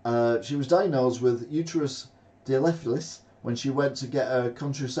 She was diagnosed with uterus dilephilis when she went to get a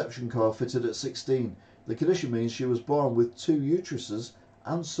contraception coil fitted at 16. The condition means she was born with 2 uteruses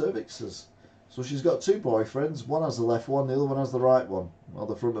and cervixes. So she's got 2 boyfriends. One has the left one, the other one has the right one, or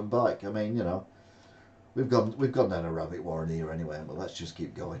the front and back. I mean, you know, we've gone down a rabbit warren here anyway. But let's just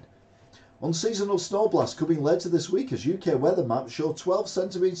keep going. Unseasonal snow blast coming later this week as UK weather maps show 12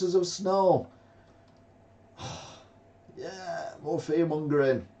 centimetres of snow. Yeah, more fear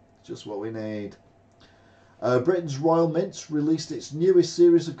mongering. Just what we need. Britain's Royal Mint released its newest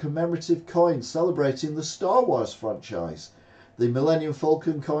series of commemorative coins celebrating the Star Wars franchise. The Millennium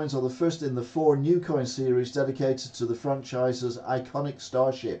Falcon coins are the first in the 4 new coin series dedicated to the franchise's iconic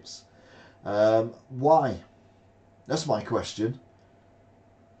starships. Why? That's my question.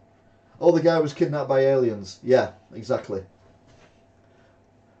 Oh, the guy was kidnapped by aliens. Yeah, exactly.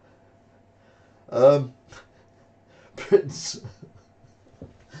 Britain's...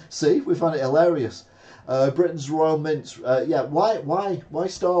 See, we found it hilarious. Britain's Royal Mint. Yeah, why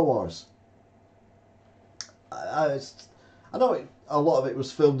Star Wars? I know a lot of it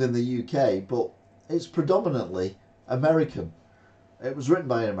was filmed in the UK, but it's predominantly American. It was written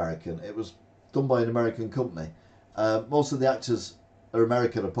by an American. It was done by an American company. Most of the actors are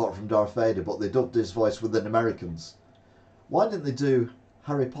American apart from Darth Vader, but they dubbed his voice with an Americans. Why didn't they do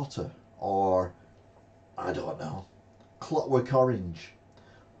Harry Potter or, I don't know, Clockwork Orange?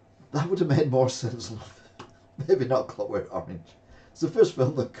 That would have made more sense. Maybe not Clockwork Orange. It's the first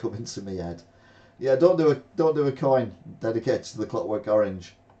film that come into my head. Yeah, don't do a coin dedicated to the Clockwork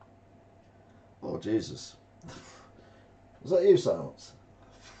Orange. Oh Jesus! Was that you, Silence?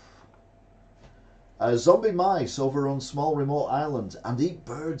 Zombie mice overrun small remote island and eat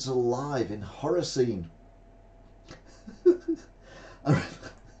birds alive in horror scene.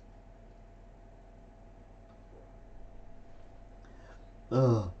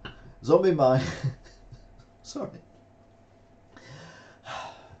 Zombie mice. Sorry.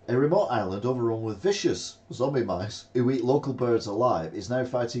 A remote island overrun with vicious zombie mice who eat local birds alive is now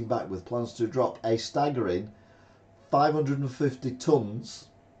fighting back with plans to drop a staggering 550 tonnes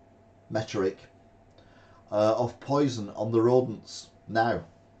metric of poison on the rodents. Now,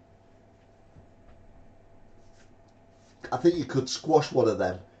 I think you could squash one of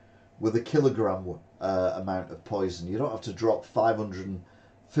them with a kilogram amount of poison. You don't have to drop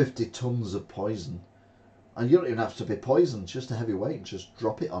 550 tonnes of poison. And you don't even have to be poisoned, just a heavy weight, and just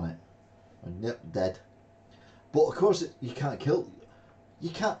drop it on it. And yep, dead. But of course, you can't kill. You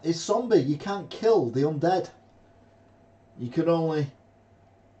can't. It's zombie. You can't kill the undead. You can only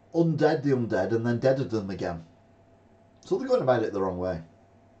undead the undead and then deaded them again. So they're going about it the wrong way.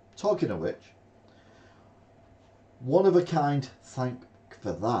 Talking of which, one of a kind, thank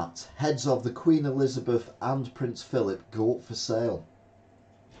for that, heads of the Queen Elizabeth and Prince Philip go up for sale.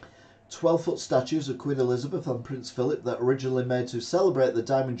 12-foot statues of Queen Elizabeth and Prince Philip that originally made to celebrate the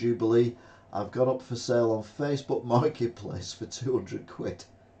Diamond Jubilee have gone up for sale on Facebook Marketplace for 200 quid.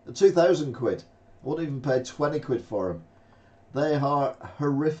 2,000 quid. I wouldn't even pay 20 quid for them. They are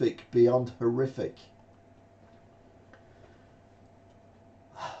horrific beyond horrific.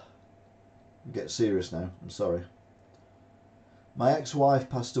 I'm getting serious now, I'm sorry. My ex-wife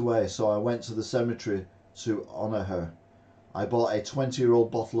passed away, so I went to the cemetery to honour her. I bought a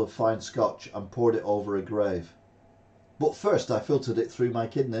 20-year-old bottle of fine scotch and poured it over a grave. But first I filtered it through my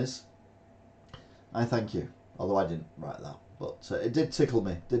kidneys. I thank you, although I didn't write that. But it did tickle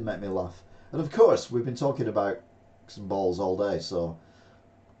me, did make me laugh. And of course, we've been talking about some balls all day, so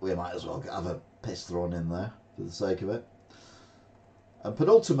we might as well have a piss thrown in there for the sake of it. And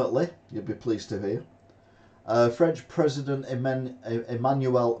penultimately, you'll be pleased to hear, French President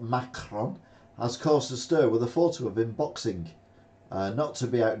Emmanuel Macron has caused a stir with a photo of him boxing. Not to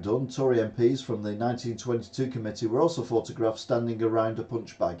be outdone, Tory MPs from the 1922 committee were also photographed standing around a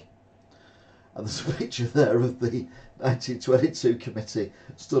punch bag. And there's a picture there of the 1922 committee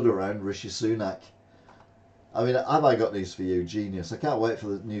stood around Rishi Sunak. I mean, have I got news for you? Genius. I can't wait for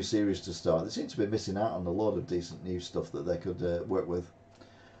the new series to start. They seem to be missing out on a lot of decent new stuff that they could work with.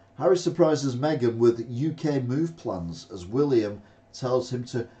 Harry surprises Meghan with UK move plans as William tells him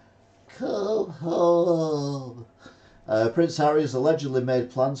to come home. Prince Harry has allegedly made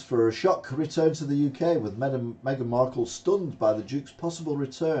plans for a shock return to the UK, with Meghan Markle stunned by the Duke's possible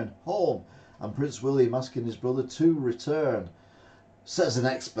return home and Prince William asking his brother to return. Says an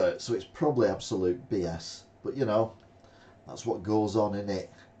expert, so it's probably absolute BS. But you know, that's what goes on in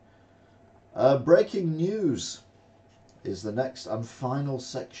it. Breaking news is the next and final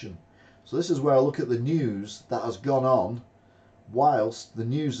section. So this is where I look at the news that has gone on whilst the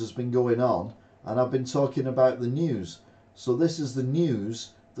news has been going on, and I've been talking about the news. So this is the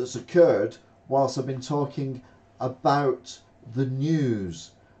news that's occurred whilst I've been talking about the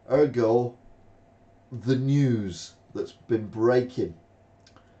news. Ergo, the news that's been breaking.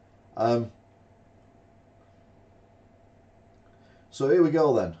 So here we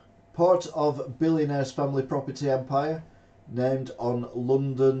go then. Part of billionaire's family property empire named on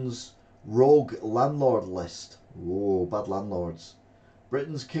London's rogue landlord list. Whoa, bad landlords.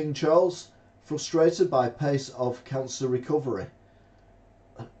 Britain's King Charles frustrated by pace of cancer recovery.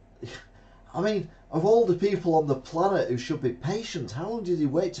 I mean, of all the people on the planet who should be patient, how long did he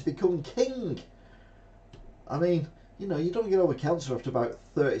wait to become king? I mean, you know, you don't get over cancer after about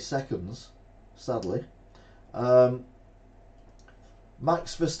 30 seconds, sadly.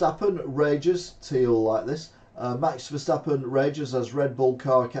 Max Verstappen rages, Teal like this. Max Verstappen rages as Red Bull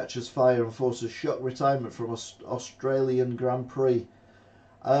car catches fire and forces shock retirement from Australian Grand Prix.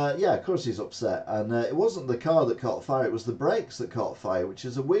 Yeah, of course he's upset. And it wasn't the car that caught fire, it was the brakes that caught fire, which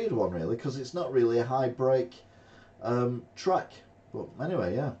is a weird one really, because it's not really a high brake track. But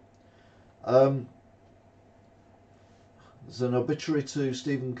anyway, yeah. There's an obituary to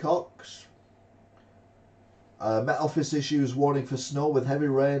Stephen Cox. Met Office issues warning for snow with heavy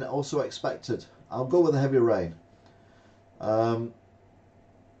rain also expected. I'll go with the heavy rain.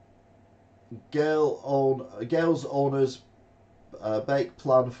 Gale's owners bake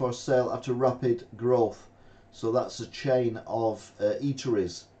plan for sale after rapid growth. So that's a chain of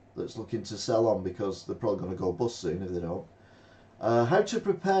eateries that's looking to sell on because they're probably going to go bust soon if they don't. How to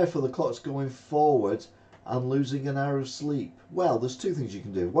prepare for the clocks going forward and losing an hour of sleep. Well, there's two things you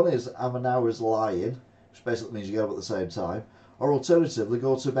can do. One is have an hour's lying, which basically means you get up at the same time, or alternatively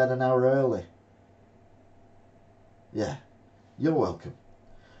go to bed an hour early. Yeah, you're welcome.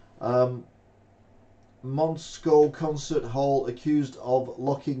 Moscow concert hall accused of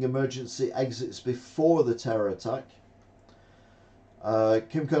locking emergency exits before the terror attack.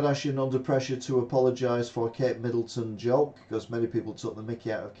 Kim Kardashian under pressure to apologise for Kate Middleton joke, because many people took the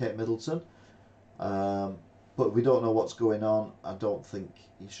mickey out of Kate Middleton. But we don't know what's going on. I don't think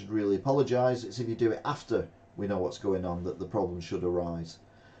you should really apologise. It's if you do it after we know what's going on that the problem should arise.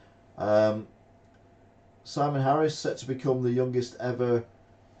 Simon Harris set to become the youngest ever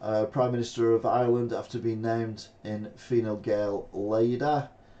Prime Minister of Ireland after being named in Fine Gael leader.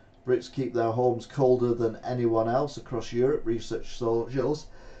 Brits keep their homes colder than anyone else across Europe, research shows.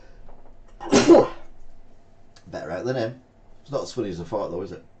 Better out than him. It's not as funny as I thought though,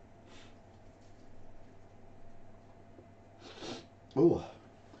 is it? Ooh.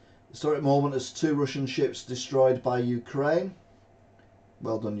 Historic moment as 2 Russian ships destroyed by Ukraine.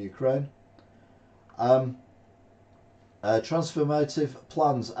 Well done, Ukraine. Transformative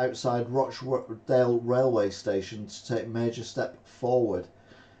plans outside Rochdale railway station to take major step forward.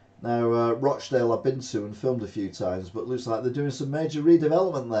 Now, Rochdale I've been to and filmed a few times, but it looks like they're doing some major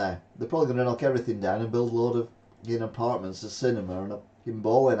redevelopment there. They're probably going to knock everything down and build a load of apartments, a cinema and a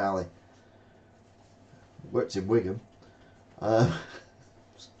bowling alley. Worked in Wigan.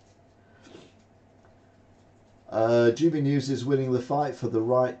 GB News is winning the fight for the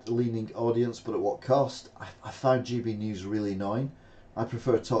right-leaning audience, but at what cost? I found GB News really annoying. I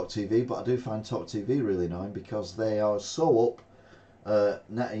prefer Talk TV, but I do find Talk TV really annoying because they are so up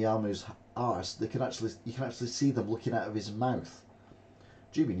Netanyahu's arse. You can actually see them looking out of his mouth.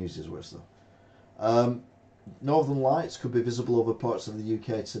 GB News is worse though. Northern Lights could be visible over parts of the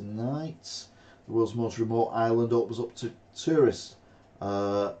UK tonight. The world's most remote island opens up to tourists.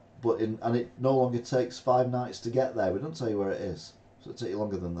 And it no longer takes 5 nights to get there. We don't tell you where it is, so it'll take you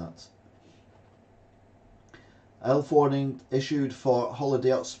longer than that. Health warning issued for holiday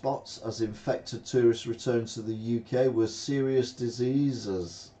hotspots as infected tourists return to the UK with serious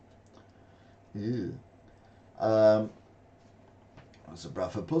diseases. Ew. That's a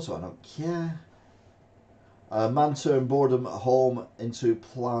Bradford Plus, so I don't care. Man turned boredom at home into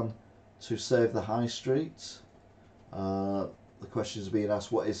plan to save the high street. The question is being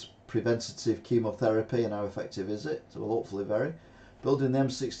asked, what is preventative chemotherapy and how effective is it? Well, hopefully very. Building the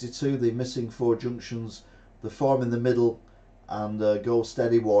M62, the missing 4 junctions, the form in the middle, and go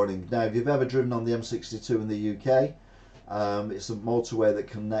steady warning. Now, if you've ever driven on the M62 in the UK, it's a motorway that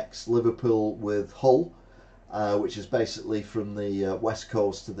connects Liverpool with Hull, which is basically from the west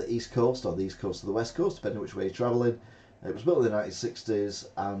coast to the east coast, or the east coast to the west coast, depending which way you're travelling. It was built in the 1960s,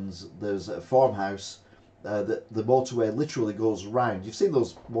 and there's a farmhouse. The motorway literally goes round. You've seen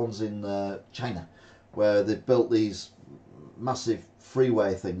those ones in China where they've built these massive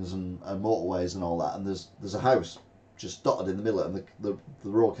freeway things and motorways and all that, and there's a house just dotted in the middle, and the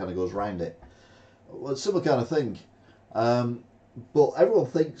road kind of goes round it. Well, it's a similar kind of thing, but everyone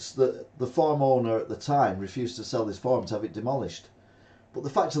thinks that the farm owner at the time refused to sell this farm to have it demolished. But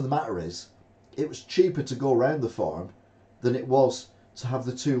the fact of the matter is, it was cheaper to go around the farm than it was to have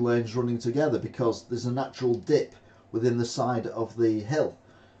the 2 lanes running together, because there's a natural dip within the side of the hill.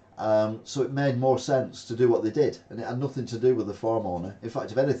 So it made more sense to do what they did, and it had nothing to do with the farm owner. In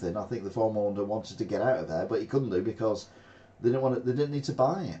fact, if anything, I think the farm owner wanted to get out of there, but he couldn't do because they didn't need to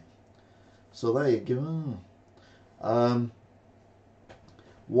buy it. So there you go.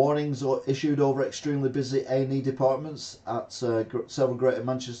 Warnings are issued over extremely busy A&E departments at several Greater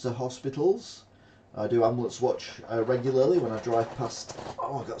Manchester hospitals. I do ambulance watch regularly when I drive past.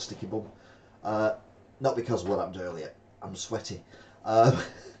 Oh, I've got a sticky bum. Not because of what happened earlier. I'm sweaty. My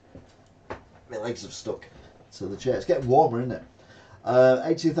legs have stuck to the chair. It's getting warmer, isn't it?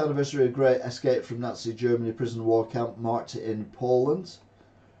 80th anniversary of Great Escape from Nazi Germany prison war camp marked in Poland.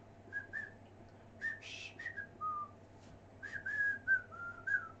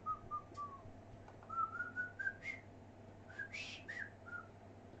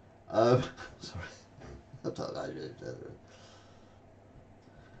 Sorry.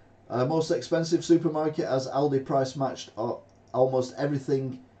 Most expensive supermarket, as Aldi price matched almost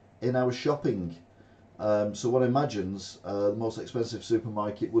everything in our shopping. So one imagines the most expensive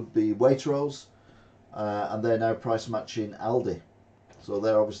supermarket would be Waitrose, and they're now price matching Aldi. So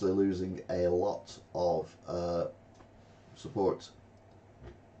they're obviously losing a lot of support.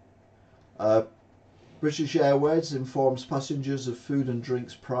 British Airways informs passengers of food and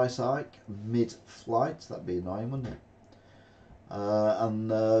drinks price hike mid-flight. That'd be annoying, wouldn't it?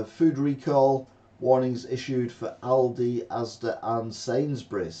 And food recall warnings issued for Aldi, Asda and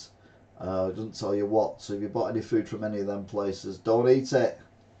Sainsbury's. It doesn't tell you what. So if you bought any food from any of them places, don't eat it.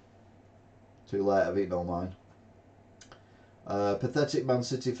 Too late, I've eaten all mine. Pathetic Man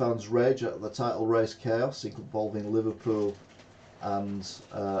City fans rage at the title race chaos involving Liverpool and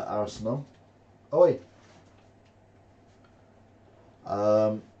Arsenal. Oi!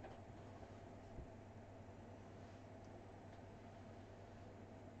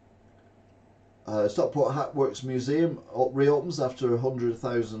 Stockport Hatworks Museum reopens after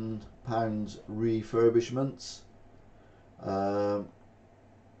 £100,000 refurbishments.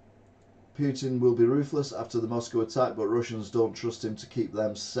 Putin will be ruthless after the Moscow attack, but Russians don't trust him to keep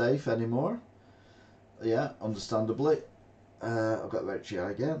them safe anymore. Yeah, understandably. I've got the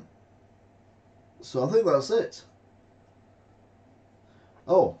chair again. So I think that's it.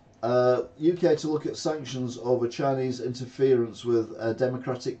 Oh, UK to look at sanctions over Chinese interference with a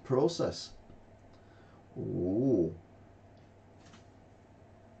democratic process. Ooh.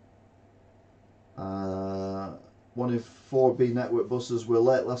 one in 4B network buses were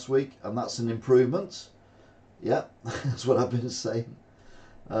late last week, and that's an improvement. Yeah, that's what I've been saying.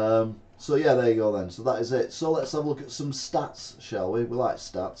 So yeah, there you go then. So that is it. So let's have a look at some stats, shall we? We like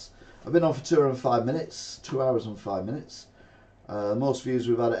stats. I've been on for 2 hours and 5 minutes. 2 hours and 5 minutes. Most views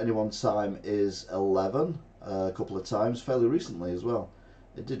we've had at any one time is 11. A couple of times, fairly recently as well.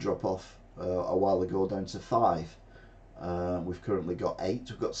 It did drop off a while ago down to 5. We've currently got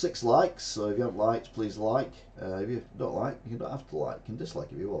 8. We've got 6 likes, so if you haven't liked, please like. If you don't like, you don't have to like. You can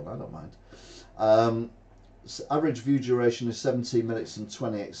dislike if you want, I don't mind. Average view duration is 17 minutes and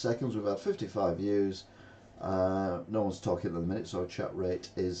 28 seconds. We've had 55 views. No one's talking at the minute, so our chat rate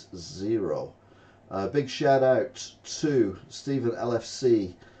is 0. Big shout out to Stephen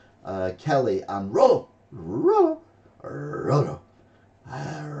LFC, Kelly, and Rollo.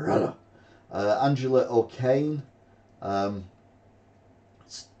 Angela O'Kane. No,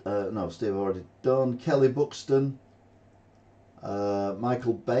 Steve already done. Kelly Buxton.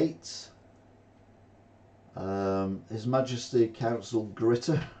 Michael Bates. His Majesty Council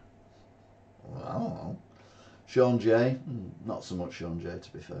Gritter. I don't know. Sean J. Not so much Sean J,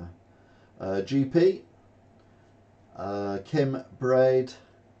 to be fair. GP. Kim Braid.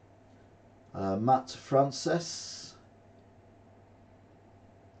 Matt Francis.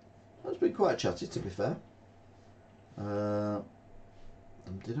 That's been quite chatty, to be fair. I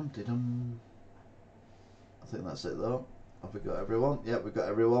think that's it though. Have we got everyone? Yep, we've got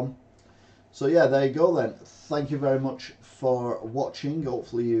everyone. So yeah, there you go then. Thank you very much for watching.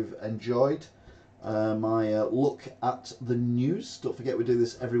 Hopefully you've enjoyed my look at the news. Don't forget we do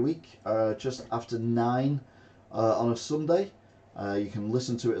this every week, just after 9 on a Sunday. You can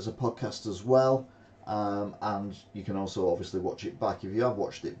listen to it as a podcast as well, and you can also obviously watch it back. If you have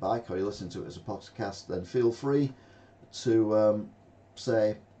watched it back or you listen to it as a podcast, then feel free to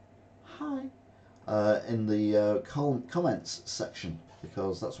say hi in the comments section,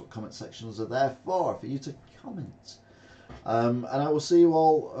 because that's what comment sections are there for you to comment. And I will see you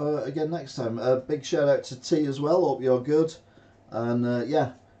all again next time. Big shout out to T as well. Hope you're good, and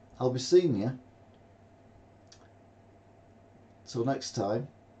yeah, I'll be seeing you. Till next time.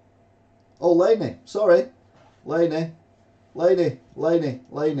 Oh, Laney, sorry, Laney, Laney, Laney,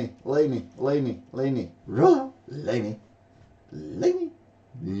 Laney, Laney, Laney, Laney, Rollo, Laney, Laney,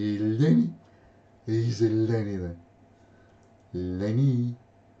 Laney. He's a Lenny then. Lenny.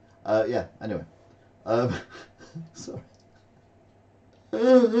 Yeah, anyway. Sorry.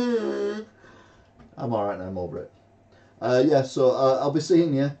 I'm alright now, I'm over it. Yeah, so I'll be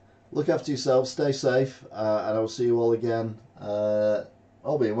seeing you. Look after yourselves, stay safe, and I will see you all again,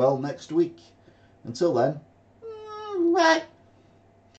 all being well, next week. Until then, bye.